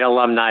great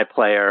alumni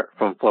player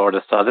from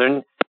Florida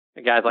Southern.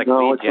 Guys like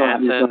Lee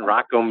Jansen,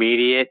 Rocco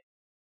Mediate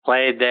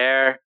played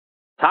there.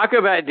 Talk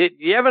about, did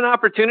you have an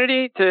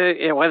opportunity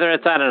to, whether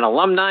it's at an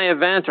alumni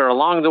event or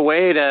along the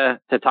way, to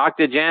talk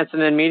to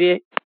Jansen and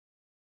Mediate?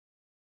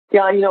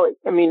 Yeah,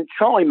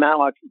 Charlie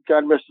Matlock,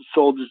 God rest his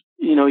soul, just,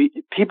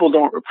 people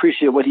don't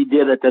appreciate what he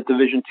did at that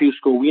Division II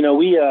school.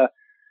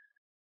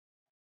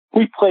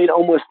 We played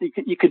almost,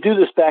 you could do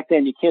this back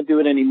then, you can't do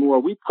it anymore.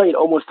 We played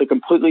almost a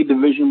completely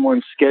Division I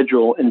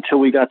schedule until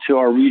we got to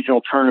our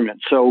regional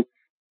tournament. So,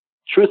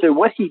 truthfully,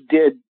 what he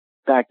did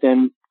back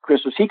then,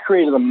 Chris, was he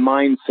created a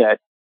mindset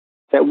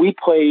that we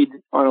played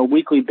on a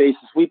weekly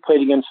basis. We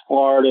played against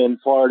Florida and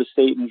Florida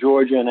State and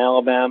Georgia and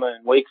Alabama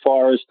and Wake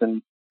Forest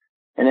and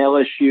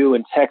LSU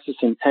and Texas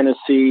and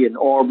Tennessee and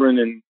Auburn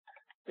and,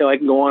 I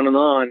can go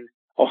on,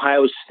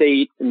 Ohio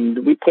State.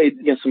 And we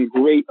played against some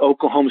great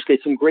Oklahoma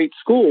State, some great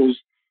schools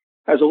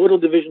as a little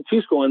Division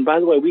II school. And by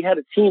the way, we had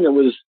a team that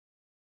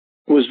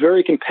was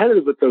very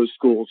competitive with those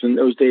schools in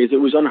those days. It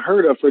was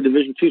unheard of for a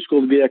Division II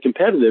school to be that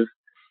competitive.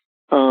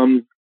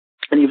 And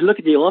if you look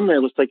at the alumni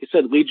list, like I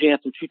said, Lee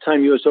Jansen,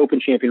 2-time U.S. Open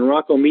champion,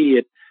 Rocco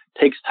Mediate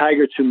takes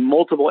Tiger to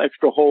multiple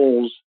extra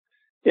holes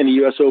in the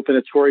U.S. Open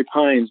at Torrey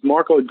Pines.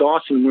 Marco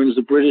Dawson wins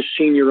the British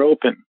Senior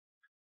Open.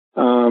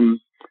 The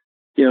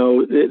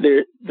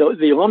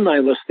alumni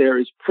list there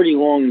is pretty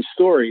long and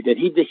storied. That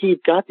he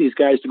got these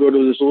guys to go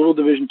to this little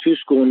Division II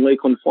school in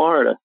Lakeland,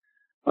 Florida.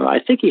 I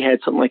think he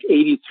had something like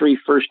 83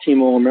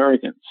 first-team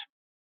All-Americans.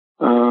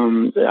 I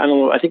don't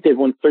know. I think they've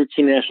won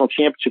 13 national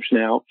championships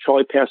now.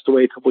 Charlie passed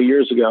away a couple of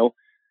years ago.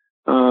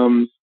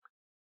 I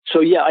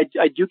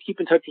do keep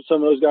in touch with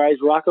some of those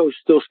guys. Rocco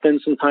still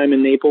spends some time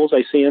in Naples.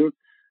 I see him.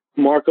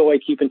 Marco, I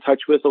keep in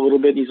touch with a little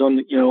bit. He's on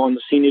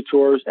the senior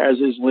tours, as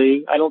is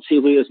Lee. I don't see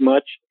Lee as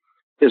much.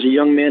 There's a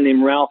young man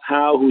named Ralph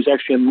Howe, who's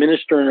actually a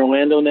minister in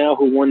Orlando now,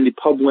 who won the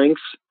Pub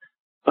Links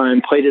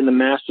and played in the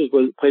Masters,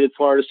 played at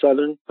Florida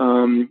Southern.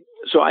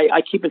 So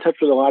I keep in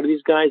touch with a lot of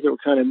these guys that were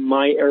kind of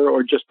my era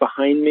or just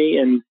behind me.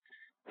 And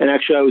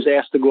actually, I was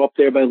asked to go up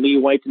there by Lee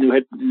White,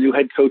 the new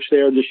head coach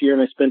there this year.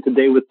 And I spent the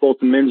day with both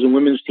the men's and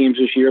women's teams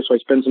this year. So I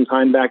spent some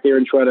time back there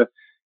and try to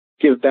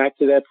give back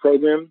to that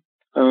program.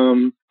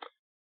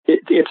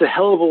 It's a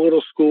hell of a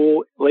little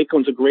school.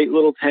 Lakeland's a great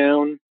little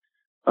town.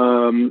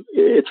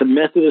 It's a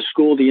Methodist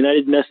school. The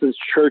United Methodist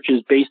Church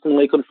is based in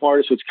Lakeland,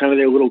 Florida. So it's kind of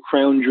their little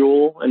crown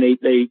jewel. And they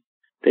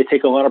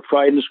take a lot of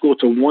pride in the school.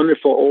 It's a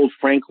wonderful old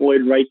Frank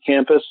Lloyd Wright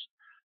campus.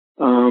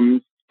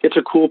 It's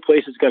a cool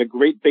place. It's got a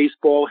great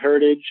baseball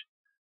heritage.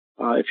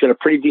 It's got a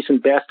pretty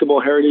decent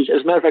basketball heritage.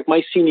 As a matter of fact,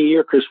 my senior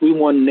year, Chris, we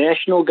won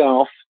national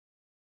golf.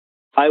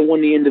 I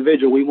won the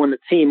individual. We won the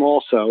team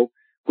also.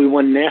 We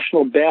won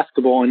national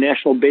basketball and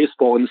national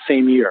baseball in the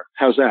same year.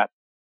 How's that?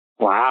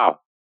 Wow.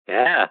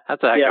 Yeah,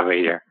 that's a heck of a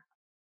year.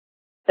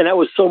 And that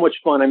was so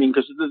much fun. I mean,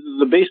 because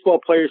the baseball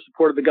players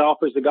supported the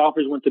golfers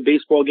went to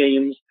baseball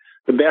games.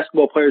 The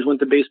basketball players went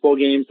to baseball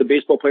games. The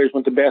baseball players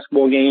went to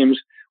basketball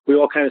games. We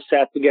all kind of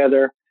sat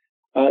together.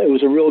 It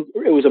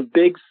was a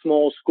big,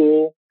 small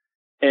school,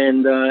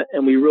 and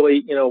we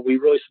really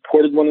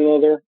supported one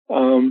another.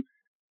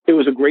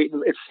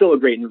 It's still a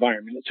great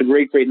environment. It's a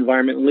great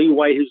environment. Lee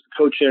White, who's the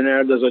coach there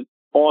now, does an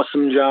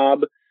awesome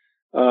job.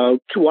 To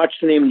watch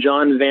the name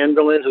John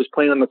Vanderlyn, who's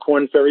playing on the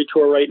Korn Ferry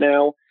Tour right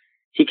now.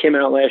 He came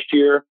out last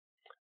year,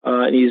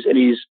 and he's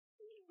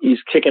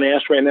kicking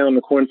ass right now on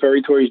the Korn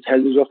Ferry Tour. He's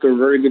off to a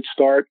very good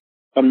start.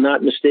 If I'm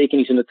not mistaken,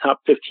 he's in the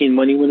top 15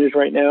 money winners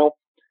right now.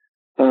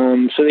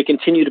 So they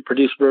continue to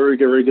produce very,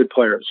 very good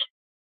players.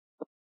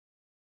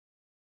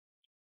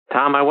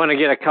 Tom, I want to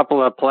get a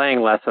couple of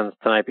playing lessons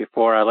tonight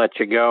before I let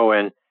you go.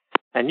 And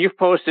you've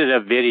posted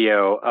a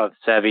video of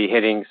Seve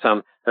hitting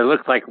some, it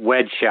looks like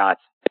wedge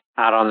shots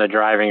out on the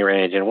driving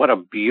range. And what a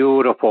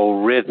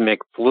beautiful, rhythmic,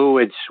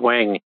 fluid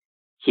swing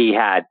he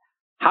had.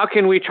 How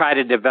can we try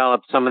to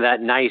develop some of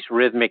that nice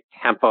rhythmic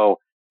tempo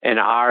in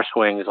our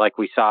swings like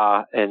we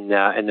saw in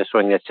the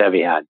swing that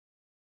Seve had?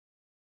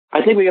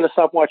 I think we got to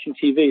stop watching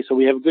TV. So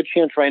we have a good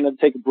chance right now to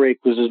take a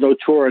break because there's no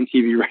tour on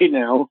TV right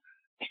now.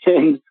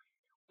 And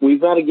we've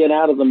got to get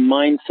out of the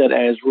mindset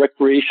as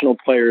recreational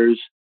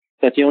players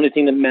that the only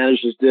thing that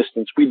matters is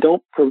distance. We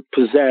don't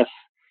possess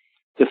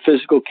the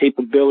physical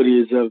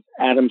capabilities of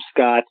Adam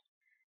Scott,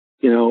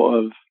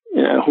 of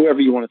whoever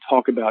you want to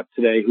talk about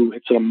today, who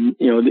hits some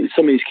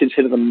of these kids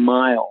hit it a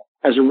mile.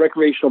 As a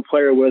recreational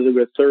player, whether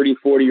we're 30,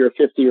 40, or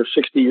 50 or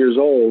 60 years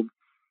old,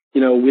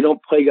 we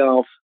don't play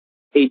golf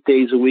 8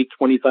 days a week,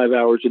 25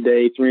 hours a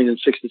day,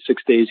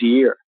 366 days a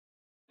year.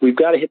 We've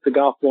got to hit the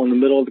golf ball in the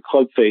middle of the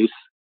club face.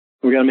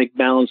 We've got to make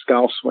balanced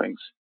golf swings.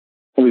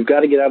 And we've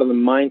got to get out of the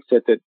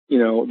mindset that,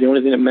 the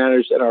only thing that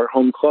matters at our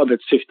home club at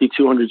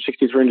 6,200,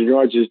 6,300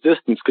 yards is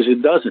distance, because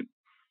it doesn't.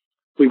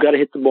 We've got to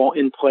hit the ball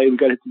in play. We've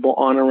got to hit the ball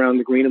on around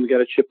the green, and we've got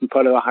to chip and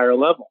putt at a higher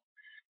level.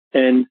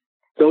 And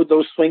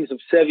those swings of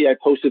Seve I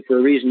posted for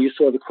a reason. You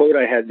saw the quote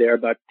I had there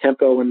about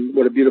tempo and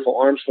what a beautiful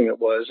arm swing it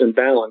was and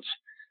balance.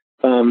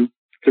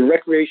 The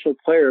recreational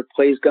player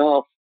plays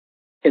golf,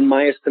 in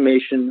my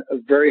estimation, a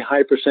very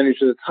high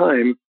percentage of the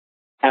time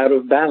out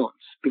of balance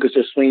because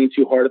they're swinging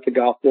too hard at the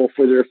golf ball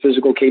for their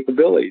physical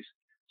capabilities.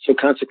 So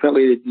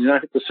consequently, they do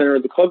not hit the center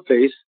of the club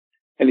face,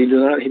 and they do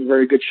not hit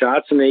very good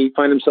shots, and they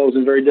find themselves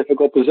in very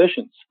difficult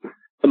positions.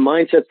 The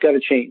mindset's got to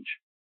change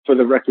for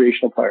the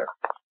recreational player.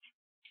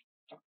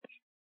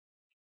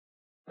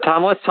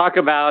 Tom, let's talk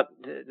about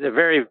the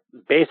very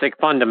basic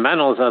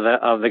fundamentals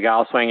of the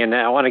golf swing, and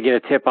I want to get a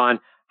tip on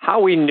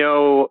how we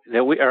know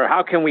that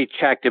how can we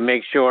check to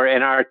make sure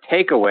in our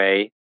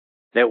takeaway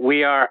that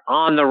we are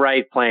on the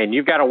right plane.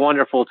 You've got a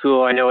wonderful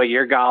tool, I know, at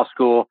your golf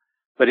school,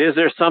 but is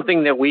there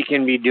something that we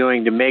can be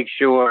doing to make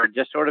sure,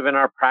 just sort of in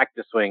our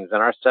practice swings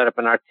and our setup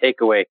and our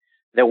takeaway,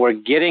 that we're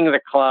getting the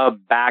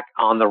club back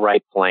on the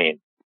right plane?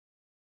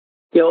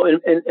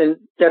 And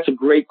that's a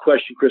great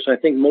question, Chris. I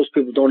think most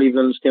people don't even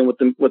understand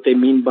what they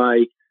mean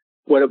by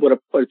what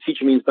a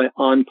teacher means by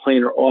on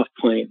plane or off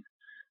plane.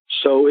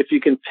 So if you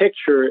can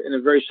picture in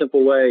a very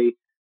simple way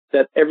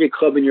that every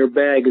club in your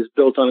bag is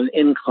built on an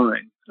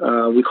incline,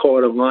 we call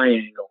it a lie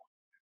angle.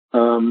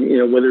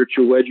 Whether it's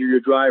your wedge or your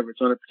driver, it's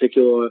on a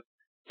particular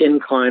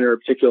incline or a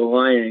particular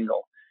lie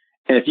angle.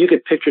 And if you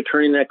could picture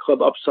turning that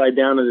club upside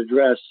down in the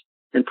dress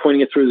and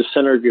pointing it through the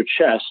center of your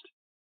chest,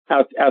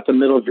 out the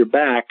middle of your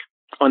back,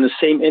 on the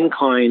same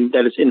incline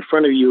that is in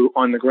front of you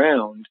on the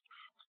ground,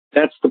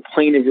 that's the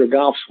plane of your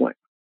golf swing.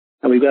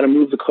 And we've got to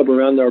move the club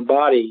around our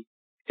body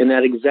in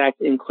that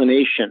exact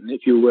inclination,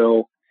 if you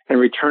will, and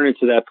return it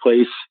to that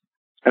place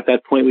at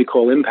that point we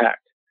call impact.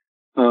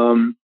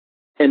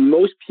 And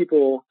most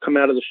people come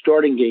out of the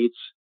starting gates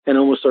and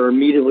almost are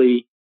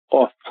immediately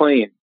off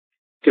plane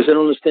because they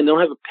don't understand, they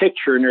don't have a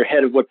picture in their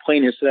head of what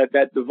plane is. So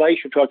that device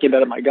you're talking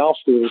about at my golf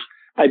schools,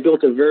 I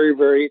built it's really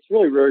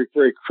very,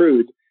 very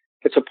crude.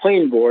 It's a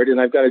plane board, and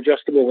I've got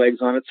adjustable legs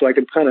on it, so I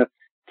can kind of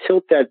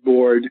tilt that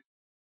board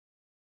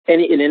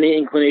in any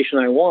inclination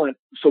I want.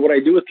 So what I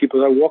do with people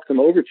is I walk them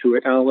over to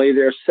it, and I'll lay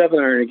their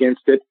 7-iron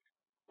against it,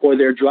 or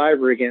their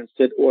driver against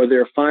it, or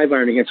their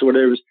 5-iron against it,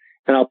 whatever it is,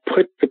 and I'll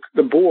put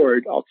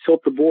I'll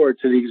tilt the board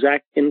to the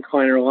exact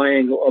incline or lie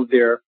angle of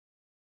their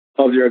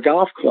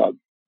golf club.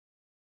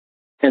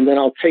 And then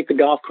I'll take the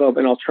golf club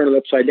and I'll turn it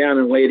upside down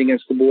and lay it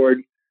against the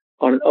board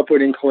on an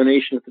upward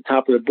inclination at the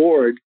top of the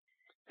board,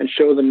 and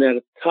show them that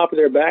at the top of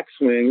their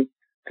backswing,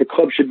 the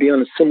club should be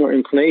on a similar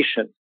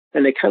inclination.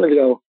 And they kind of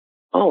go,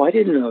 oh, I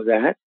didn't know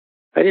that.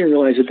 I didn't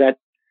realize that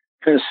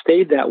kind of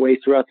stayed that way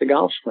throughout the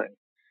golf swing.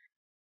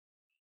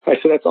 Right,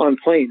 so that's on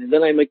plane. And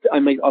then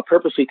I'll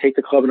purposely take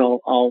the club and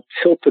I'll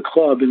tilt the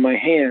club in my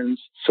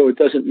hands so it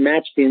doesn't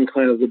match the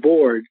incline of the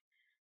board,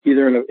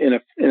 either in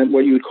a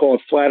what you would call a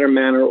flatter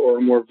manner or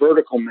a more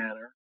vertical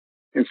manner,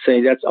 and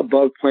say that's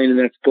above plane and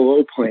that's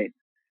below plane.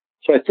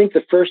 So I think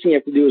the first thing you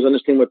have to do is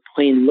understand what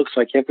plane looks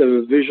like. You have to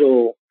have a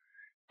visual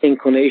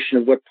inclination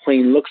of what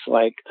plane looks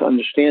like to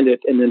understand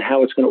it, and then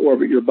how it's going to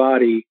orbit your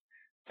body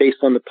based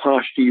on the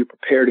posture you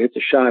prepare to hit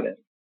the shot in.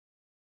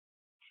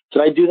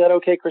 Did I do that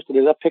okay, Krista?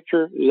 Is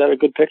that a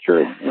good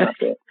picture?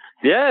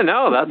 Yeah,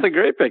 no, that's a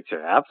great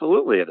picture.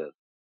 Absolutely it is.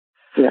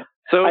 Yeah.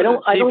 So,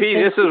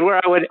 this is where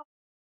I would...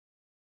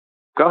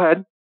 Go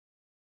ahead.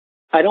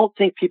 I don't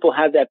think people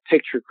have that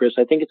picture, Chris.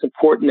 I think it's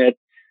important that,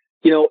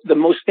 the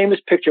most famous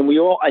picture, and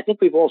I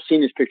think we've all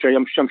seen this picture.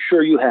 I'm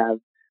sure you have.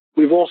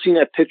 We've all seen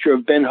that picture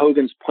of Ben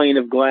Hogan's plane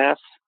of glass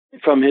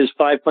from his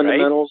 5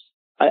 fundamentals.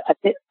 Right. I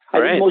think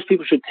most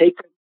people should take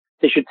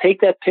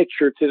that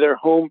picture to their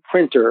home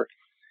printer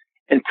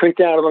and print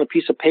it out on a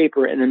piece of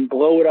paper and then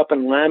blow it up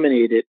and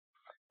laminate it.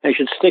 And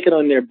should stick it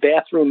on their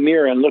bathroom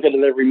mirror and look at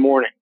it every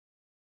morning.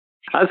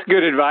 That's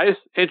good advice.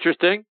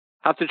 Interesting.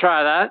 I'll have to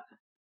try that.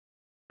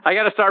 I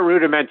got to start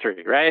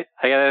rudimentary, right?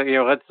 I got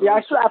to,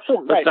 let's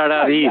start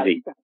out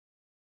easy.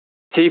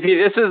 TP,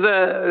 this is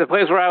the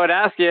place where I would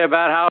ask you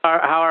about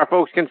how our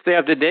folks can stay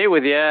up to date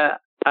with you.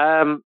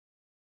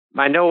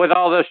 I know with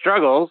all those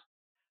struggles,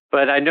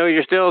 but I know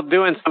you're still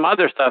doing some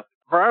other stuff.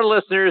 For our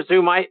listeners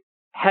who might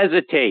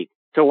hesitate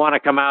to want to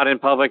come out in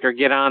public or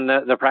get on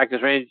the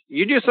practice range,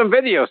 you do some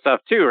video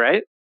stuff too,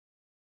 right?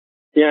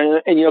 Yeah,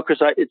 and Chris,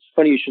 it's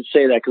funny you should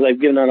say that because I've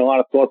given that a lot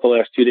of thought the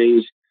last 2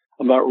 days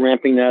about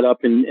ramping that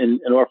up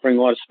and offering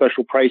a lot of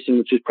special pricing,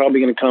 which is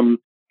probably going to come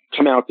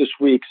come out this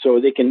week, so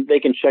they can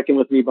check in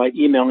with me by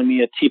emailing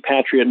me at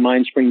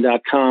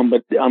tpatri@mindspring.com.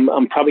 But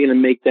I'm probably going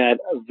to make that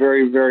a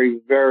very, very,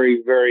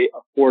 very, very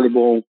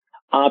affordable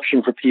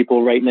option for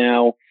people right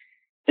now,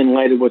 in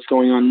light of what's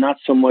going on. Not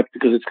so much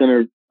because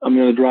I'm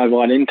going to drive a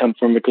lot of income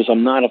from it, because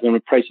I'm going to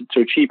price it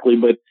so cheaply,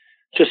 but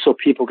just so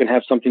people can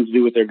have something to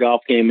do with their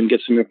golf game and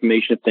get some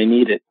information if they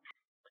need it.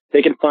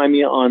 They can find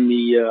me on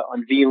the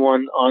on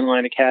V1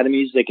 online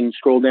academies. They can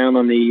scroll down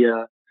on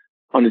the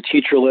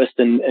teacher list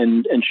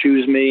and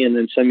choose me, and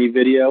then send me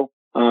video.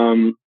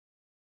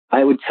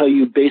 I would tell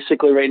you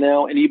basically right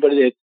now,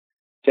 anybody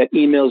that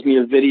emails me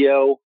a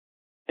video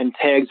and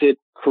tags it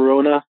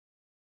Corona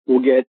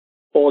will get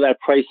all that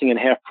pricing at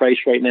half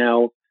price right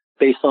now,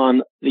 based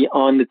on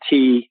the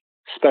tee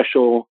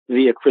special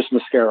via Chris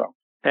Mascaro.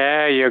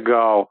 There you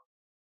go.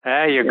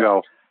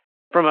 Go.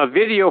 From a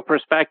video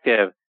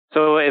perspective,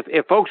 so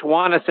if folks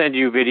want to send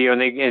you video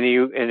and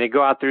they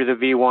go out through the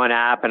V1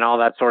 app and all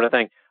that sort of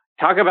thing,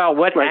 talk about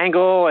what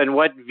angle and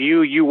what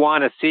view you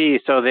want to see,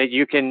 so that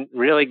you can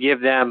really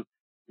give them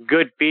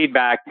good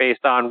feedback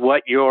based on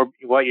what you're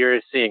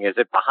seeing. Is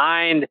it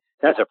behind?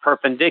 Is it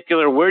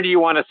perpendicular? Where do you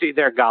want to see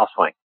their golf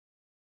swing?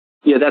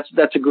 Yeah,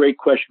 that's a great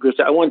question, Chris.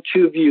 I want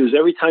two views.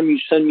 Every time you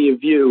send me a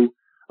view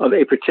of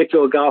a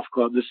particular golf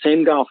club, the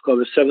same golf club,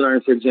 a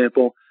 7-iron, for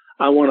example,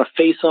 I want a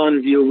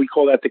face-on view. We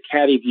call that the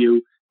caddy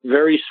view.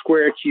 Very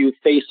square to you,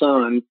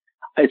 face-on.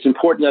 It's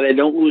important that I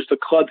don't lose the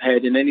club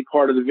head in any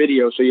part of the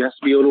video, so you have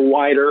to be a little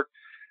wider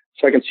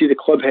so I can see the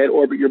club head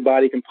orbit your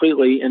body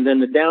completely. And then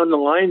the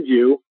down-the-line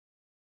view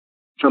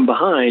from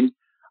behind,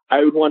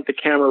 I would want the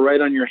camera right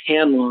on your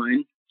hand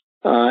line.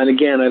 And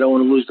again, I don't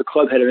want to lose the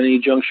club head at any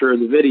juncture of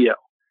the video.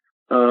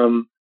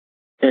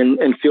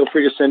 And feel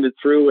free to send it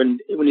through. And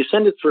when you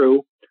send it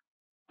through,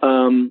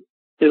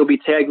 it'll be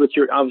tagged with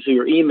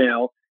your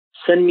email.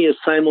 Send me a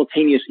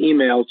simultaneous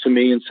email to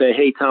me and say,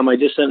 hey, Tom, I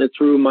just sent it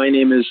through. My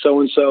name is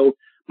so-and-so.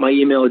 My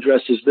email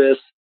address is this.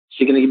 So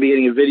you're going to be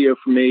getting a video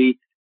from me.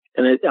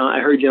 And I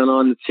heard you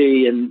on the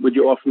tee, and would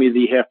you offer me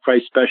the half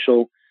price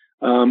special?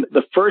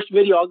 The first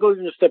video, I'll go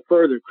even a step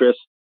further, Chris.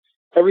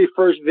 Every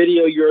first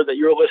video that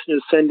your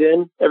listeners send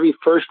in, every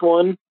first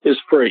one is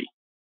free.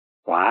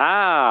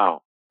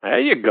 Wow. There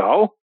you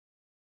go.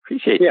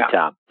 Appreciate you,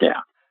 Tom.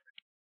 Yeah.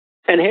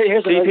 And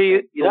here's another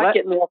thing. You're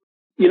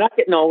not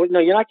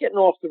getting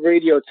off the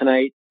radio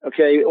tonight,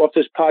 okay, off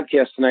this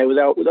podcast tonight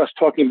with us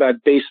talking about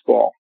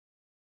baseball,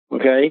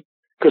 okay?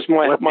 Because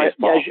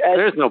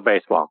there's no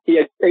baseball.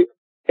 Yeah,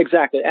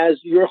 exactly. As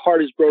your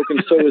heart is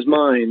broken, so is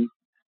mine.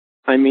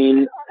 I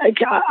mean, I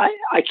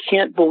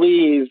can't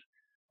believe,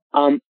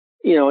 now I'm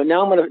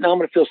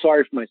gonna feel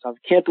sorry for myself.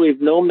 I can't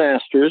believe no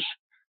Masters.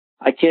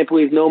 I can't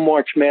believe no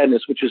March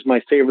Madness, which is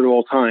my favorite of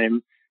all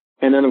time.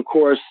 And then, of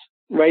course,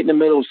 right in the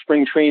middle of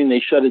spring training, they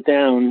shut it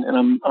down,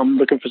 and I'm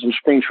looking for some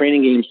spring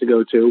training games to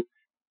go to,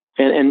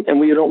 and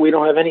we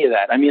don't have any of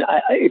that. I mean,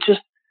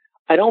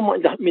 I don't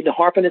want to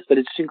harp on this, but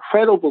it's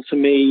incredible to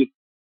me.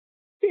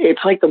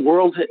 It's like the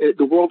world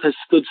has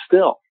stood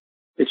still.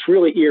 It's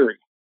really eerie.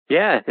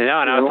 Yeah, and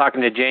I was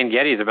talking to Jane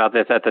Geddes about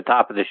this at the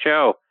top of the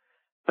show,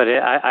 but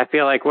I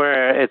feel like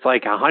it's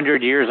like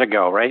 100 years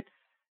ago, right?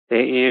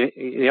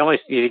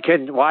 You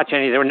couldn't watch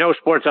there were no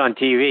sports on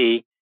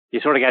TV. You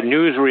sort of got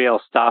newsreel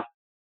stuff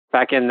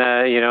back in the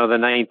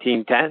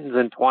 1910s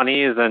and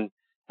 20s,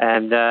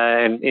 and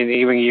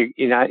even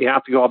you don't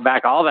have to go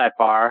back all that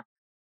far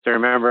to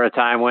remember a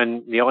time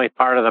when the only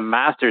part of the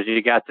Masters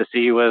you got to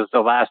see was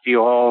the last few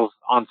holes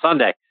on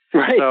Sunday.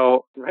 Right.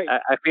 So right.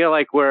 I feel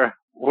like we're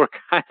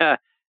kind of,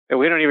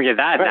 we don't even get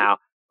that now,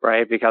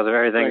 right? Because of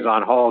everything's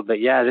on hold. But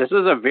yeah, this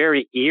is a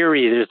very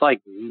eerie. There's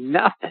like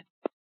nothing.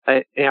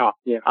 On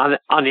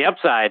the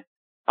upside,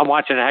 I'm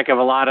watching a heck of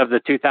a lot of the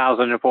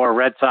 2004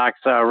 Red Sox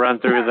run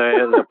through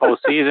the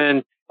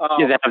postseason.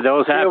 You have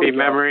those happy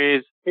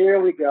memories. Here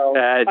we go.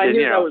 I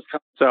knew that was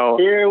coming. So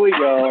here we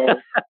go.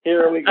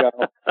 Here we go.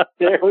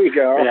 There we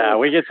go. Yeah,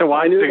 we get to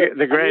watch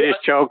the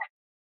greatest choke.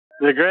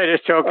 The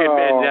greatest choke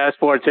in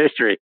sports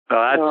history. So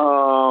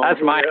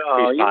that's my happy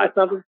spot. You know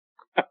something?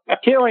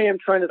 Here I am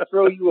trying to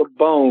throw you a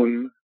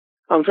bone.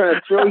 I'm trying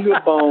to throw you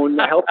a bone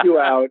to help you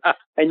out,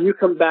 and you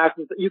come back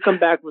with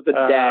a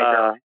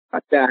dagger.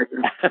 A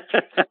dagger.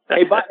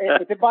 Hey, by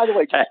the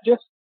way,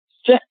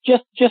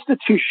 just to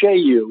touche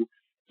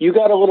you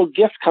got a little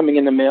gift coming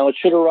in the mail. It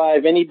should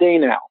arrive any day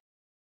now.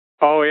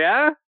 Oh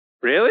yeah,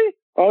 really?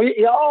 Oh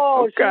yeah.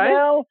 Oh, okay.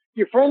 Now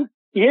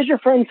here's your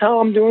friend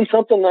Tom doing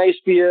something nice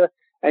for you,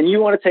 and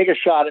you want to take a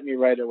shot at me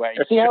right away.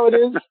 See how it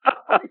is?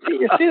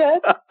 You see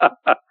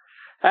that?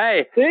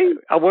 Hey, see?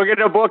 We're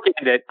gonna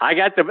bookend it. I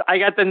got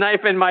the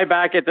knife in my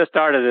back at the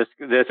start of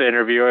this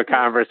interview, a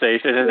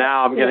conversation, and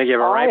now I'm gonna give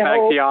it right back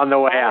to you on the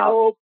way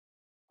out.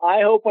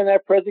 I hope when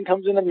that present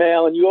comes in the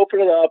mail and you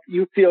open it up,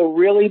 you feel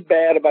really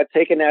bad about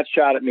taking that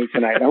shot at me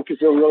tonight. I hope you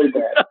feel really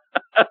bad.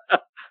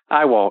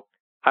 I won't.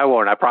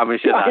 I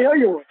promise you that. I know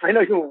you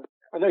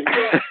won't.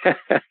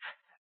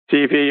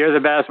 TP, you're the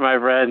best, my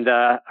friend.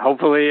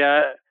 Hopefully,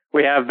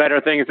 we have better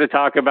things to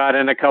talk about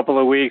in a couple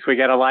of weeks. We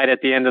got a light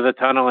at the end of the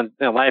tunnel, and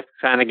life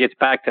kind of gets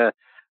back to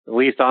at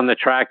least on the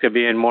track to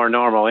being more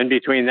normal. In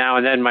between now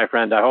and then, my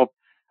friend, I hope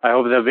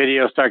the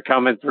videos start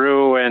coming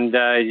through and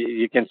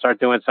you can start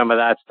doing some of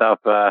that stuff.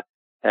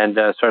 And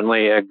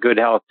certainly good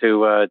health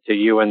to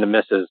you and the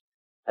missus.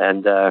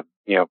 And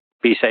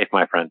be safe,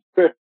 my friend.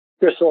 Chris,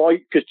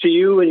 because to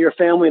you and your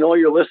family and all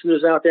your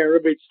listeners out there,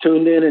 everybody's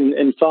tuned in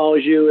and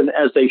follows you, and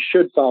as they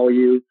should follow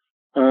you.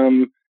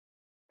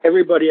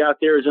 Everybody out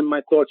there is in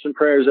my thoughts and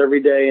prayers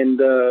every day, and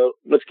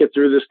let's get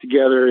through this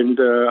together. And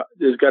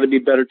there's got to be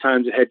better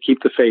times ahead.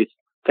 Keep the faith.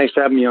 Thanks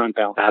for having me on,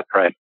 pal. That's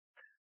right.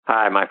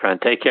 Hi, my friend.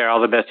 Take care.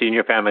 All the best to you and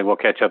your family. We'll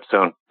catch up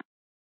soon.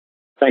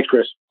 Thanks,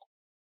 Chris.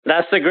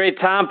 That's the great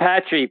Tom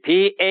Patri,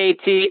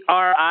 Patri,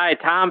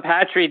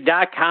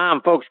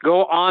 tompatri.com. Folks,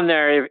 go on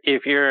there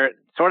if you're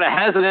sort of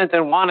hesitant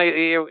and want to,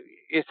 you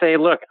say,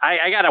 look,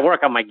 I got to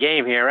work on my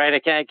game here, right?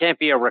 I can't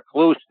be a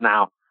recluse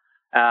now.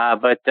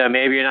 But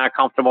maybe you're not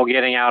comfortable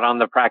getting out on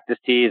the practice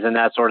tees and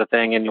that sort of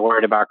thing, and you're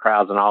worried about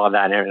crowds and all of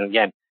that. And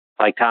again,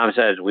 like Tom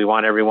says, we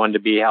want everyone to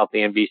be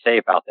healthy and be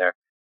safe out there.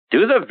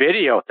 Do the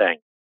video thing.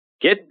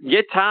 Get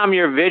Tom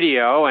your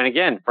video, and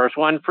again, first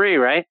one free,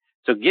 right?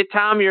 So get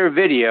Tom your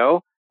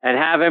video and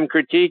have him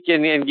critique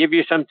and give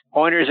you some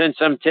pointers and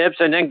some tips,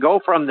 and then go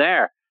from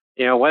there.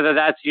 Whether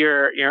that's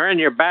you're in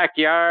your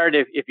backyard,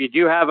 if you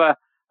do have a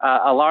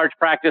large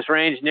practice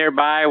range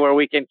nearby where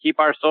we can keep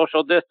our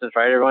social distance,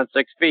 right? Everyone's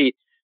 6 feet,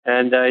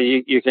 and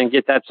you can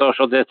get that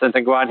social distance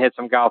and go out and hit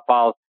some golf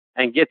balls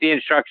and get the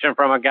instruction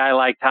from a guy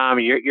like Tom.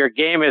 Your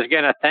game is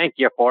going to thank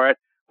you for it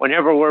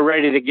whenever we're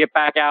ready to get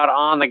back out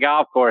on the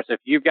golf course.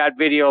 If you've got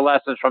video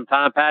lessons from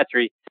Tom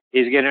Patri,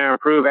 he's going to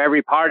improve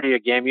every part of your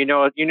game. You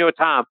know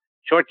Tom,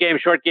 short game,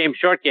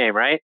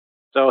 right?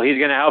 So he's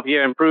going to help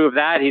you improve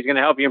that. He's going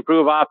to help you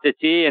improve off the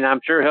tee, and I'm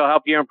sure he'll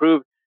help you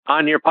improve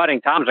on your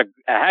putting. Tom's a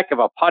heck of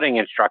a putting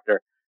instructor.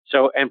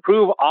 So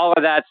improve all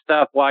of that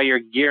stuff while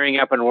you're gearing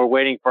up and we're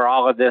waiting for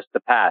all of this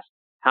to pass.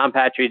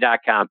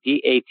 TomPatri.com,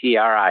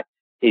 Patri.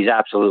 He's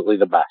absolutely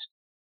the best.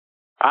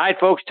 All right,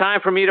 folks,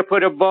 time for me to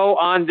put a bow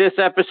on this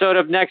episode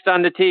of Next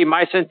on the Tee.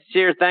 My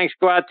sincere thanks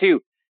go out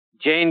to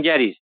Jane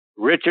Geddes,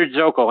 Richard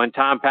Zokol, and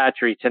Tom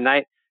Patri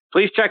tonight.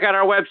 Please check out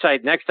our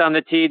website,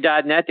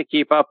 nextonthetee.net, to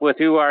keep up with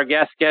who our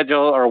guest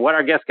schedule or what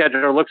our guest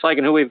schedule looks like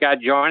and who we've got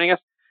joining us.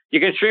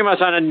 You can stream us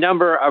on a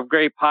number of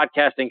great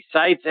podcasting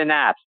sites and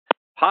apps.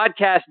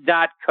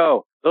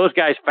 Podcast.co. Those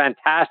guys,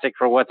 fantastic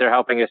for what they're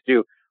helping us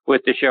do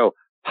with the show.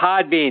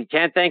 Podbean.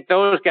 Can't thank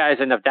those guys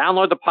enough.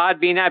 Download the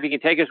Podbean app. You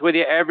can take us with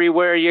you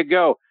everywhere you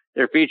go.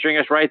 They're featuring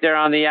us right there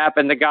on the app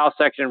in the golf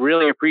section.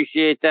 Really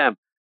appreciate them.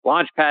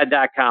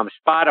 Launchpad.com,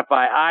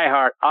 Spotify,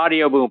 iHeart,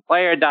 Audioboom,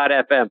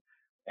 Player.fm.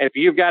 If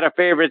you've got a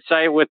favorite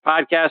site with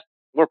podcasts,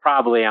 we're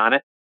probably on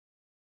it.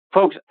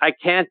 Folks, I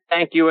can't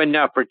thank you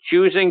enough for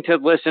choosing to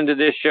listen to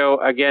this show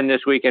again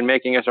this week and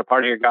making us a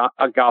part of your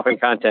golfing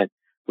content.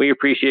 We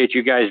appreciate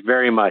you guys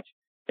very much.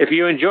 If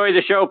you enjoy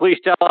the show, please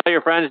tell all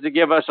your friends to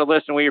give us a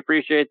listen. We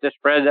appreciate the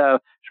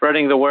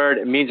spreading the word.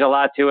 It means a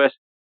lot to us.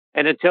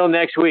 And until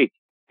next week,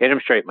 hit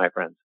 'em straight, my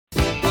friends.